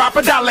collar, drop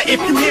a dollar.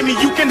 If you hear me,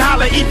 you can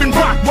holler, even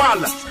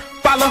Rockwaller.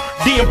 Follow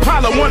the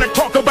Impala, wanna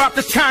talk about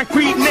this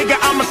concrete nigga,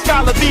 I'm a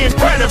scholar, the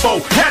incredible,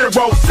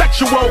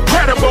 heterosexual,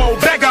 credible,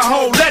 beg a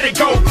hoe, let it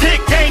go,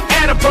 dick ain't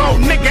edible,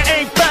 nigga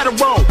ain't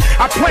federal.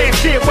 I plan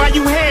shit while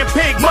you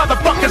handpick,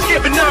 motherfuckers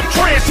giving up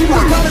transfer. You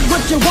can call it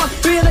what you want,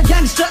 being a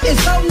gangster is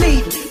so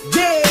neat.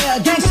 Yeah,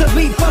 gangster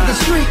beat for the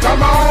street.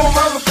 Come on,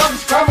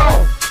 motherfuckers, come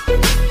on.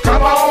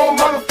 Come on,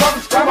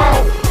 motherfuckers, come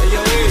on.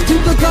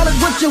 You can call it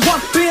what you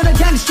want, being a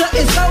gangster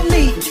is so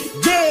neat.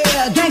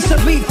 Yeah,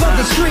 gangster beat for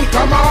the street.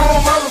 Come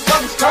on,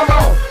 motherfuckers, come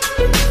on.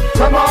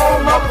 Come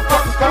on,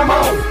 motherfuckers, come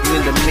on. You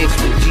in the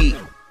mix with G.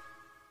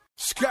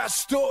 Scott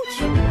Storch.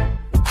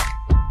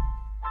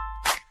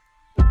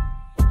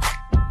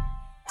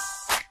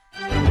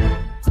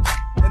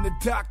 And the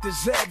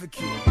doctor's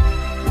advocate.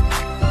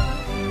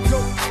 Go.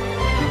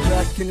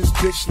 Back in this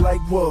bitch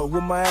like what?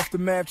 With my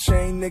aftermath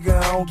chain, nigga,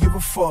 I don't give a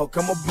fuck.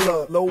 I'm a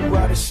blood, low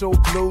rider, so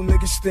blue,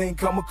 niggas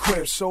think I'm a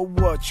crib. So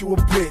what? You a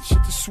bitch,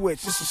 hit the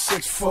switch, it's a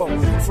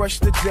 6-4. Fresh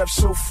to death,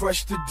 so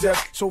fresh to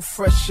death, so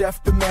fresh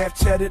aftermath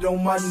tatted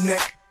on my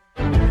neck.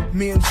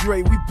 Me and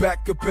Dre, we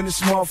back up in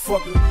this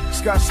motherfucker.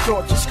 Scott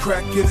Storch just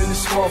crack it in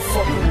this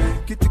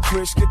motherfucker. Get the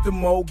Chris, get the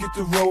Mo, get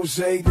the Rose,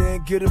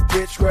 then get a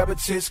bitch, grab a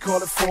tits,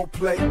 call it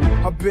foreplay.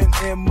 I've been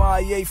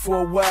MIA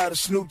for a while. The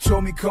Snoop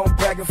told me come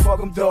back and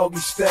fuck 'em doggy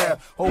style.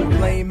 Old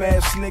lame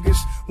ass niggas,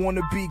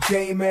 wanna be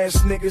game ass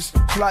niggas,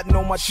 plotting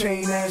on my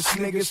chain ass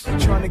niggas,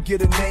 trying to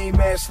get a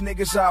name ass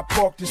niggas. I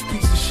park this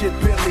piece of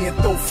shit Bentley and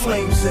throw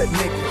flames at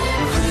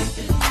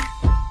niggas.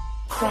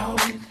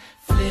 Crawling,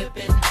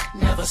 flipping,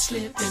 never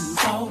slipping,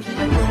 falling,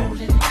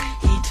 rolling,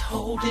 heat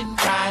holding,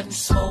 riding,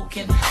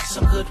 smoking,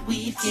 some good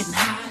weed, getting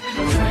high,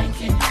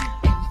 drinking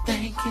and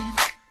thinking,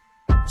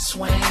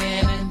 swinging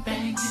and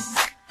banging,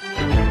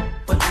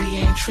 but we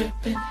ain't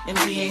tripping and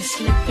we ain't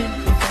slipping,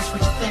 if that's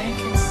what you're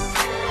thinking.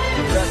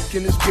 Back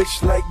in this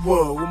bitch like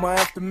whoa, with my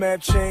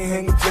aftermath chain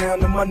hanging down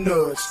to my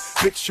nuts.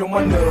 Bitch on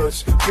my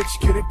nuts,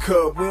 bitch get a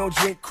cup. We don't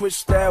drink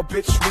Cristal,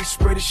 bitch, we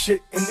spray the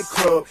shit in the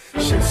club.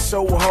 Shit's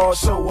so hard,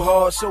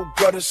 so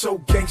gutter, so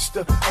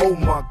gangster. Oh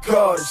my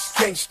god, it's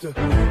gangster.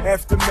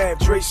 Aftermath,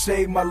 Dre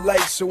saved my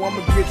life, so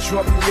I'ma get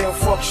drunk and yell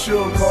fuck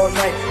Suge all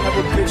night. Have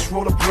a bitch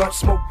roll a blunt,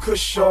 smoke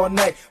kush all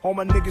night. All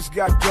my niggas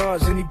got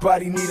guns,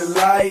 anybody need a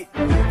light?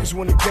 Cause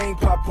when the game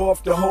pop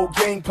off, the whole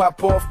gang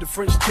pop off. The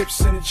French tips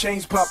and the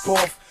chains pop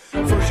off.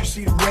 First you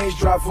see the Range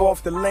drive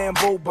off, the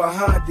Lambo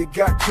behind it.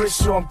 Got Chris,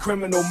 so I'm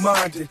criminal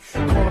minded.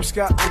 Call him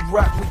Scott the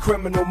Rock, we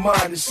criminal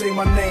minded. Say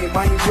my name,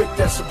 I ain't with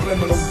that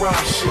subliminal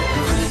rhyme shit.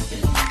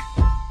 Flipping,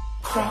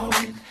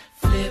 crawling,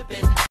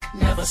 flipping,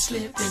 never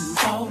slipping,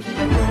 falling,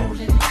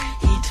 rolling,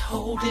 heat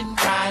holding,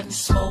 riding,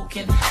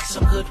 smoking,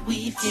 some good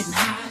weed, getting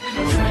high,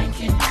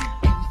 drinking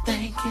and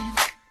thinking,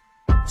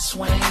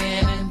 swinging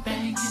and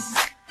banging,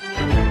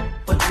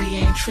 but we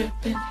ain't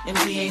tripping and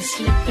we ain't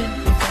slipping,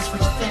 if that's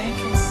what you're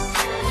thinking.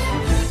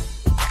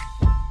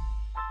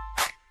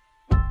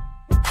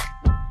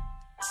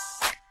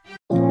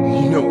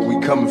 You know where we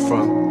coming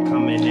from.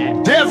 Coming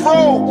at Death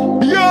Row,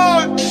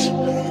 Yucks!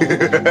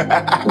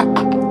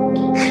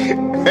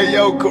 Hey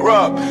yo,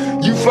 Corrupt,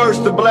 you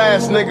first to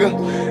blast,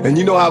 nigga. And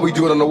you know how we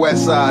do it on the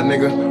west side,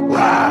 nigga.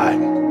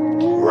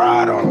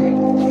 Ride on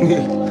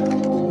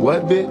 'em.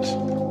 What, bitch?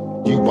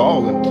 You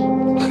ballin'?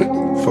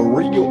 For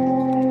real?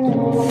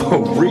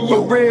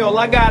 For real,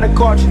 I got a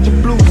cartridge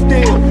of blue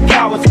steel.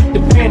 Cowards hit the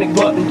panic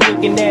button,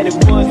 thinking that it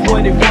was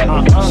what it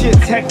wasn't.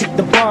 Shit's hectic,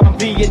 the bomb,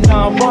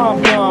 Vietnam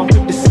bomb gun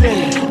with the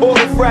sinning. Or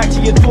the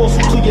fracture your torso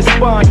to your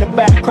spine, the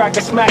back crack,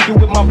 I smack you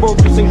with my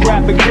vocals and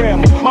graphic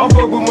grammar. My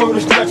verbal murder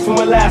stretch from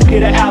Alaska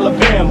to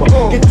Alabama.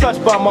 Get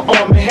touched by my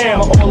arm and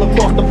hammer all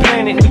across the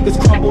planet. Niggas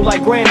crumble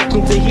like granite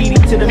from Tahiti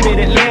to the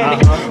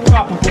mid-Atlantic.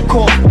 Probable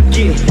cause to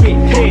get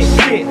hit,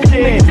 shit.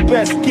 Man's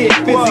best get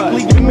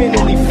physically and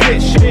mentally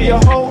fit. Shit, your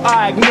whole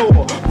I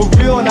ignore. For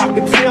real, and I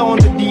can tell on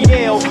the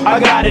DL, I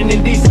got an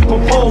indecent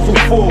proposal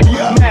for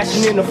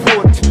mashing in the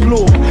 40th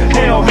floor.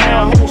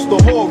 Hellhound, host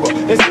of horror.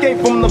 Escape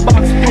from the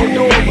box,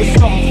 Pandora with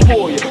something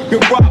for you.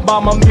 Get robbed by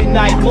my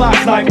midnight clock.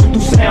 Sniper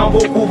through sound,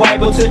 vocal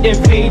viper to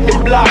invade the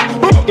block.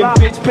 Your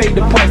bitch paid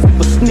the price of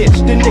a snitch,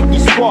 the Nicky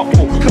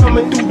Sparkle.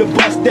 Coming through the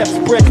bus that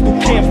spreads through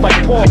camps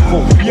like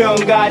Paulful. Young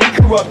Gotti,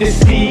 corrupted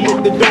seed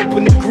with the dope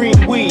and the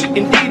green weed.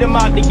 Indeed, I'm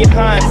out to get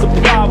high and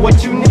supply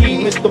what you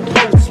need, Mr.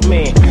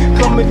 Postman.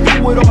 Coming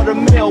through with all the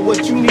mail,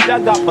 what you need I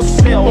got for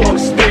sale on the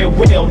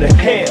stairwell to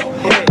hell.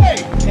 Hey,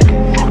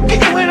 get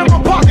your hand in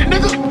my pocket,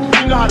 nigga.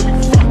 You know how to be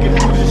fucking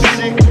through this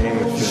shit.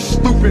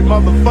 Stupid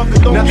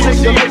motherfucker, don't now take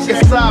a look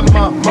inside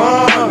my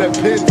mind. That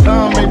pin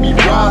time made me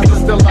rise, but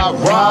still I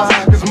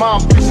rise. Cause my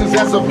ambitions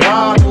as a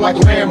ride like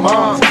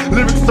landmines.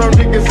 Lyrics turn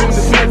niggas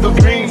into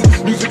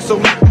smithereens. Music so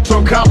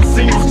from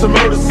Coliseums to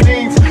murder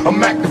scenes. I'm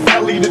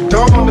Machiavelli the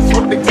dawn, that's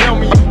what they tell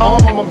me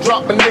I'm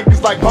dropping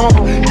niggas like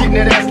bomb, getting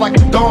that ass like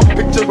a dawn.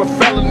 Picture a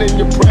felon in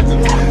your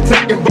presence,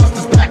 taking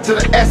busters back to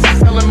the essence.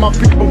 Telling my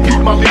people, keep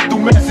my lethal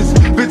message.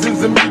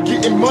 Visions of me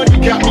getting money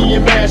got me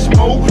in mash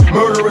mode.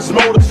 Murderous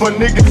motives for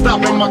niggas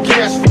stopping my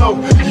cash flow.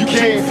 You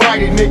can't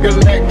fight it, nigga,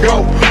 let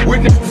go.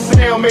 Witness the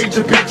sound, made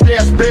your bitch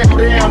ass bail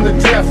down to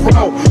death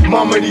row.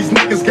 Mama, these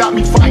niggas got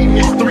me fighting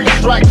these 3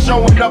 strikes,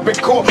 showing up in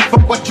court for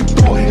what you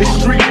thought is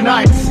street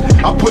nights.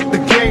 I put the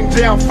game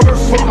down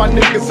first, put my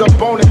niggas up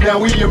on it. Now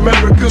we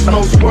America's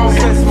most wanted.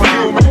 Since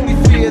my only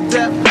fear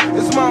death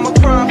is mama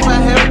crying for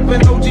help,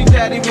 and OG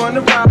daddy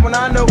wanna ride when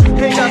I know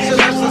ain't got your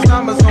lessons.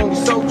 I'm his only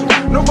soldier.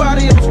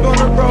 Nobody else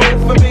gonna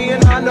roll for me,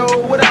 and I know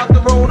without the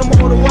road I'm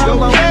all the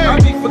while I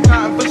be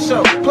forgotten for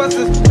sure. Plus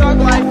this thug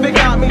life, it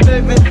got me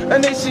living.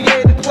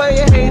 Initiated,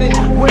 player hated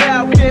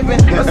without giving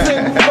a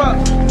single fuck.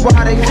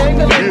 Why they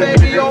jingling,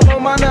 baby, all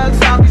on my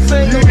nuts? I'll be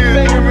singing,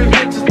 fingering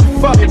bitches to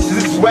fuck. Bitches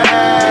is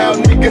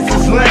wild, niggas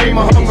is lame.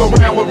 I hung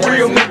around with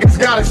real niggas,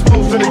 got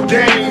exposed to the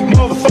game.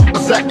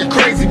 Motherfuckers acting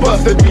crazy,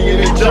 busted me in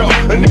the jaw.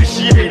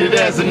 Initiated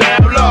as an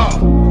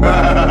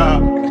outlaw.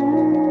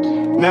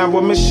 Now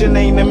a mission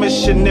ain't a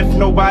mission if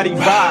nobody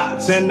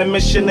vibes. And the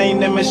mission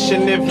ain't a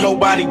mission if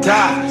nobody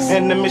dies.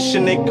 And the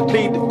mission ain't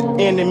completed,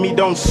 enemy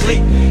don't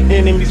sleep.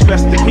 Enemies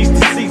rest in peace,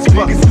 deceased,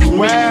 fuckers is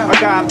wild. I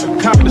gotta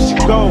accomplish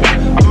a goal.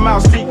 I'm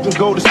mouth, he can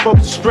go to smoke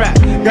the strap.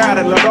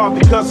 Gotta let off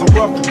because I'm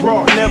rough and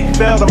raw. Never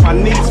fell on my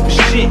knees for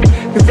shit.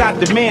 Cause I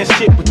demand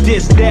shit with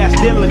this dash.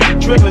 Dealing,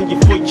 drilling you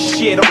for your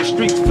shit on the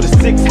streets for the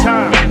 6th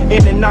time.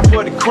 In and out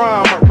for the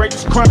crime. I rate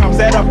these crimes,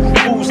 add up from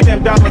food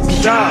stamp dollars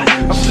and dimes.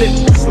 I slipped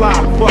and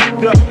slide,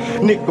 fucked up.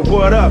 Nigga,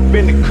 what up?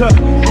 In the cut,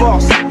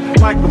 lost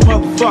like a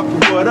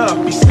motherfucker, what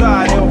up?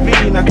 Beside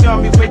LB, now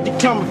tell me where you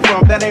coming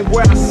from. That ain't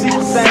where I see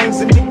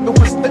things, and nigga,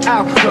 what's the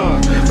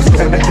outcome?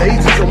 Seven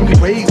days is only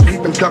ways we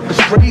been ducking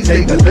strays,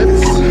 they the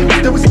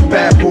livers. There was some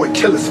bad boy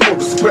killers for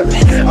the spreaders.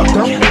 I'm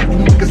done with you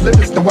niggas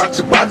livers to watch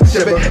your body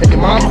shiver. And your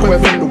mom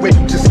quiver the way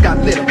you just got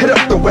lit. Hit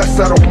up the west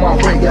side on my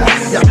way out.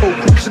 Y'all whole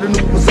crew should've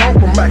knew it was on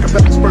from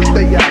Machiavelli's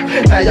birthday out.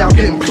 Now y'all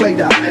getting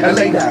played out and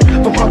laid out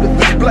for public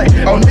display.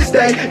 On this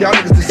day, y'all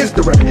niggas is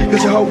history.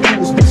 Cause your whole crew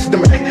was bitches to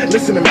me.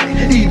 Listen to me,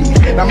 eat me.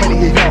 Now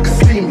many of y'all can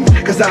see me.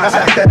 Cause I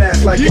attack that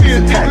ass like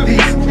niggas attack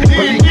these.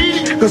 Believe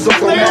me, cause I'm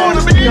so mad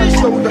as the gun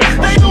shoulder.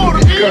 I'm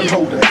the gun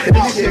holder. And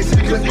this shit's the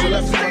clip of the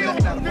left side.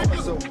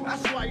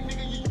 That's right,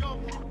 nigga, you know.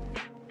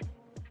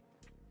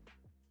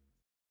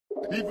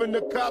 Even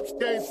the cops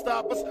can't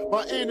stop us.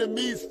 My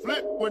enemies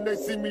flip when they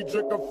see me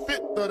drink a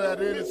fifth of that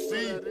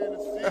Hennessy.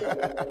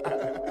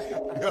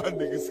 Y'all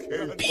niggas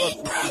can't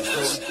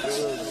fuck.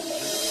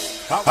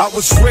 I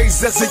was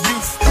raised as a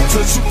youth,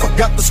 till the truth I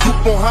got the scoop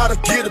on how to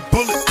get it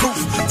bulletproof.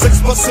 Sex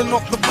busting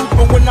off the roof,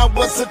 but when I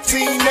was a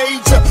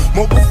teenager,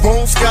 mobile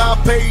phone, sky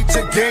page,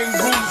 and gang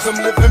rules.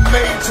 I'm living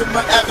major,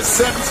 my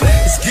adversaries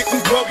is getting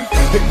worried.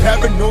 They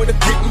paranoid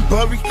of getting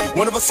buried.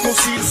 One of us gon'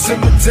 see the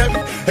cemetery.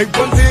 They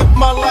wonder if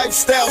my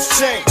lifestyle's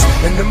changed,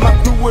 and am I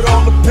through with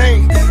all the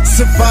pain?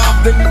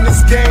 Survived in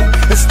this game,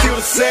 it's still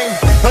the same.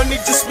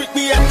 Honey, just meet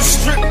me at the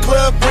strip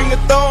club, bring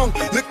a thong.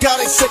 Look how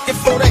they shaking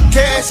for that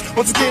cash,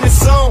 once again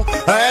it's on.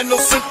 I had no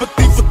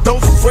sympathy for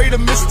those afraid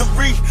of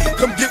mystery.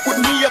 Come get with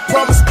me, I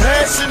promise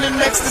passion and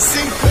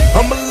ecstasy.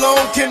 I'm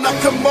alone, can I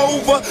come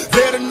over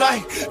there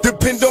tonight?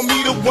 Depend on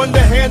me, the one to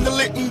handle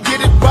it and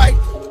get it right.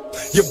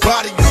 Your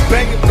body is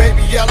banging,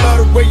 baby, I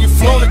love the way you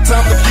flow. The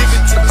time to give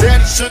it to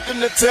daddy,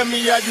 shouldn't have tell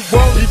me how you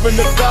want. Even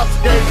the cops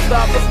can't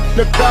stop us,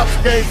 the cops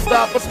can't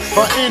stop us.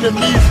 My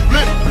enemies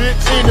flip,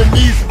 bitch,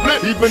 enemies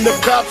flip. Even the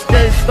cops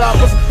can't stop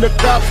us, the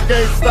cops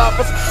can't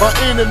stop us. My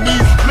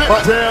enemies flip,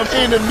 my damn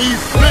enemies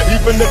flip.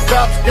 Even the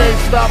cops can't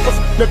stop us,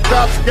 the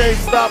cops can't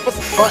stop us.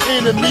 My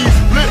enemies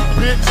flip,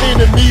 bitch,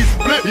 enemies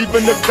flip.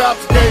 Even the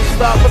cops can't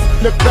stop us,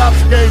 the cops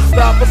can't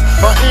stop us.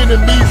 My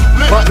enemies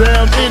flip, my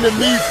damn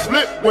enemies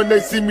flip when they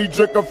see me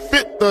drink a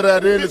fifth of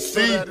that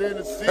Hennessy.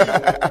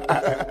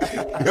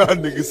 Y'all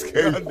niggas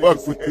can't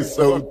fuck with this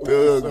old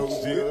thug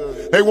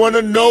shit. They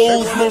wanna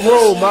know who's my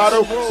role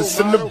model. It's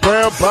in the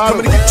brown bottle.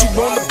 Coming to get you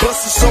on the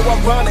bus is so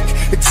ironic.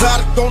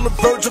 Exotic on the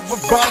verge of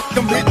erotic.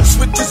 I'm hitting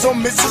switches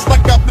on misses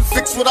like I've been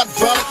fixed with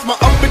hydraulics. My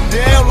up and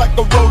down like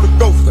a roller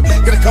coaster.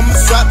 Gonna come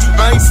inside you,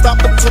 I ain't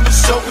stopping till the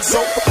show is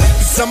over.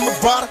 Cause I'm a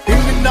rider,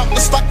 in and out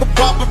just like a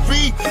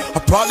robbery.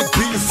 I'll probably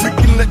be a freak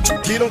and let you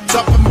get on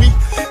top of me.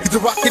 Cause the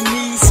rockin'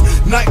 knees,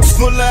 nights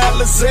full of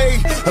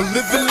Alizé. A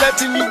living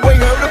legend, you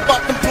ain't heard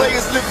about them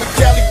players living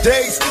Cali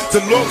days.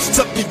 The Lord's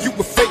tucking you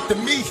with faith to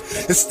me.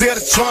 Instead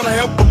of trying to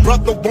help a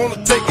brother,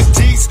 wanna take his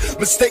G's.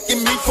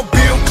 Mistaking me for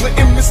Bill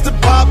Clinton, Mr.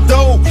 Bob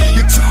Dole.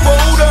 You're too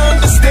old to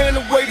understand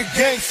the way the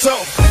game's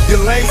tough.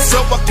 You're lame,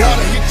 so I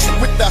gotta hit you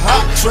with the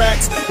hot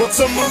tracks. Want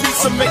some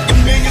release, I'm making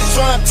millions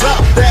trying to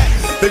top that.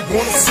 They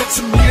wanna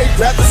censor me, they'd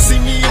rather see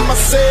me in my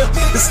cell.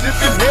 It's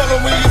living hell,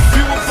 and we a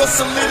few of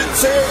us a little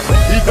tail.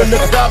 Even the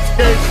cops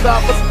can't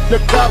stop us, the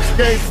cops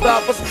can't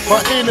stop us. My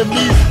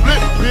enemies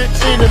flip, bitch,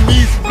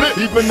 enemies flip.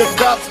 Even the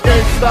cops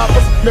can't stop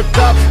us, the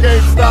cops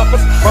can't stop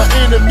us. My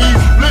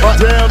enemies flip, my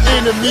damn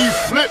enemies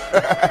flip.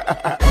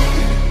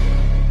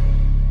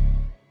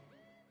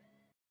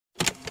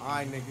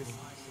 Alright, niggas,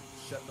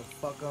 shut the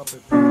fuck up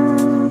and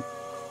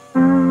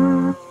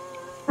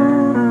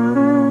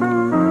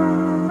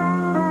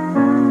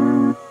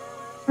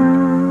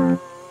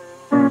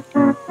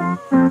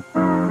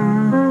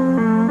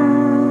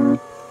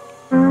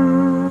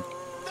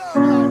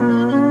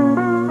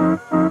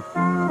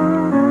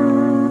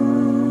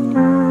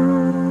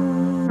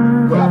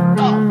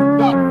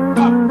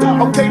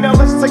Okay, now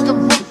let's take a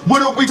look. What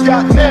do we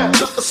got now?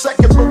 Just a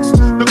second, looks.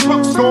 The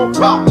crooks gon'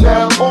 pop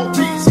now. All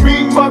these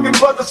mean mugging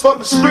brothers from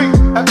the street.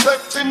 At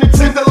 13 and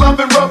 10,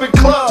 11, rubbing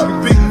club.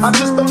 I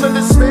just don't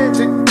understand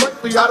it.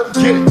 Quickly, I don't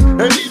get it.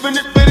 And even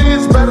if it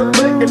is better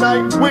thinking, I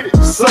ain't with it.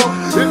 So,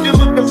 if you're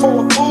looking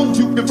for a fool,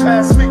 you can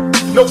pass me.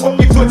 No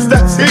funky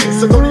footsteps here,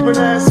 so don't even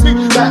ask me.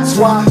 That's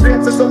why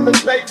dancers on the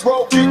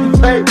payroll getting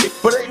paid.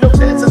 But ain't no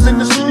dancers in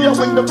the studio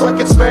when the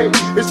record's made.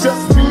 It's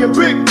just me and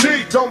Big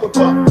D going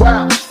buck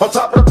wild. On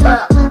top of the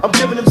pile, I'm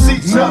giving them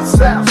seats nuts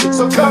out.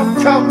 So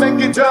come and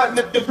get done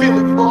if you feel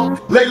it wrong.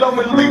 Lay low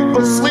and leave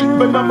for sleep,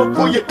 and I'ma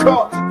pull your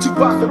car.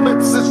 Tupac the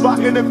Lips is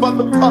rocking it for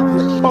the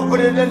public.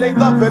 Bumping it and they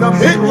love it, I'm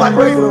hitting like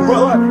Raven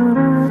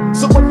Run.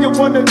 So what you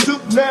wanna do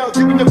now?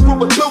 Taking it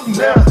through a loop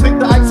now. Think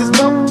the ice is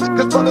numb,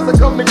 cause brothers are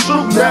coming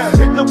true now.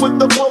 Hitting them with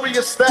the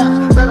warrior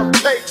staff that I'm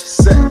paid to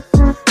say.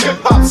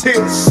 Hip-hop cops here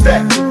to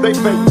stay. They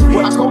make me.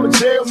 I go to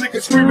jail,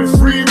 niggas screaming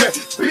free man.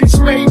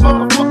 Bitch made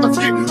motherfuckers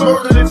get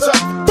murdered inside.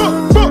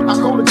 I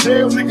go to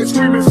jail, niggas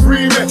screaming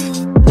free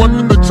man. One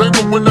in the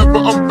chamber whenever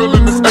I'm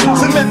feeling this anger.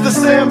 Cement the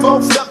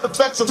Sambo, step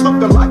effects are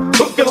looking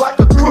like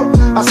a crook.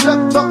 I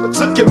stepped up and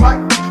took your mic,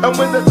 and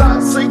when there's not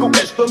a single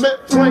instrument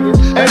playing,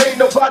 and ain't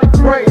nobody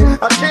praying,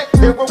 I can't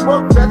hear a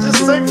word that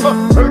just safer.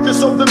 Heard you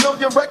sold a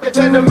million records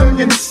and a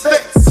million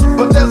sticks,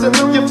 but there's a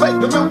million fake,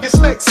 a million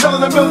snakes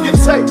selling a million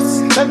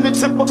tapes, and the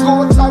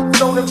typical type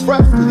don't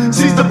impress me.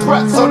 She's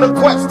depressed on a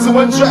quest to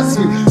undress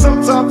me.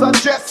 Sometimes I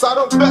jest, I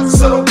don't mess,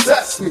 so don't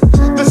test me.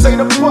 This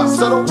ain't a bust,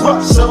 so don't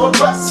rush, so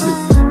arrest me.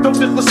 Don't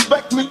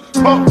disrespect me,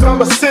 punk,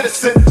 I'm a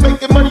citizen.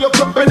 Making money on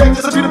flipping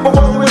acres, a beautiful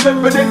world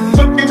and living it.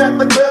 Looking at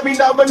the Grammy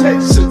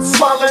nomination,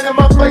 smiling in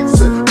my face.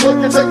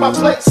 Look and take my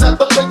place at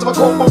the place of a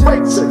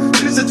corporation.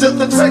 This is just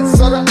a taste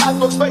of the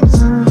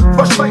aggravation.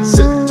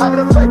 Frustration,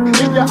 having a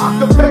fake in your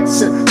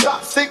occupation.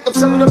 Cops think I'm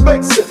selling the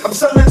basic, I'm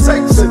selling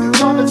tapes.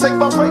 Trying to take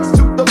my race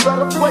to the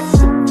better place.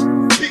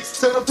 Peace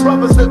to the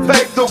brothers that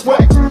paved the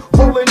way.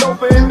 Rolling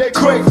over in their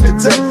grave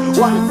today.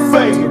 Why the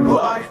fame,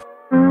 boy?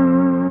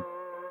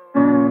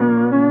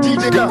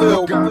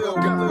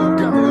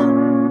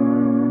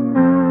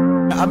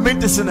 I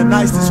meant this in the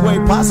nicest way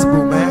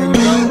possible, man,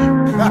 you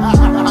know?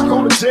 I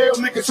go to jail,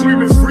 niggas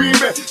screaming free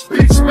man.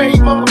 Bitch made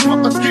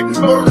motherfuckers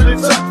getting murdered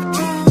inside.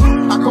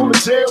 I go to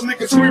jail,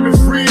 niggas screaming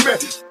free man.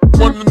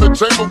 One in the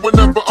chamber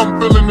whenever I'm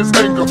feeling this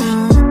anger.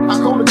 I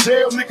go to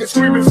jail, niggas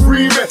screaming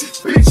free man.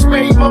 Bitch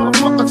made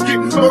motherfuckers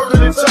getting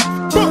murdered inside.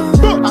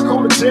 I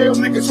go to jail,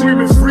 niggas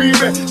screaming free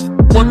man.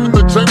 One in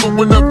the chamber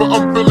whenever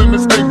I'm feeling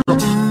this anger.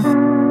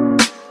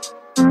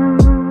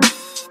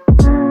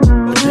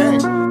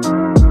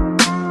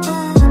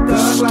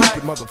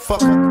 Stupid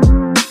motherfucker.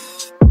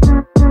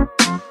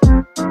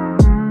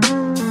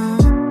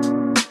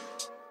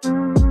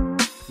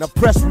 Now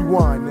press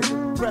rewind,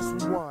 nigga. Press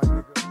rewind,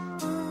 nigga.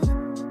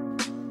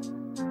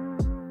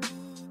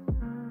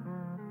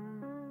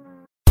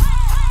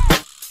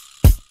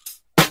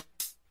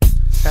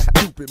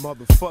 Stupid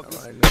motherfucker.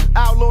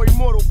 Outlaw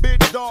immortal,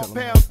 bitch, dog,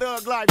 pound,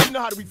 thug life. You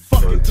know how to be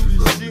fucking do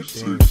this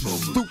shit.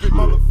 Stupid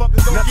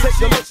motherfuckers. Now take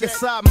a look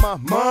inside my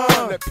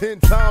mind. That pen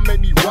time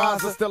made me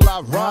wiser, still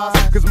I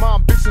rise. Cause my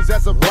ambitions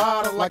as a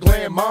rider like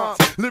landmines.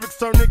 Lyrics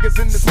turn niggas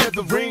into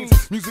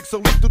smithereens. Music so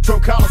lethal, turn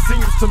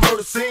coliseums to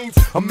murder scenes.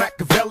 I'm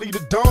Machiavelli the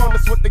Dawn,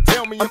 that's what they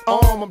tell me I'm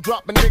on. I'm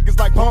dropping niggas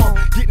like bomb,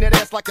 getting that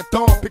ass like a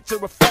thong. Picture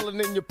a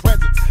felon in your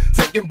presence,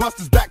 taking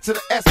busters back to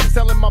the essence.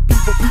 Telling my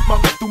people, peep my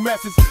lethal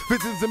message.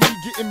 Visions of me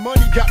getting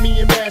money got me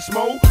in mash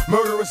mode.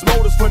 Murderous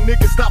motives for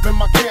niggas stopping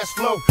my cash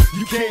flow.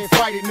 You can't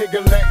fight it,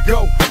 nigga, let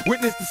go.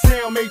 Witness the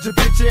sound, made your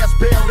bitch ass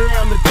bail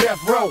down to death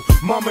row.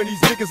 Mama, these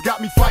niggas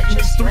got me fighting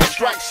these street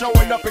strikes,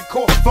 showing up in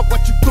court. Fuck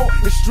what you thought,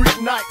 it's street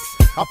nights.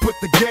 I put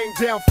the game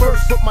down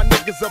first, put my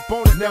niggas up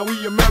on it. Now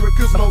we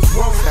America's most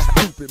wanted.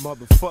 Stupid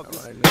motherfuckers.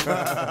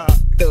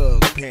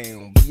 Thug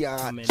pound,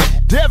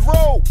 biatch. Death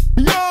row,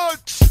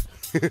 biatch.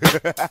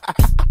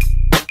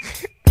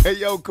 Hey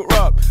yo,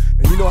 Corrupt.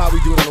 And you know how we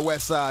do it on the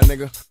west side,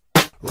 nigga.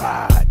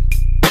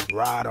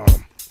 Ride on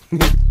them.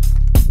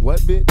 What,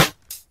 bitch?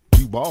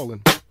 You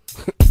ballin'.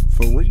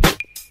 For real?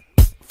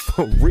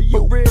 For real?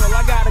 For real,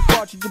 I got a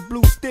cartridge of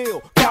blue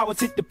steel.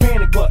 Cowards hit the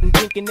panic button,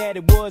 thinking that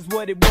it was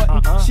what it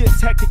wasn't. Shit's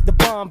hectic, the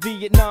bomb,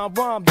 Vietnam,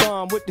 rom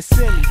dom with the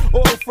semi.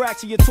 Auto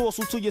fracture your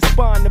torso to your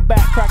spine, the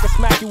back cracker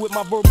smack you with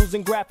my verbals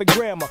and graphic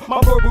grammar.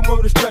 My verbal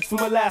murder stretch from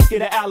Alaska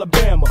to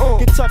Alabama.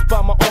 Get touched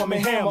by my arm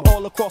and hammer.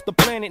 All across the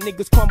planet,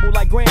 niggas crumble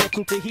like granite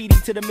from Tahiti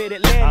to the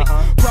mid-Atlantic.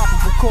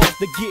 Probable cause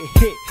to get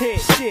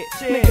hit. Shit.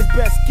 Niggas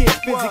best get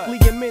physically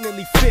and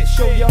mentally fit.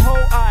 Show your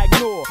hoe, I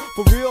ignore.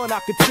 For real, and I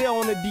could tell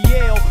on the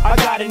DL, I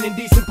got an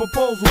indecent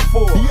proposal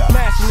for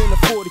mashing in a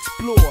Ford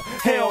Explorer.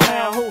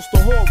 Hellhound host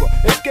of horror.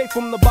 Escape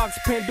from the box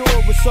of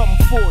Pandora with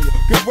something for you.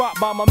 Get rocked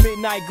by my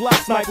midnight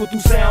Glock. Sniper through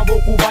sound,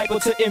 vocal viper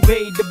to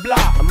invade the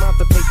block. I'm out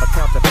the paper,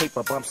 count the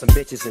paper, bump some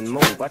bitches and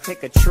move. I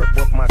take a trip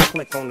with my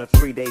clique on a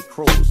 3-day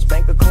cruise.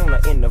 Bank a corner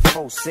in the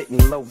foe,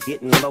 sitting low,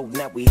 getting low.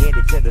 Now we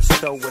headed to the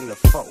stove in the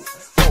foe.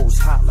 Hoes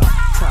holla,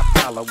 top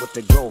dollar with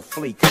the gold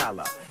flea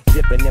collar.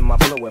 Dipping in my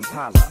blue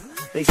Impala.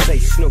 They say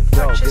Snoop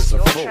Dogg is a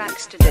fool,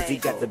 cause he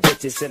got the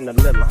bitches and the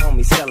little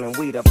homie selling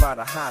weed about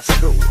a high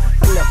school.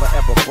 I never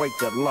ever break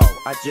the law,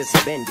 I just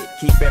bend it.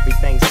 Keep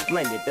everything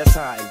splendid, that's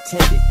how I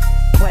intended.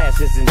 Class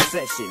is in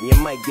session, you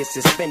might get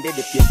suspended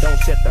if you don't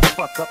shut the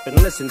fuck up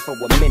and listen for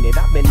a minute.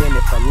 I've been in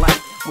it for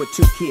life, with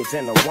 2 kids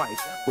and a wife.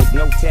 With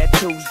no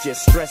tattoos,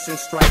 just stress and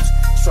stripes.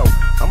 So,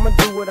 I'ma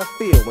do what I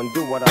feel and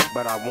do what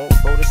but I won't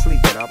go to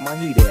sleep without my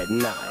heater at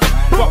night.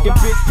 Fucking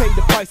bitch paid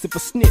the price of a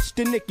snitch,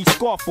 the Nicky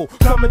Scarful.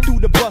 Coming through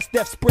the bus,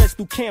 death spreads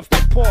through camps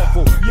like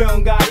powerful.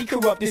 Young guy, he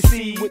corrupted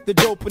seed with the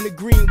dope and the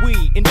green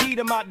weed. Indeed,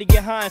 I'm out to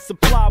get high and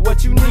supply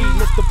what you need,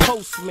 Mr.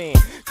 Postman.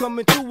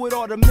 Coming through with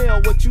all the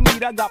mail, what you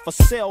need I got for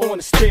sale on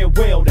the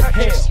stairwell to hell.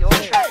 Purchase your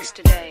tracks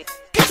today.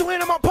 Get your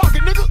hand in my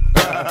pocket, nigga.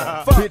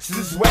 Bitches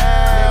is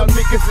wild,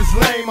 niggas is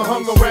lame. I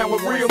hung around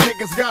with real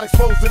niggas, got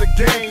exposed to the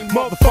game.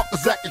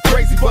 Motherfuckers acting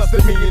crazy,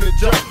 busted me in the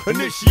jaw.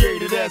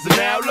 Initiated as an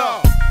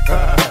outlaw.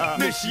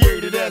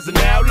 Initiated as an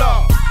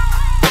outlaw.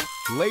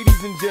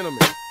 Ladies and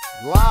gentlemen,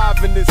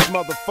 live in this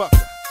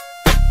motherfucker.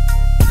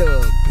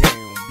 Thug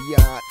Pound,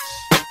 biatch.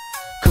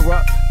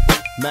 Corrupt,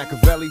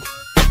 Machiavelli.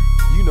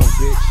 You know,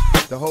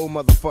 bitch, the whole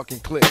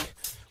motherfucking clique.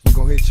 We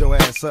gon' hit your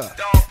ass up.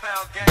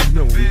 You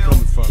know where we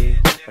coming from.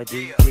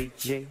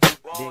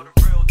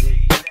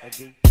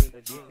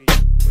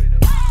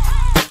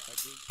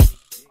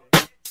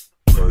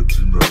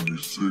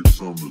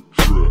 1996 on the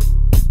trip.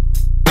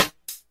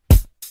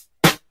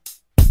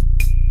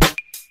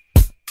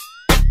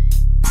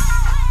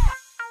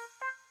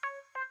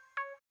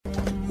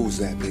 Who's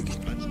that, Biggie?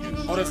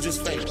 Oh, that's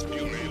just fake.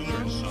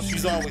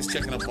 She's always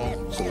checking up on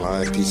him. It's a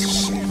lying piece of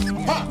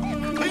shit. Pop,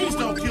 please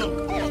don't kill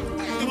him.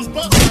 It was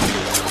busted.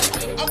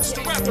 I was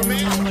the rapper,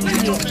 man.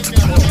 Please don't take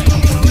that.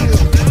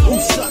 Who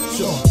shot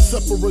y'all?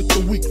 Separate the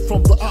weak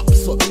from the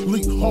opposite.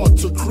 Leap hard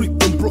to creep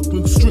in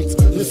Brooklyn streets.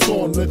 It's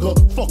on, nigga.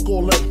 Fuck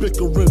all that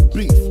bickering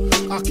beef.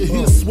 I can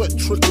hear sweat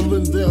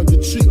trickling down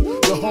your cheek.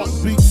 Your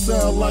heartbeat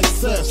sound like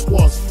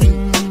Sasquatch feet.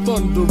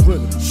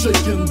 Thundering,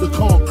 shaking the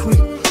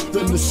concrete.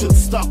 Then the shit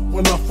stopped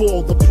when I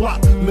fall the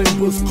plot.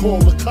 Neighbors call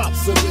the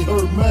cops and they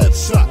heard mad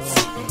shots.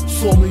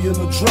 Saw me in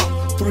the drop,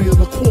 3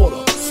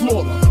 1/4.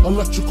 Slaughter,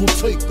 electrical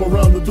tape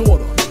around the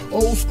daughter.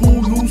 Old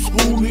school, new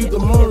school, need to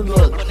learn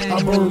though.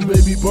 I burn,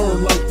 baby,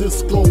 burn like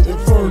disco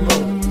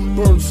inferno.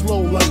 Burn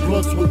slow like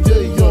blunts with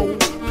yayo.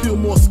 Peel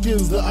more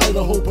skins than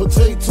Idaho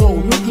potato.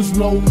 Niggas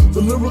know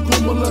the lyrical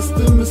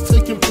molesting is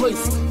taking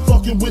place.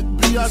 Fucking with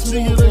B.I.G.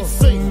 it ain't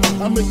safe.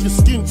 I make your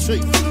skin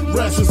chafe.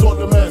 Rashes on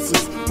the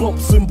masses.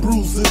 Bumps and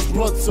bruises.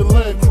 Blunts and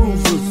Land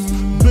Cruisers.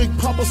 Big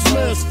Papa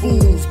smash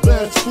fools.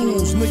 Bad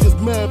fools. Niggas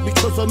mad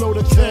because I know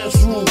the cash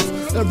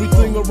rules.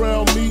 Everything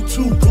around me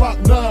 2 Glock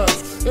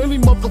 9s. Any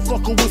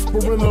motherfucker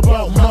whispering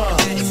about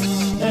mine.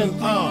 And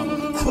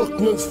I'm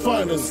Crooklyn's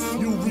finest.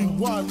 You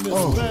rewind this,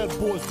 bad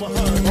boys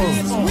behind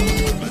us. We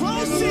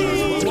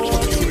proceed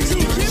to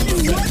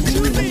give you what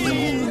you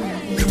need.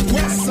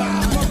 West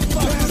side,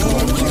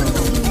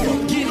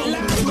 get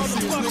live,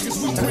 motherfuckers.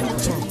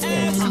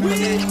 As we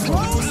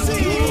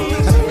proceed.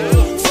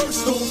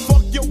 First don't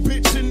fuck your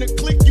bitch in the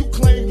clique you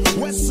claim.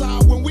 West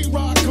side, when we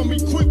ride, come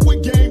equipped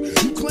with game.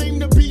 You claim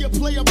to be a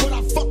player, but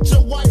I fucked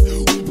your wife.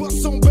 We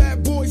bust on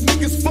bad boys,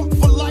 niggas fuck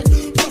for life.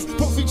 Plus,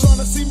 Puffy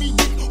tryna see me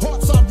get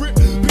hearts I rip.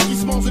 Biggie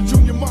Smalls and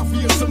Junior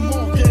Mafia, some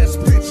more gas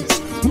bitches.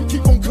 We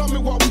keep on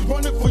coming while we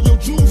running for your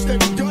jewels. They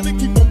be gunning,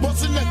 keep on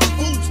busting at the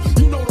fools.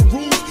 You know the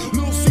rules.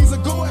 Little Caesar,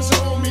 go ask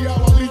your homie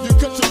how I leave you.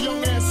 Cut your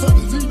young ass up,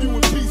 leave you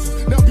in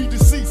pieces. Now be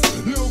deceased.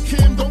 Lil'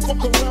 Kim, don't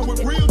fuck around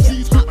with real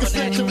G's. Quick to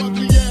snatch your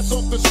ugly ass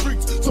off the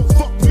streets. So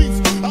fuck peace.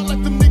 I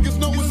let them niggas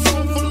know it's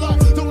on for life.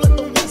 Don't let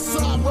the West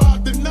Side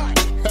ride the night.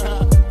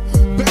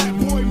 Bad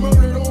boy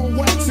murdered on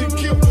wax and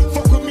kill.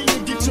 Fuck with me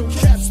and get your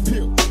caps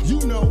peeled. You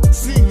know,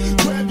 see,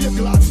 grab your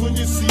Glocks when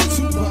you see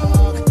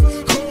Tupac.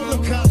 Call the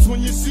cops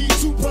when you see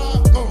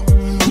Tupac.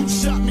 Who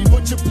shot me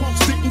but your punks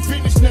didn't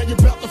finish. Now you're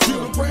about to feel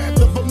the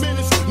wrath of a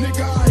menace.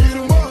 Nigga, I hit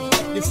him up.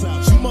 It's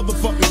out. You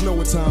motherfuckers know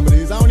what time it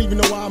is. I don't even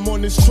know why I'm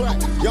on this track.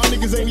 Y'all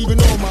niggas ain't even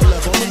on my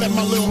level. I'm gonna let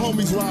my little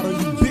homies ride on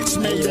you bitch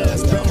made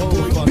ass bad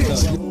boy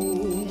bitch.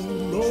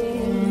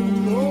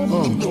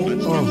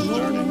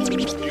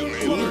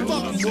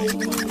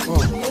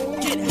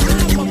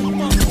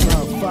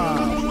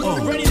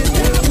 Ready to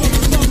die,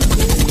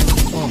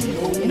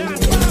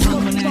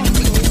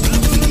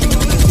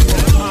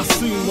 I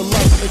seen the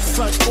light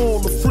excite all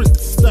the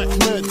freaks. Stack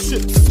mad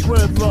chips,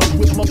 spread love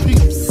with my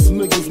peeps.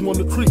 Niggas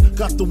wanna creep,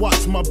 got to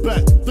watch my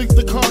back. Think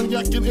the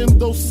cognac and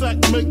endo sack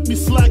make me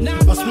slack.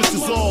 I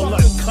switches all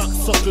like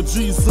cocksucker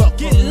G's up.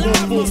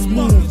 One force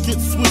move, get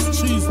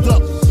Swiss cheesed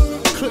up.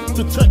 Clip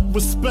detect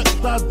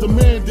respect, I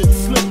demand it.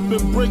 Slip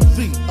and break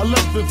the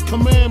 11th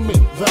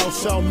commandment. Thou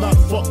shalt not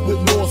fuck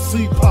with North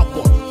Sea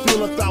Popper.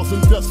 Feel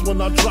 1,000 deaths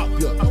when I drop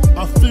ya.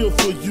 I feel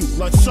for you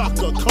like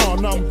Shaka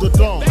Khan, I'm the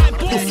Don.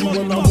 Pussy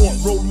when I want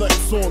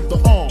Rolex on the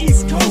arm. You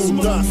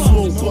die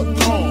slow but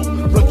calm.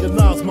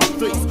 Recognize my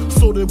face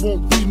so there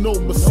won't be no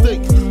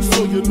mistake.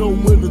 So you know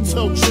when to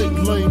tell Jake,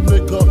 lame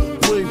nigga,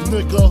 brave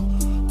nigga.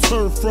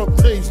 Turn front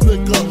page,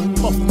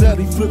 nigga. Puff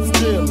Daddy flips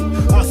daily.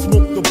 I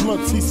smoke the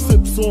blunts, he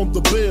sips on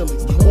the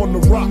Baileys. On the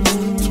rocks,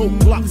 tote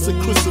blocks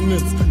and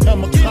christenings.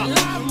 Hammer cock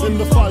in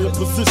the fire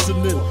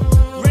positioning.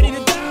 Ready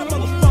to die,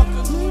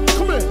 motherfuckers.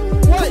 Come here,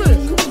 come here.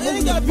 It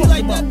ain't gotta be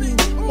like that, bitch.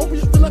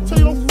 Did I tell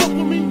you don't fuck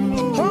with me?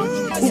 Huh?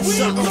 Who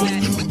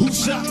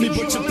shot me?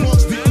 But your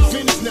punks didn't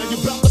finish. Now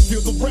you're about to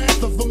feel the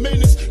wrath of a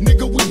menace.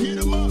 Nigga, we hit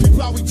him up.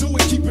 People, how we do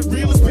it, keep it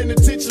real. It's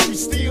penitentiary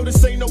still.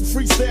 This ain't no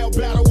freestyle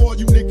battle. All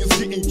you niggas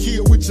getting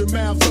killed with your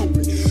mouths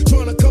open.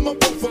 Trying to come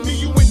up off of me,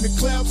 you in the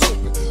clouds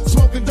open.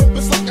 Smoking dope,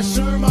 it's like a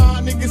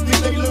Sherman. Niggas think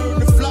they learn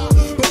to fly,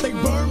 but they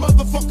burn,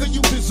 motherfucker,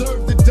 you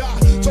deserve to die.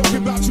 Talking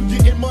about you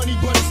getting money,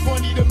 but it's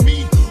funny to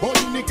me. All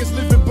you niggas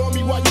living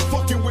bummy while you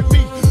fucking with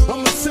me.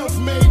 I'm a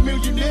self-made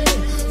millionaire.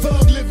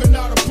 Thug living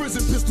out of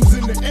prison, pistols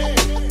in the air.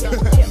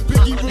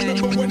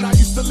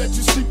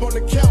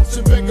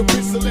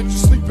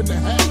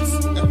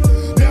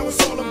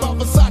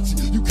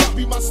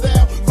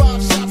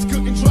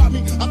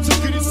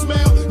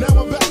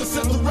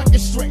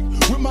 straight.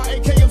 With my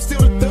AK, I'm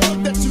still the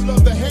thug that you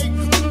love to hate.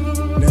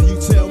 Now you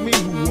tell me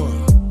who won.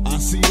 I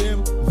see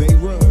them, they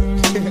run.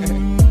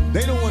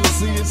 They don't wanna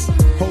see us.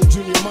 Whole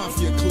Junior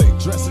Mafia clique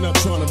dressing up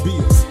trying to be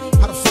us.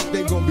 How the fuck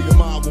they gonna be the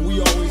mob when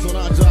we always on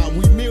our job?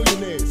 We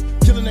millionaires.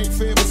 Killing ain't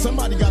fair, but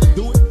somebody gotta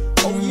do it.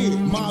 Oh yeah,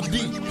 Mob D.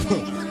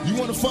 You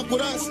wanna fuck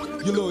with us?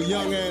 You little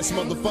young ass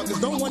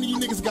motherfuckers. Don't one of you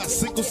niggas got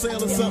sickle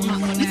cell or something?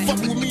 You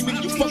fucking with me,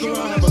 nigga, you fuck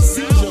around, have a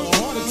seizure or a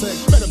heart attack.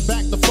 You better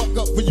back the fuck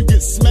up before you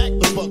get smacked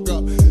the fuck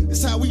up.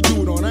 It's how we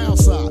do it on our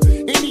side.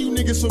 Any of you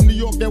niggas from New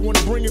York that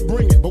wanna bring it,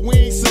 bring it. But we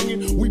ain't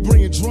singing, we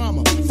bringing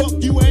drama. Fuck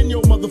you and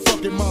your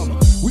motherfucking mama.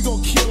 We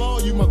gon' kill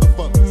all you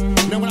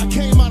motherfuckers. Now when I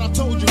came out, I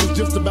told you it was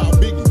just about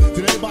Biggie.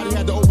 Then everybody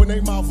had to open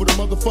their mouth with a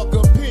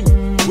motherfucker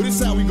opinion. Well,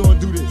 this how we gonna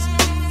do this.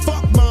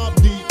 Fuck Mob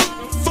D,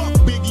 fuck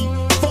Biggie,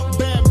 fuck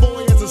Bad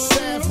Boy as a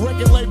staff,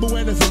 record label,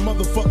 and as a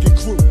motherfucking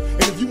crew.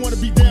 And if you wanna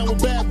be down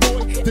with Bad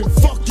Boy, then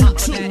fuck you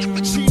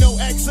too. Chino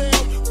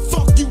XL,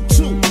 fuck you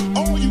too.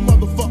 All you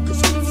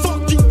motherfuckers,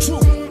 fuck you too.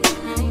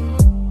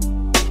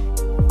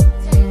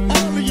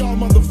 All of y'all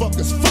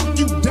motherfuckers, fuck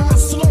you, die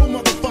slow,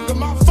 motherfucker.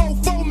 My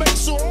fofo make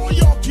sure all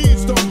y'all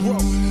kids don't grow.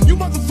 You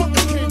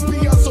motherfuckers can't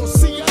be us or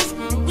see us.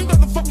 We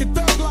motherfucking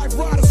thug life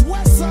riders,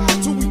 west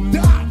side till we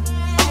die.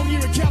 Out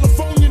here in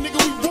California, nigga,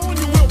 we born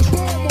you, we'll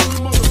bomb on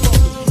you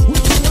motherfuckers. We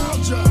do our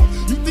job.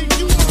 You think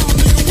you mob,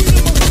 nigga, we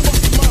the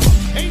motherfucking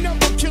mob. Ain't nothing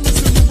but killers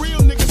in the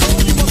real niggas,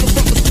 all you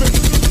motherfuckers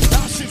finish.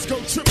 Our shits go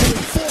triple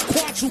and 4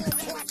 quadruple.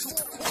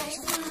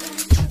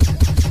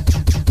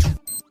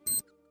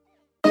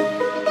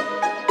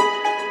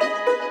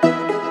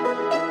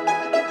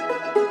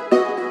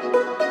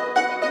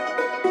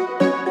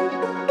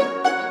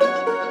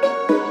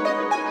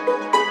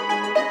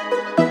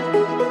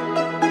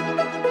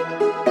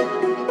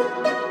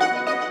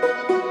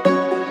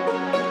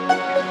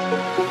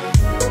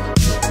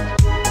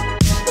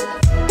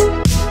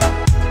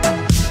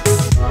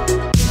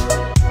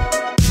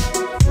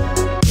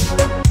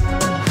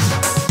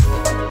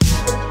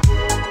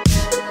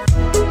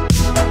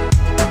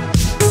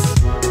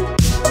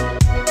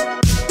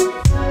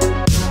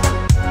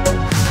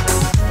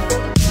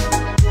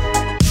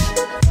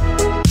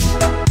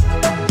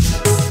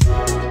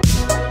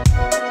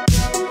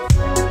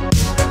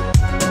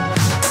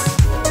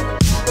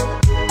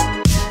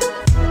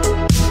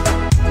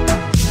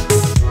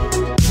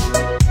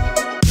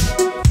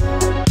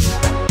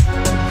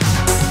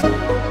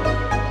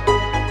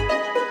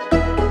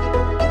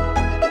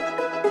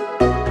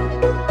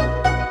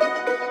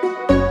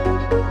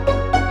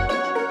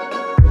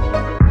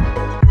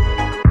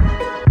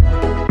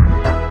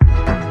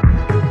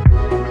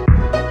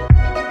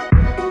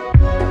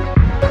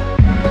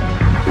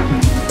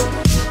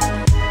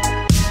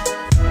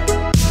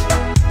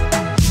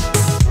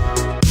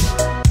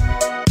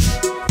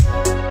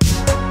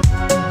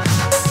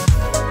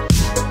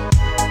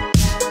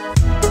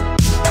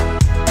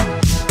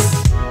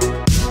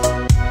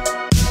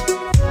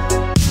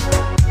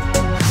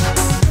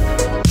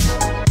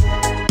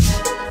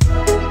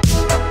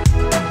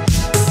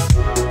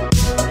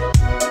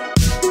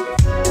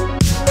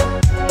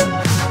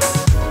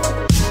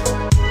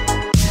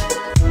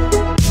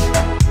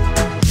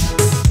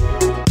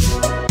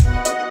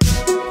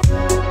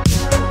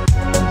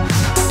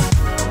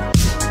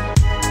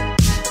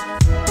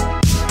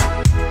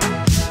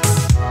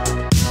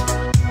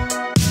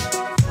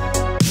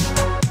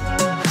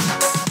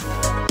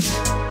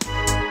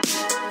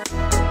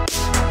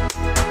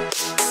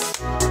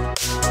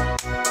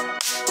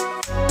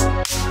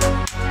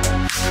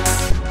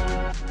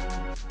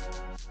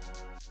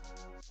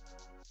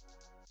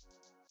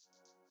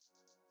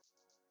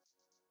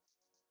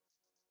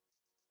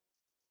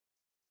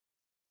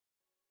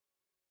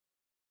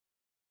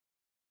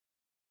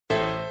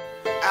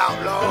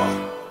 Outlaw,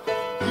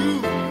 you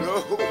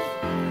know.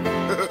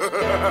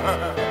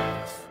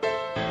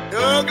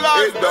 Thug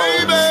life,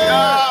 baby.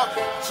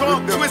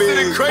 Trump twisted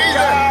and crazy.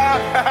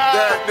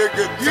 That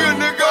nigga, you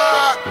nigga.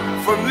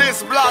 From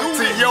this block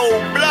to your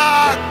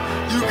block,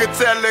 you can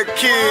tell the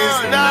kids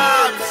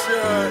not.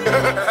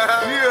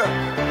 Yeah.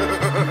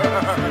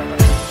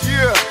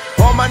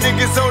 Yeah. All my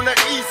niggas on the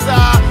east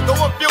side,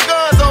 throw up your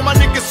guns. All my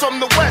niggas from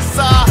the west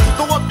side,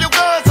 throw up your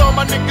guns. All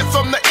my niggas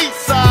from the east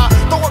side,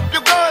 throw up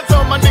your guns.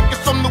 All my niggas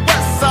from the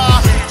west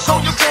side, show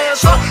your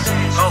guns up.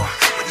 Oh,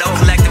 with no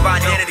collective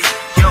identity.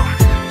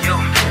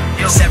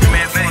 It's every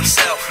man for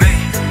himself. Me.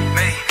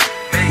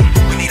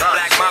 We need a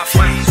black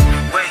mafia.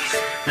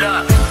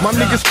 My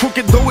niggas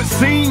crooked though it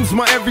seems.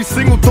 My every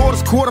single thought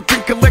is caught up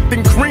in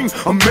collecting cream.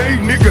 I'm made,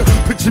 nigga.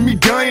 Picture me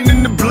dying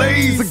in the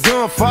blaze. A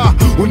gunfire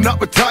will not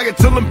retire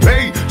till I'm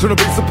paid. Turn the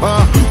bass up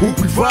high. When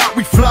we ride,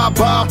 we fly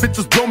by.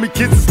 Bitches blow me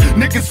kisses.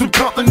 Niggas from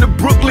Compton to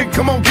Brooklyn,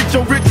 come on, get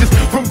your riches.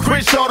 From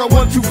Crenshaw to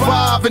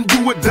 125 and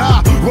do or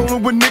die.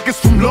 Rolling with niggas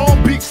from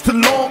Long Beach to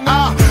Long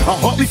Island. I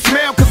hardly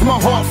smile cause my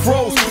heart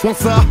froze.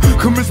 Once I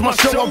commence my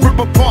show, I rip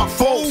apart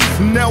foes.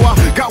 Now I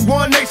got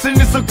one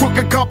nation, it's a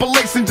crooked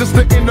compilation. combination just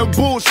to end the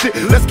bullshit.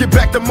 Let's get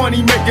back to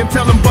money making.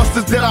 Tell them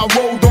busters that I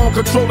rolled on,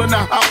 controlling the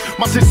house.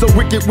 My shit so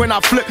wicked when I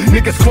flip,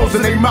 niggas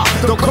closing their mouth.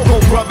 The Coco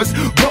Brothers,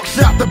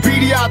 Buckshot, the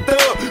BDI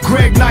Thug,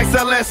 Greg Nice,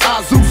 LS,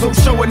 Azu, so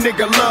show a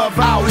nigga love,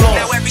 outlaw.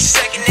 Now every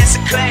second is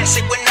a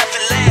classic when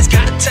nothing lasts.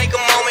 Gotta take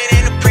a moment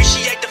and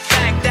appreciate the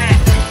fact that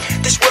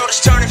this world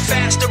is turning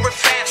faster and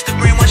faster.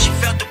 And once you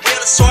felt the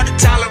real, it's hard to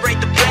tolerate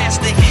the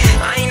plastic.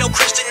 I ain't no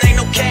Christian, ain't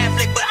no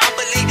Catholic, but I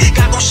believe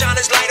God gon' shine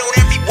his light on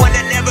everyone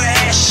that never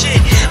had shit.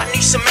 I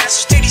need some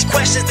answers to these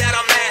questions that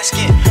I'm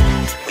asking.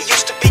 We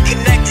used to be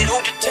connected, who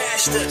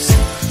detached us?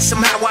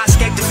 Somehow I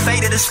escaped the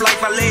fate of this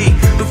life I lead.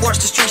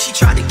 Divorced the street, she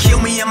tried to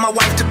kill me and my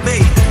wife to be.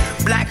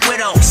 Black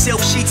widow,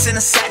 silk sheets and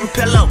a satin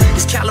pillow.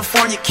 This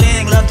California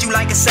king loved you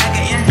like a sack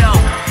of Indo.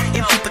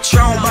 Empty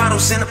Patron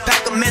bottles and a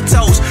pack of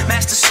Mentos.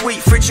 Master Suite,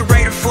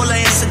 refrigerator full of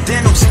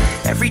incidentals.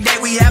 Every day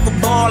we have a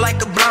ball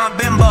like a blonde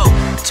bimbo.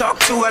 Talk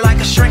to her like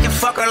a shrink and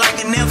fuck her like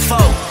an info.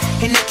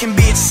 And it can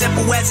be as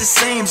simple as it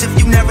seems if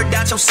you never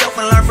doubt yourself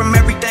and learn from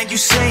everything you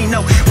seen. No,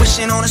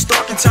 wishing on a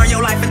star can turn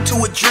your life into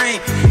a dream.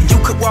 You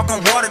could walk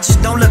on water, just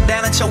don't look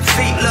down at your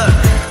feet. Look,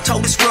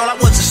 told this world I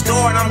was a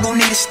star and I'm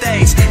gonna need a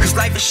stage. Cause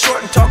life is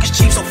short and talk is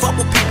cheap, so fuck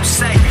what people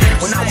say.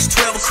 When I was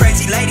 12, a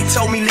crazy lady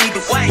told me lead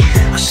the way.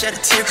 I shed a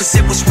tear cause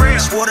it was real,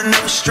 swore to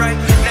never stray.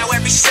 Now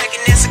every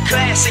second is a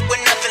classic when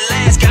nothing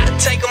lasts. Gotta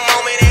take a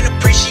moment and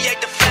appreciate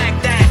the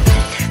fact that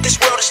this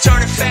world is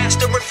turning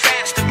faster and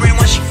faster. And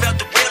once you felt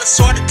the real, it's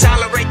hard to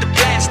tolerate the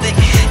plastic.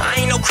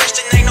 I ain't no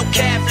Christian, ain't no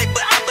Catholic,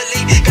 but I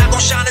believe God gon'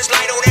 shine his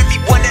light on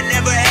everyone that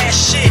never had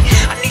shit.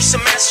 I need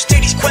some answers to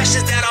these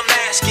questions that I'm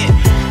asking.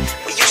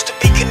 We used to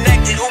be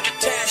connected, who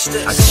detached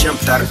us? I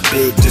jumped out of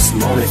bed this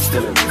morning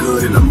feeling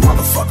good in a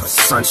motherfucker.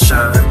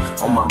 Sunshine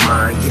on my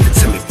mind, give it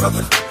to me,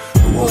 brother.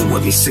 Roll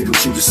with me, see what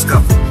you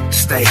discover.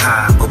 Stay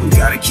high, but we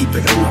gotta keep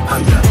it on the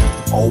under.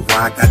 Oh,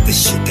 I got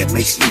this shit that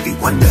makes me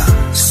wonder.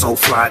 So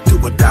fly, do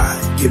or die,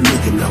 give me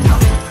the number.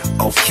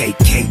 Okay,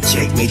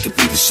 KJ, made to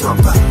be the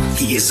slumber.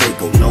 He is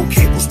able, no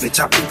cables, bitch,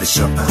 I be the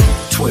shopper.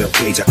 12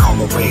 gauge, I call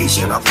a rage,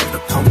 and I love the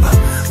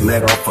pumper.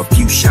 Let off a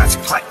few shots,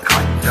 clack,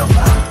 clack, double.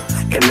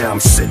 And now I'm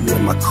sitting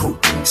in my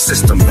coupe,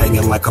 system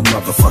banging like a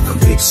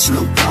motherfucking big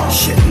Snoop Dogg.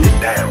 Shitting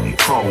it down,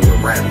 crawling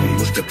around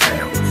with the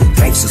pound.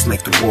 Gangsters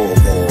make the world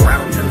go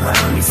round and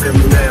round. You feel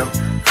me now?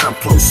 Come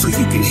close so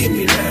you can hear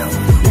me now.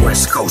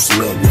 West Coast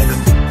little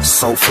nigga,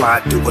 so fly,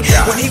 do or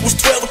die. When he was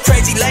 12, a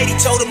crazy lady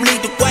told him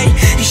lead the way.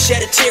 He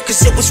shed a tear cause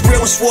it was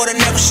real and swore to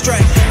never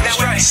stray.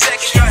 Now every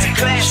second is a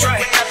class,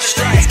 when nothing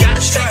lasts.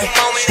 Gotta take a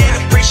moment and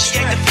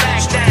appreciate the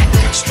fact that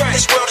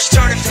this world is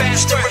turning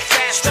faster and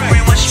faster.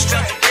 And once you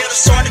felt the real,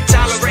 it's hard to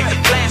tolerate the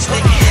plastic.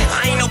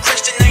 I ain't no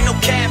Christian, ain't no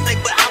Catholic,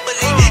 but I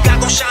believe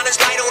God gon' shine his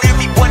light on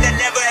everyone that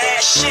never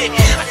had shit.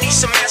 I need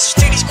some answers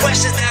to these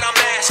questions that I'm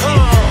asking.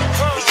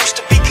 We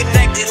used to be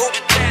connected, who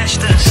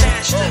detached us?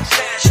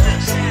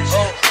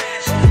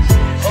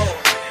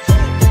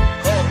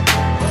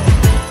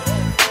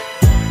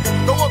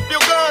 Throw up your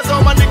guns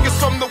on my niggas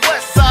from the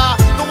west side.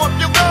 Throw up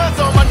your guns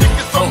on my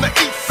niggas from the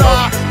east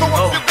side. Throw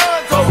up your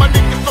guns on my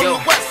niggas from the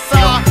west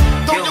side.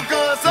 Throw your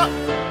guns up.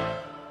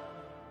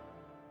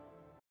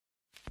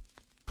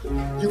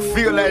 You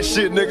feel that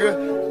shit,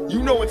 nigga?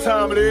 You know what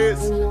time it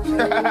is.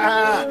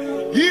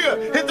 Yeah,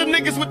 hit the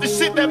niggas with the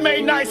shit that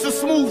made nice and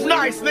smooth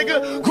nice,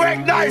 nigga.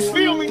 Greg Nice,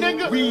 feel me,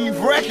 nigga? We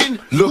wrecking.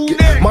 Look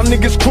it, my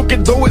niggas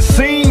crooked though it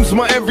seems.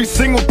 My every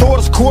single thought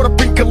is caught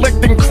up in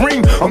collecting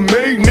cream. I'm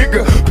made,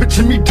 nigga.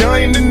 Picture me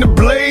dying in the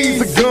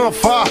blaze. A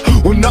gunfire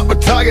will not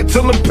retire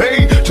till I'm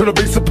paid. Turn the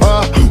bass up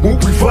high. When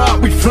we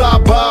vibe, we fly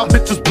by.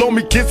 Bitches blow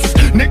me kisses.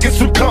 Niggas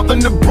from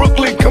Compton to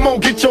Brooklyn, come on,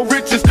 get your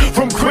riches.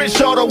 From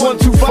Crenshaw to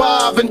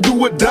 125 and do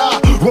or die.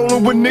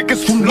 Rolling with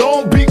niggas from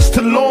Long Beach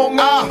to Long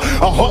Isle.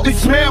 I hardly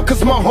smile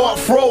cause my heart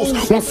froze.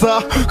 Once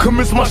I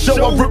commence my show,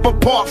 I rip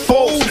apart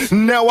foes.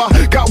 Now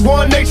I got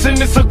one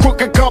nation, it's a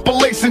crooked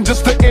compilation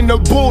just to end the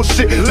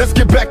bullshit. Let's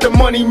get back to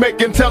money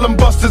making. Tell them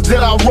busters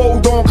that I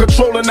rolled on,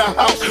 controlling the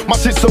house. My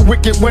shit so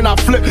wicked when I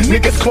flip,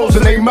 niggas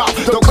closing their mouth.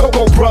 The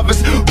Coco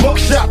Brothers,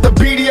 Buckshot, the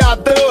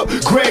BDI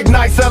Thug, Greg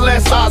Nice,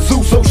 LS,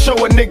 Azu, so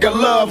show a nigga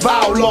love,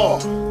 outlaw.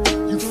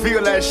 You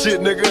feel that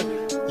shit, nigga?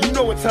 You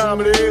know what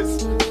time it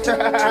is.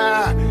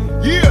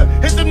 Yeah,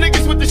 hit the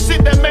niggas with the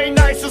shit that made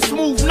nice and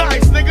smooth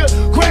nice, nigga.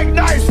 Greg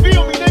Nice,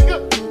 feel me,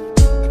 nigga?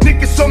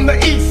 Niggas from the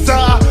east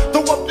side,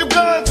 throw up your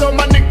guns on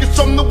my niggas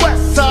from the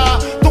west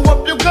side. Throw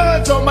up your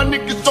guns on my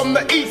niggas from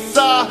the east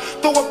side.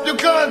 Throw up your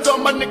guns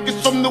on my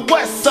niggas from the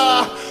west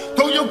side.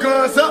 Throw your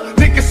guns up,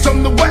 niggas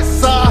from the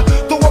west side.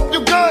 Throw up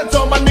your guns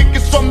on my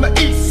niggas from the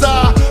east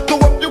side. Throw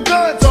up your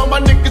guns on my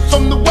niggas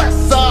from the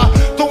west side.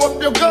 Throw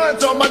up your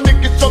guns on my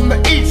niggas from the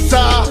east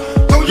side.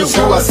 Throw your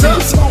guns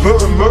up.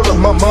 Murder, murder,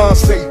 my mind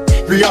say.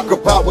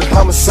 preoccupied with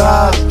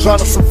homicide, trying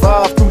to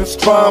survive through this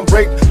crime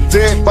rate.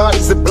 Dead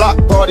bodies at block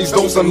parties,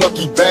 those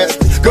unlucky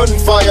bastards.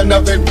 Gunfire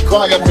never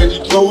require many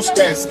closed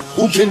casts.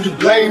 Who can you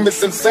blame?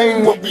 It's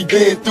insane what we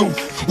been through.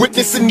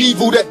 Witnessing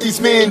evil that these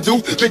men do,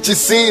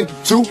 bitches sin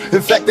too.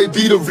 In fact, they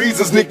be the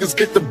reasons niggas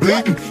get the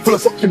bleeding. Full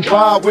of fucking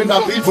pride when I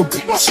leave them.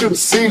 I should've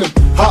seen them.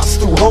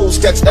 Hostile hoes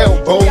catch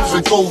elbows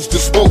and foes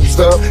disposed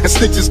of, and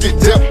snitches get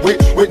dealt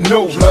with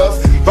no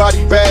love.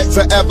 Body bags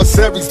of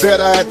adversaries that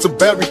I had to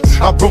bury.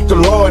 I broke the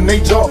law and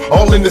they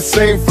all in the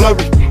same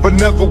flurry. But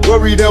never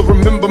worry, they'll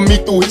remember me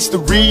through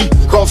history,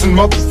 causing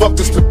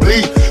motherfuckers to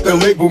bleed. They'll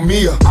label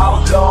me a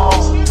outlaw,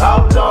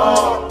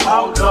 outlaw,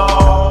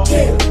 outlaw.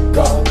 Yeah,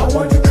 God, I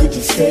wonder could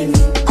you save me?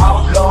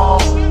 Outlaw,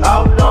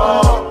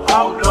 outlaw,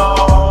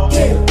 outlaw.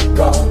 Yeah,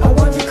 God, I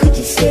wonder could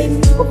you save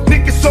me?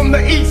 Niggas from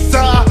the east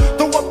side,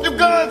 throw up your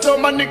guns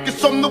on my niggas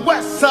from the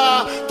west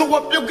side. Throw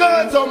up your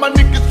guns on my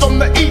niggas from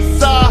the east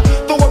side.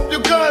 Throw up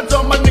your guns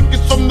on my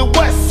niggas from the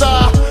west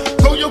side.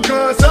 Throw your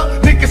guns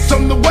up, niggas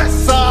from the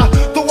west side.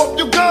 Throw up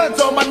your guns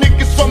on my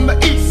niggas from the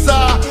east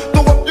side.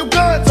 Throw up your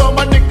guns on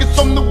my niggas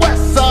from the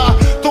west side.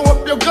 Throw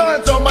up your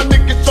guns on my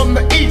niggas from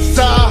the east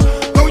side.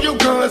 Throw your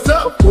guns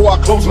up. Before I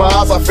close my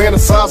eyes, I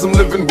fantasize I'm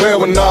living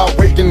well. When I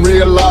wake and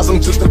realize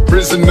I'm just a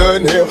prisoner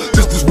in hell.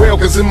 Just as well,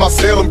 cause in my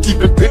cell I'm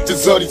keeping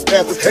pictures of these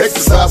bastards.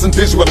 Exercising,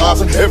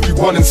 visualizing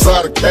everyone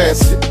inside a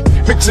casket.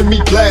 Picture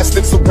me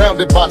blasted,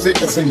 surrounded by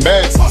niggas in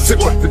masks. Sit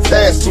with the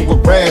task to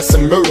harass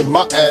and murder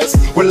my ass.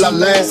 Will I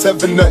last?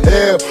 Heaven or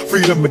hell?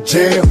 Freedom or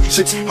jail?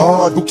 Shit's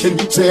hard, who can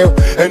you tell?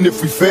 And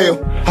if we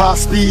fail, high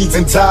speeds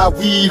and tie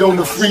weed on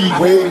the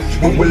freeway.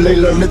 When will they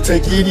learn to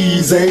take it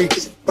easy?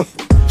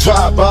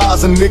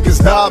 Drive-bys and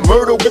niggas die.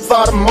 Murder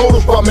without a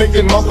motive by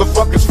making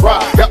motherfuckers fry.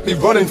 Got me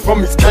running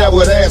from these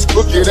coward ass,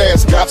 crooked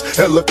ass cops.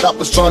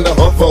 Helicopters trying to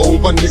hover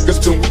over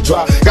niggas till we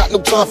dry. Got no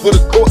time for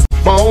the courts.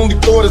 My only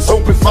thought is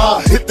open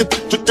fire. Hit the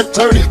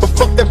attorney, but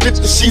fuck that bitch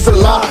cause she's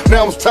alive.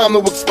 Now it's time to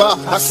expire.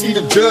 I see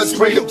the judge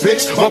straight up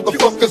bitch.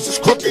 Motherfuckers is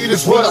crooked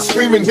is what I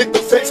scream and hit the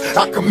face.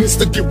 I commence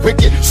to get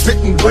wicked,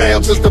 spitting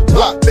rounds as the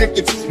plot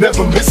thickens.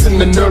 Never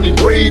missing an early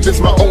grave is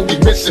my only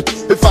mission.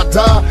 If I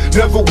die,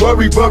 never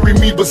worry, bury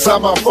me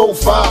beside my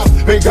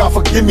 4-5. May God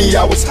forgive me,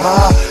 I was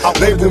high. I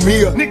label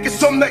me a niggas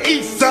from the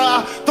east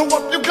side. Throw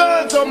up your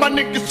guns on my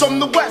niggas from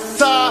the west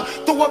side.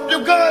 Throw up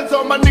your guns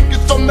on my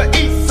niggas from the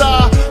east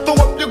side. Throw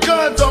up your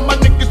guns on my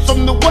niggas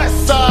from the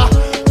west side.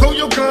 Throw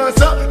your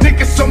guns up,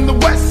 niggas from the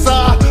west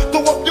side.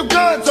 Throw up your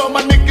guns on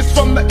my niggas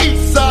from the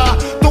east side.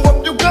 Throw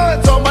up your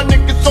guns on my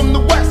niggas from the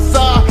west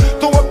side.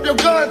 Throw up your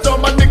guns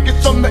on my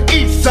niggas from the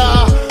east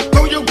side.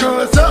 Throw your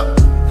guns up.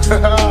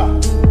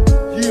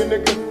 Yeah,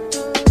 nigga.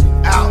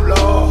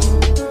 Outlaw.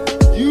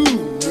 You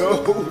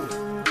know.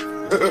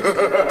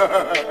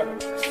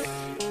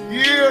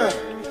 Yeah.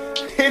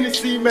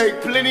 Hennessy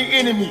make plenty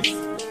enemies.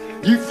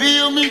 You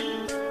feel me?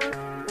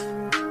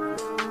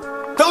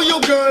 Throw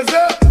your guns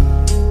up.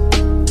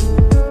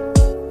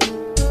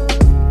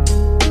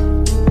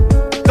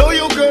 Throw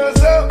your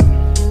guns up.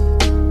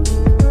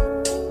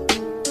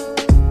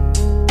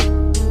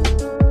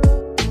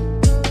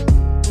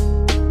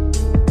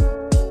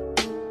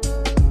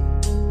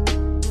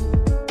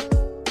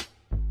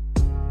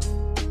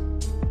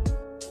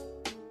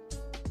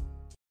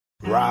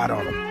 Ride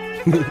on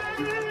them.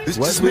 It's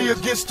just me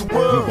against the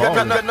world. I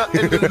got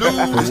nothing to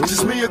lose. It's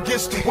just me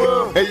against the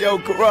world. Hey yo,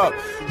 Corrupt,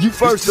 you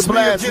first to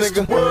blast,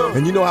 nigga.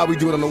 And you know how we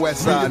do it on the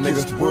west side, nigga.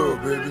 Against the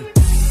world, baby.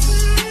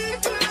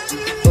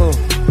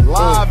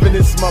 Live in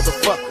this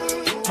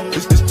motherfucker.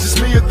 It's just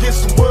me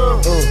against the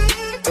world.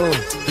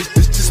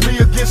 It's just me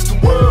against the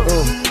world.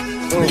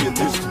 Me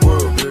against the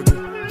world, baby.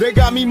 They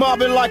got me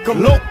mobbing like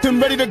I'm loped and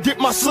ready to get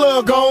my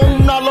slug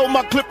on. I load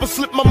my clip and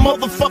slip my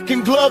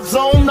motherfucking gloves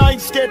on. I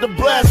ain't scared to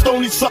blast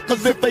on these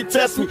suckers if they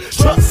test me.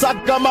 Trust, I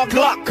got my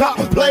Glock, cop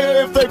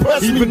player if they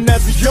press me. Even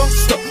as a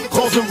youngster,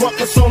 causing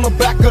ruckus on the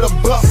back of the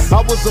bus.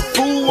 I was a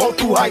fool all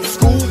through high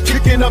school,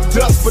 kicking up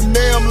dust. But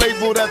now I'm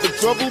labeled as a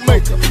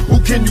troublemaker. Who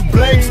can you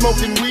blame?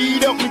 Smoking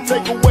weed help me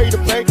take away the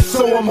pain.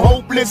 So I'm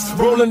hopeless,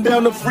 rolling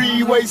down the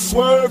freeway,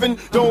 swerving.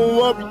 Don't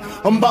worry,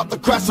 I'm about to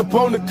crash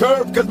upon the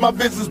curb, cause my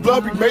vision's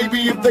blurry.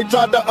 Maybe if they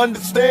tried to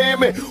understand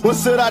me, what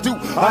should I do?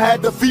 I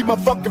had to feed my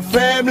fucking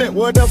family.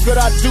 What else could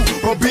I do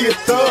but be a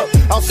thug?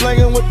 I'm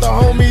slanging with the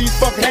homies,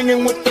 fuck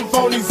hanging with them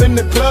phonies in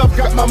the club.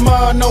 Got my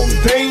mind on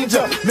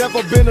danger,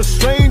 never been a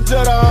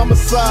stranger to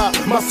homicide.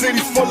 My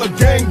city's full of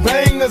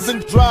gangbangers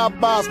and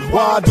drive-bys.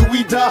 Why do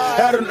we die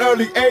at an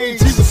early age?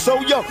 He was so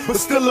young, but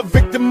still a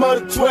victim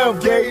of the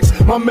 12 gauge.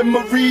 My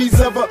memories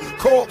of a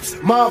corpse,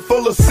 mind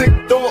full of sick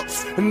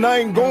thoughts, and I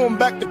ain't going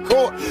back to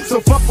court. So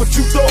fuck what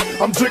you thought.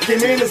 I'm drinking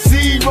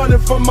Hennessy, running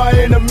from my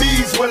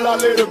enemies. Well, I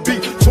let it be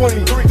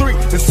 23.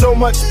 There's so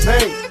much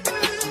pain.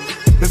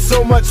 There's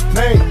so much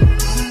pain.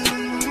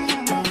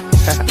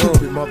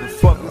 Stupid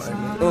motherfuckers.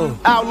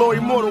 Outlaw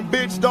immortal,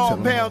 bitch,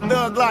 dog, pound,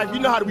 thug life. You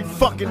know how do we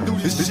fucking do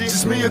this shit. It's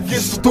just me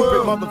against the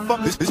world,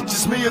 motherfucker. It's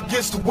just me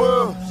against the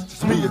world.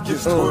 It's me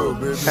against the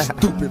world, baby.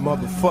 Stupid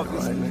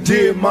motherfuckers.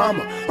 Dear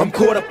mama, I'm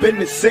caught up in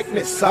this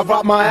sickness. I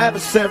robbed my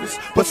adversaries,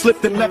 but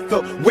slipped and left a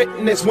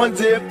witness.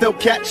 Wonder if they'll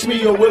catch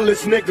me or will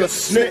this nigga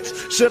snitch?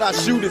 Should I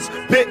shoot this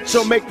bitch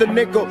or make the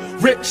nigga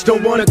rich?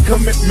 Don't wanna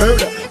commit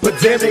murder, but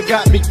damn, they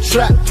got me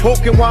trapped.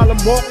 Talking while I'm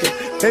walking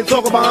and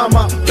talking behind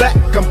my back.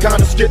 I'm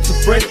kinda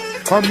schizophrenic.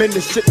 I'm in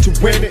this shit to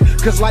win it,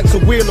 cause life's a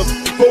wheel of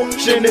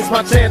fortune, it's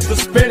my chance to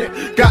spin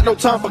it. Got no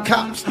time for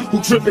cops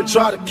who trip and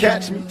try to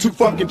catch me. Too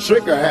fucking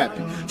trigger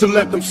happy to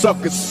let them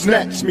suckers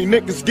snatch me.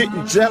 Niggas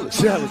getting jealous,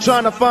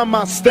 trying to find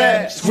my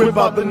stash. Whip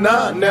out the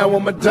 9, now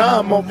I'm a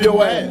dime off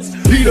your ass.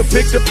 Peter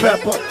picked a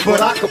pepper, but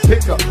I could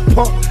pick a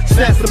punk.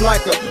 Snatch him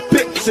like a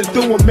bitch and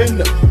threw him in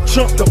the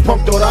trunk. The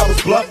punk thought I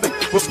was bluffing,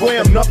 but boy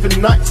I'm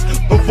nothing nice.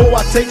 Before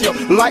I take your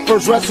life,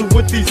 first wrestle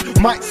with these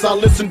mics, I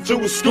listen to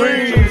his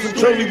screams and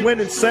truly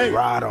went insane.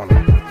 Ride on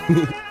them.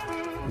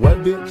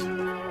 What, bitch?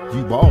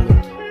 You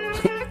ballin'.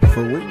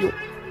 For real?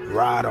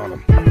 Ride on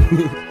them.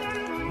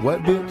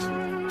 What,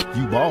 bitch?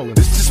 You ballin'.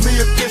 It's just me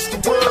against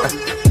the world.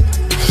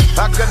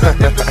 I got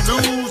nothing to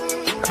lose.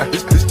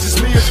 It's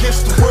just me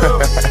against the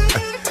world.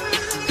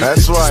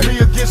 That's right. Me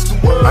against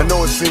the world. I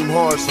know it seemed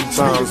hard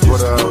sometimes,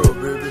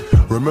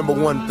 but remember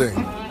one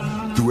thing.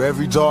 Through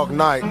every dark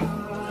night,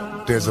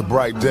 there's a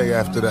bright day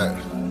after that.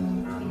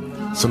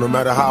 So no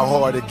matter how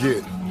hard it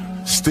get,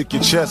 stick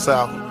your chest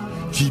out,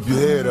 keep your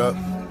head up,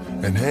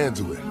 and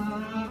handle it.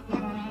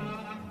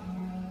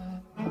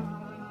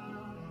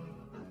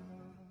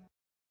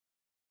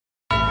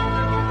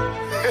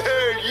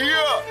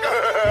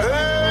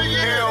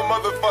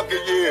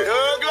 Motherfucking yeah.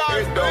 Thug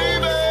life,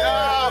 baby.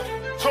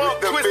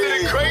 Trump twisted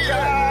and crazy.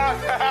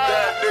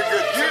 That nigga,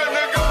 yeah,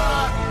 nigga.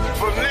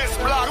 From this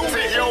block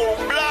to your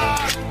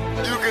block,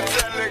 you can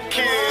tell the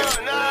kids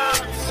now.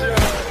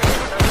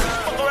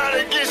 Fuck around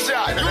and get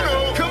shot, you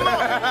know. Come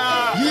on.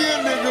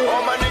 Yeah, nigga.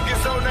 All my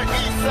niggas on the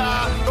east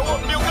side. Throw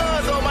up your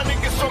guns, all my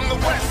niggas from the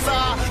west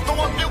side.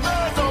 Throw up your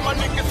guns, all my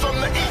niggas from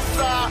the east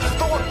side.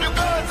 Throw up your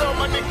guns, all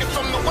my niggas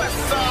from the west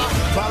side.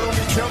 Follow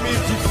me, tell me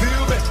if you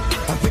feel me.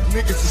 I think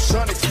niggas is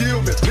trying to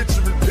kill me.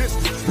 Picturing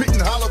pistols, spitting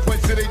hollow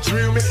points till they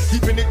drill me.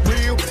 Keeping it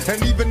real, and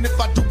even if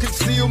I do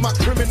conceal my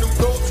criminal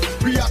thoughts,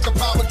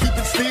 preoccupied with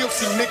keeping still.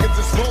 See niggas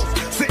is false,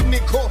 sitting in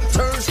court,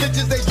 turn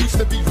stitches. They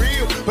used to be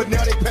real, but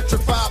now they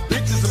petrified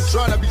bitches. I'm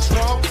trying to be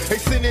strong. They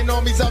sending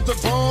armies out to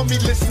bomb me.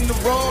 Listen to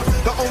Ron,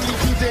 the only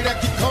DJ that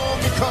can calm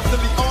me,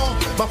 constantly on.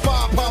 My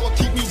firepower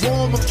keep me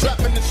warm. I'm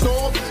trapped in the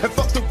storm, and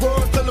fuck the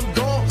world till I'm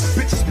gone.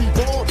 Bitches be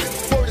born,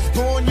 word is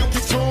born, you'll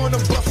get torn.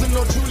 I'm busting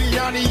on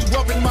Giuliani,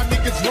 rubbing my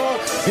niggas wrong.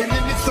 And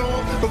in this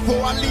song,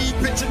 before I leave,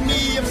 picture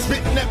me, I'm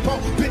spitting that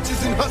pump,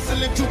 bitches and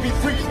hustling to be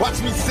free.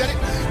 Watch me set it,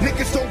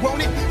 niggas don't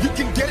want it, you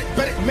can get it,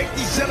 bet it. Make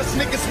these jealous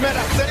niggas mad,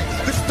 I said it.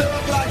 This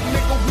thug life,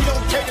 nigga, we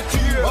don't cater to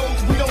you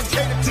hoes, we don't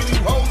cater to you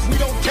hoes, we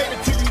don't cater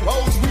to you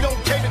hoes, we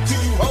don't cater to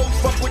you hoes.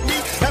 Fuck with me,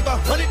 have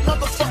 100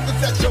 motherfuckers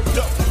that jumped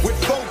up with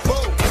fofo.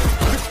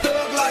 This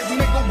thug life,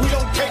 nigga, we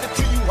don't cater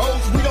to you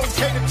hoes, we don't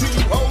cater to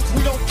you hoes,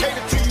 we don't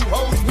cater to you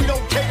hoes, we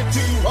don't cater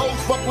to you hoes.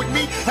 Fuck with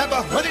me, have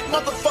 100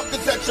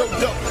 motherfuckers that jumped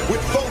up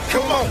with fofo.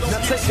 Come on,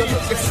 now take a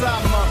look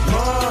inside my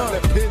mind.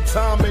 That pin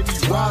time made me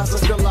rise,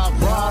 until I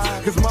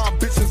rise. Cause my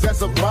bitches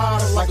as a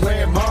rider like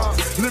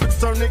landmines. Lyrics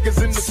turn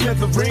niggas into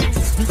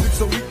smithereens. Music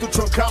so lethal,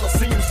 trunk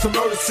coliseums to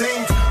murder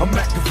scenes. I'm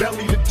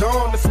Machiavelli to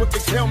dawn, that's what they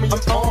tell me. I'm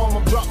armed,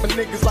 I'm dropping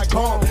niggas like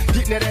bomb.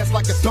 Getting that ass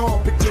like a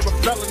thong. Picture a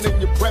felon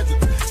in your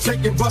presence.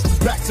 Taking busters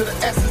back to the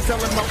essence.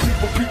 Telling my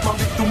people, beat my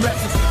lethal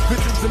message.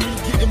 Visions of me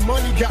getting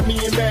money got me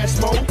in mash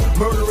mode.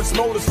 Murderous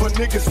motives for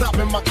niggas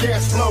stopping my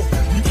cash flow.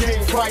 You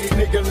can't fight it,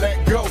 nigga,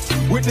 let go.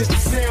 Witness the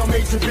sound,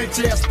 made your bitch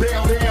ass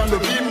bow down to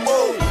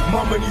limbo.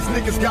 Mama, these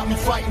niggas got me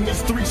fighting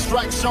these 3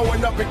 strikes,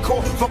 showing up in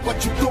court. Fuck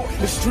what you thought,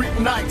 the street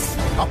nights.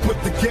 I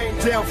put the game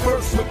down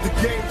first, put the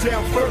game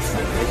down first.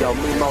 Yo,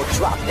 Mimo,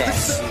 drop that.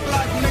 This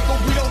like nigga,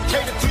 we don't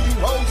cater to you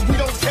hoes, we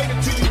don't cater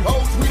to you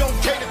hoes, we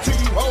don't cater to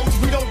you hoes,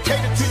 we don't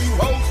cater to you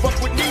hoes. Fuck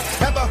with me,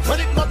 have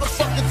 100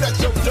 motherfuckers that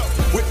jumped up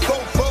with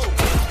fofo.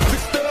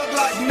 This thug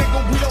like nigga,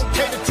 we don't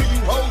cater to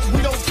you hoes,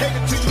 we don't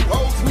cater to you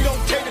hoes, we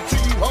don't cater to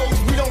you hoes,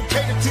 we don't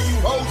cater to you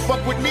hoes.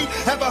 Fuck with me,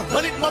 have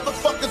 100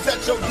 motherfuckers that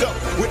jumped up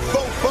with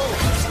fofo.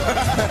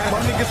 My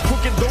niggas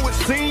crooked though it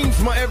seems.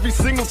 My every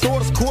single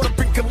thought is caught up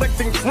in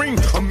collecting cream.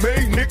 I'm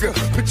made, nigga.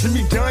 Picture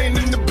me dying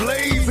in the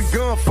blaze. A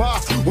gunfire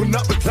will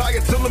not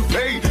retire till I'm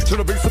paid. Turn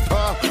the base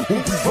supply.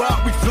 Won't we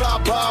ride, we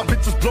fly by.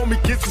 Bitches blow me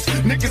kisses.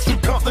 Niggas from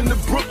Compton to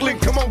Brooklyn.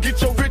 Come on,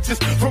 get your riches.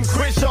 From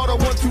Crenshaw to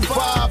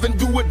 125 and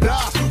do or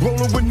die.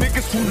 Rolling with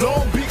niggas from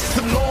Long Beach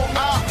to Long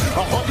Island.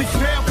 I hardly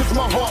smile cause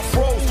my heart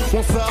froze.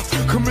 Once I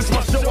commence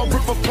my show, I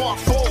rip apart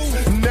foes.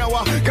 Now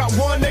I got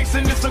one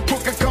nation, it's a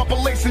crooked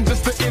compilation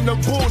just to end the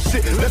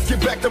bullshit. Let's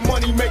get back to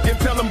money making,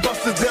 tell them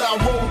busters that I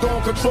rolled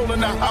on.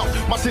 controlling the house.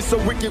 My shit so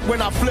wicked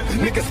when I flip,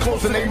 niggas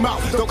closing their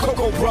mouth. The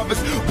Coco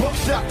Brothers,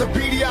 Buckshot, the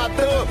BDI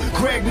Thug,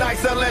 Greg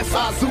Nice, LS,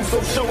 Azu,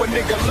 so show a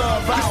nigga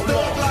love.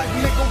 Outlaw. Like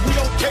nigga, we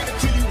don't cater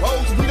to you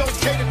hoes. We don't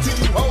cater to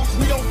you hoes.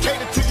 We don't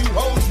cater to you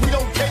hoes. We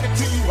don't cater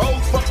to you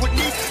hoes. Fuck with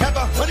me, have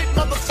 100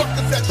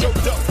 motherfuckers at your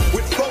door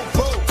with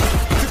fofo.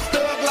 Just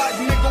thug like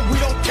nigga, we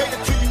don't cater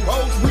to you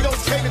hoes. We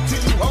don't cater to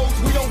you hoes.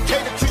 We don't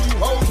cater to you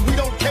hoes. We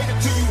don't cater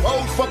to you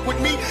hoes. Fuck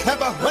with me, have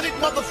 100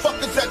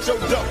 motherfuckers at your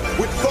door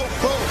with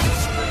fofo.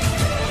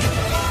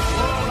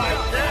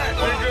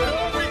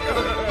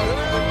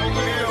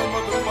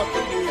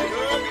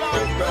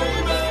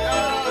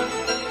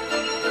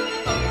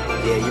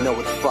 Yeah, you know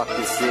what the fuck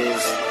this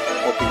is.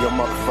 Open your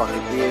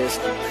motherfucking ears,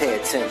 pay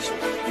attention.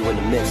 You in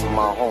the mix with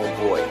my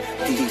homeboy,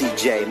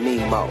 DJ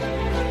Mimo.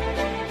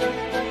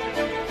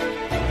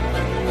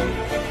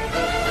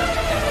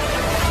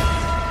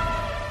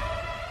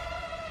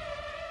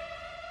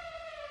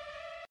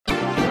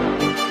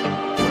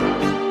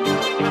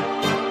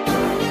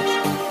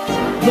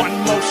 One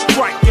more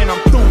strike and I'm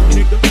through,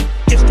 nigga.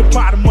 It's the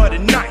bottom of the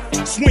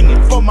ninth,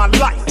 swinging for my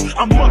life.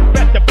 I'm up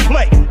at the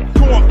plate,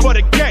 going for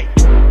the gate.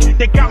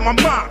 They got my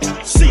mom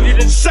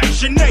seated in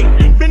Section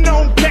 8. Been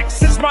on deck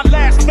since my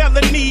last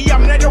felony.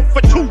 I'm that 0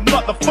 for 2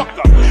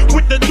 motherfucker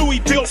with the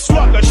Louisville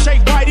slugger. Shea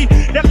Whitey,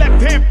 that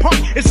left hand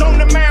punk is on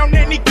the mound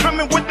and he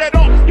coming with that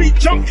off-beat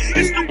junk.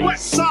 It's the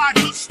West Side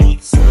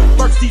Hustlers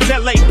versus these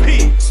LA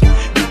pigs.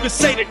 You can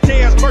say the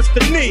Dares versus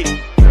the Nig.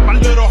 My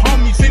little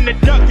homies in the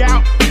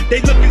dugout,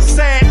 they looking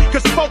sad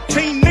cause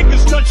 14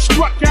 niggas done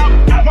struck out.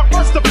 My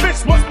first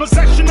offense was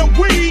possession of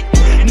weed.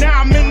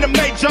 Now I'm in the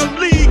major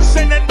leagues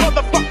and that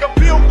motherfucker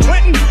Bill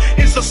Clinton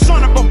is a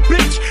son of a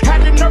bitch.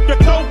 Had the nerve to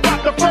throw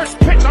out the first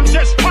pitch. I'm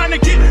just trying to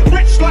get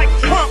rich like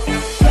Trump.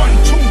 1,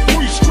 2,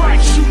 3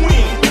 strikes, you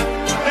win.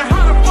 Now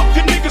how the fuck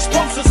the niggas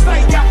supposed to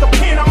stay out the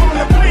pen? I'm on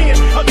the plan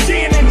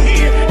again and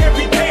here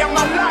every day of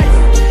my life.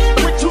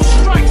 With 2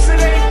 strikes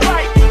it ain't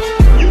right.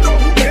 You know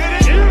who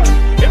did it?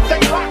 If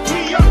they lock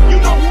me up,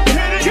 you know who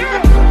did it?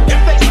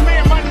 If they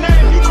smear my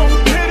name, you know who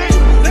did it?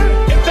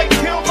 If they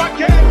kill my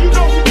gang, you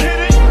know who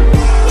did it?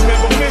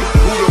 Remember me?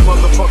 Who the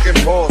motherfucking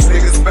boss?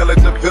 Niggas spell it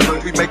the villain.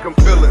 We make them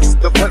feel us.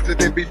 The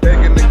president be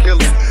begging to kill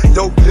us.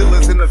 Dope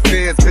dealers in the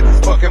feds,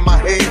 bitches fucking my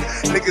head.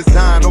 Niggas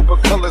dying over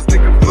colors,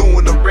 niggas blue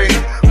and the red.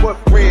 What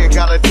friend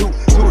gotta do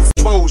to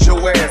expose your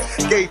ass?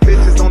 Gay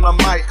bitches on the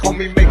mic,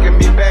 homie making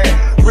me mad.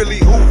 Really,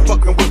 who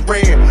fucking with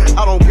Rand?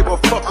 I don't give a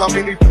fuck how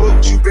many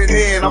books you been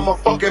in. I'm a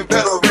fucking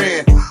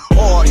veteran.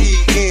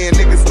 R-E-N,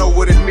 niggas know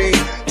what it mean.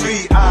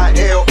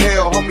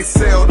 B-I-L-L, homie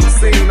sell them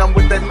scene. I'm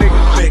with that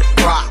nigga Big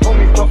Rock.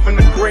 Homie puffin'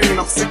 the green.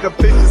 I'm sick of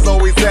bitches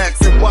always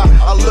asking why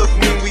I look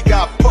mean. We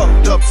got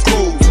fucked up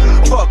schools,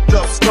 fucked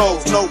up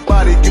skulls.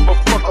 Nobody give a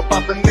fuck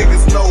about the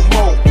niggas no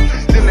more.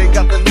 Then they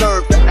got the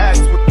nerve to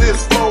ask with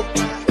this flow.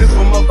 This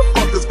for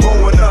motherfuckers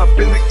growing up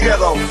in the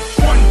ghetto. 1,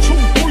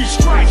 2, 3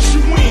 strikes,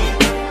 you win.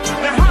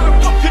 Now how the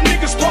fuck the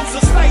niggas supposed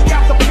to stay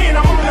out the pen?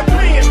 I'm on the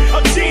plan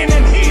again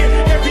and here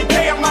every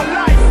day of my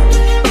life.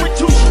 With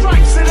 2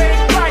 strikes it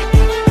ain't right.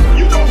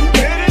 You know who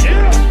did it?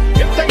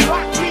 If they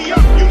lock me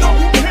up, you know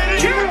who did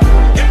it?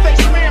 If they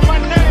smear my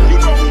name, you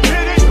know who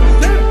did it?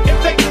 If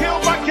they kill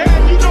my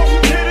gang, you know who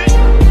did it?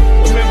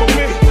 Remember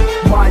me?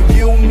 My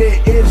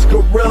unit is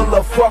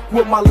gorilla. Fuck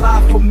with my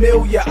life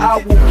familiar, I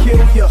will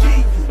kill ya.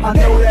 I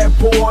know that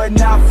boy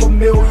not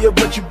familiar,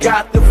 but you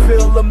got to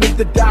feel him if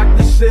the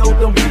doctor sealed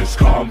him. It's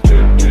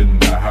Compton in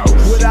the house.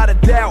 Without a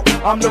doubt,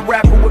 I'm the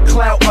rapper with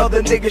clout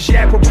other niggas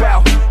yap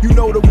about. You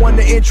know the one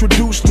to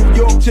introduce New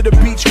York to the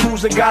beach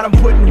cruiser. Got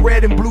them putting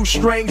red and blue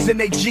strings in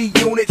they G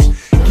units.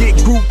 Get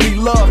groupie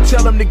love,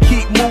 tell them to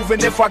keep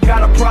moving. If I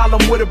got a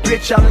problem with a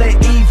bitch, I let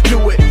Eve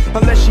do it.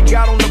 Unless she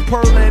got on the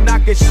pearl and I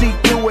can see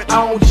through it.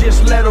 I don't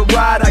just let her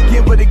ride, I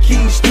give her the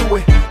keys to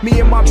it. Me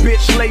and my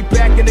bitch lay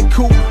back in the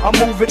coupe. I'm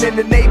moving in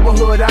the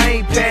neighborhood, I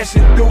ain't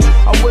passing through.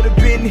 I would've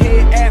been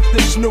here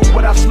after Snoop,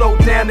 but I slowed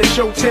down to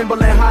show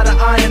Timberland how to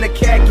iron a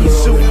khaki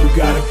suit. You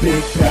got a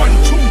big pack.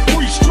 1, 2,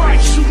 3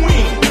 strikes, you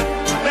win.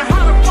 Now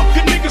how the fuck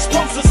the niggas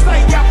supposed to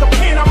stay out the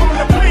pen? I'm on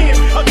the plan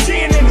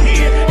again and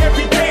here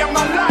every day of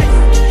my life.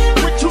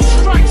 With 2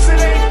 strikes it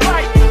ain't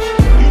right.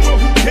 You know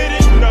who did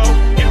it? No.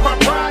 If I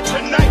ride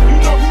tonight, you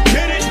know who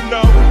did it?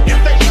 No. If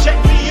they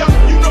shake me up,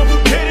 you know who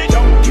did it?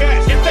 Don't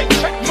guess. If they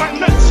check my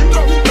nuts, you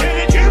know who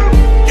did it?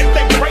 If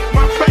they break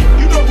my bank,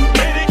 you know who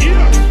did it?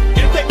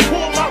 If they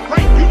pull my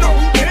rank, you know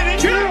who did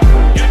it?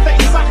 If they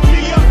sock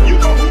me up, you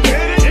know who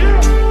did it?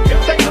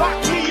 If they lock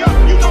me up,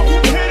 you know who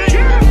did it?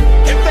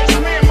 If they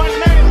smear my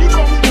name, you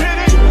know who did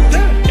it?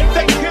 If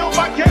they kill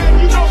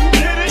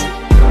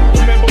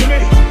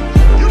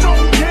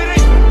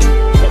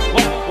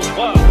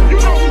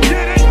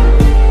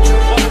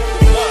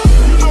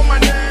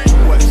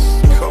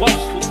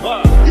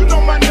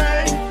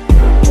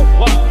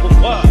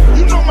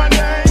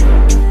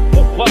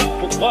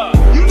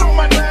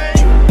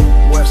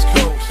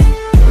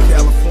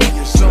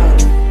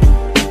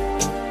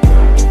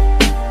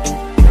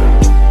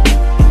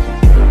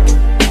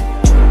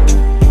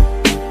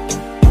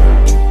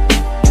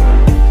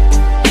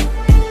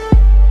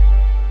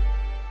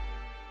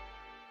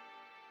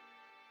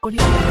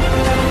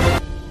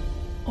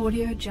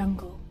Audio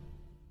Jungle.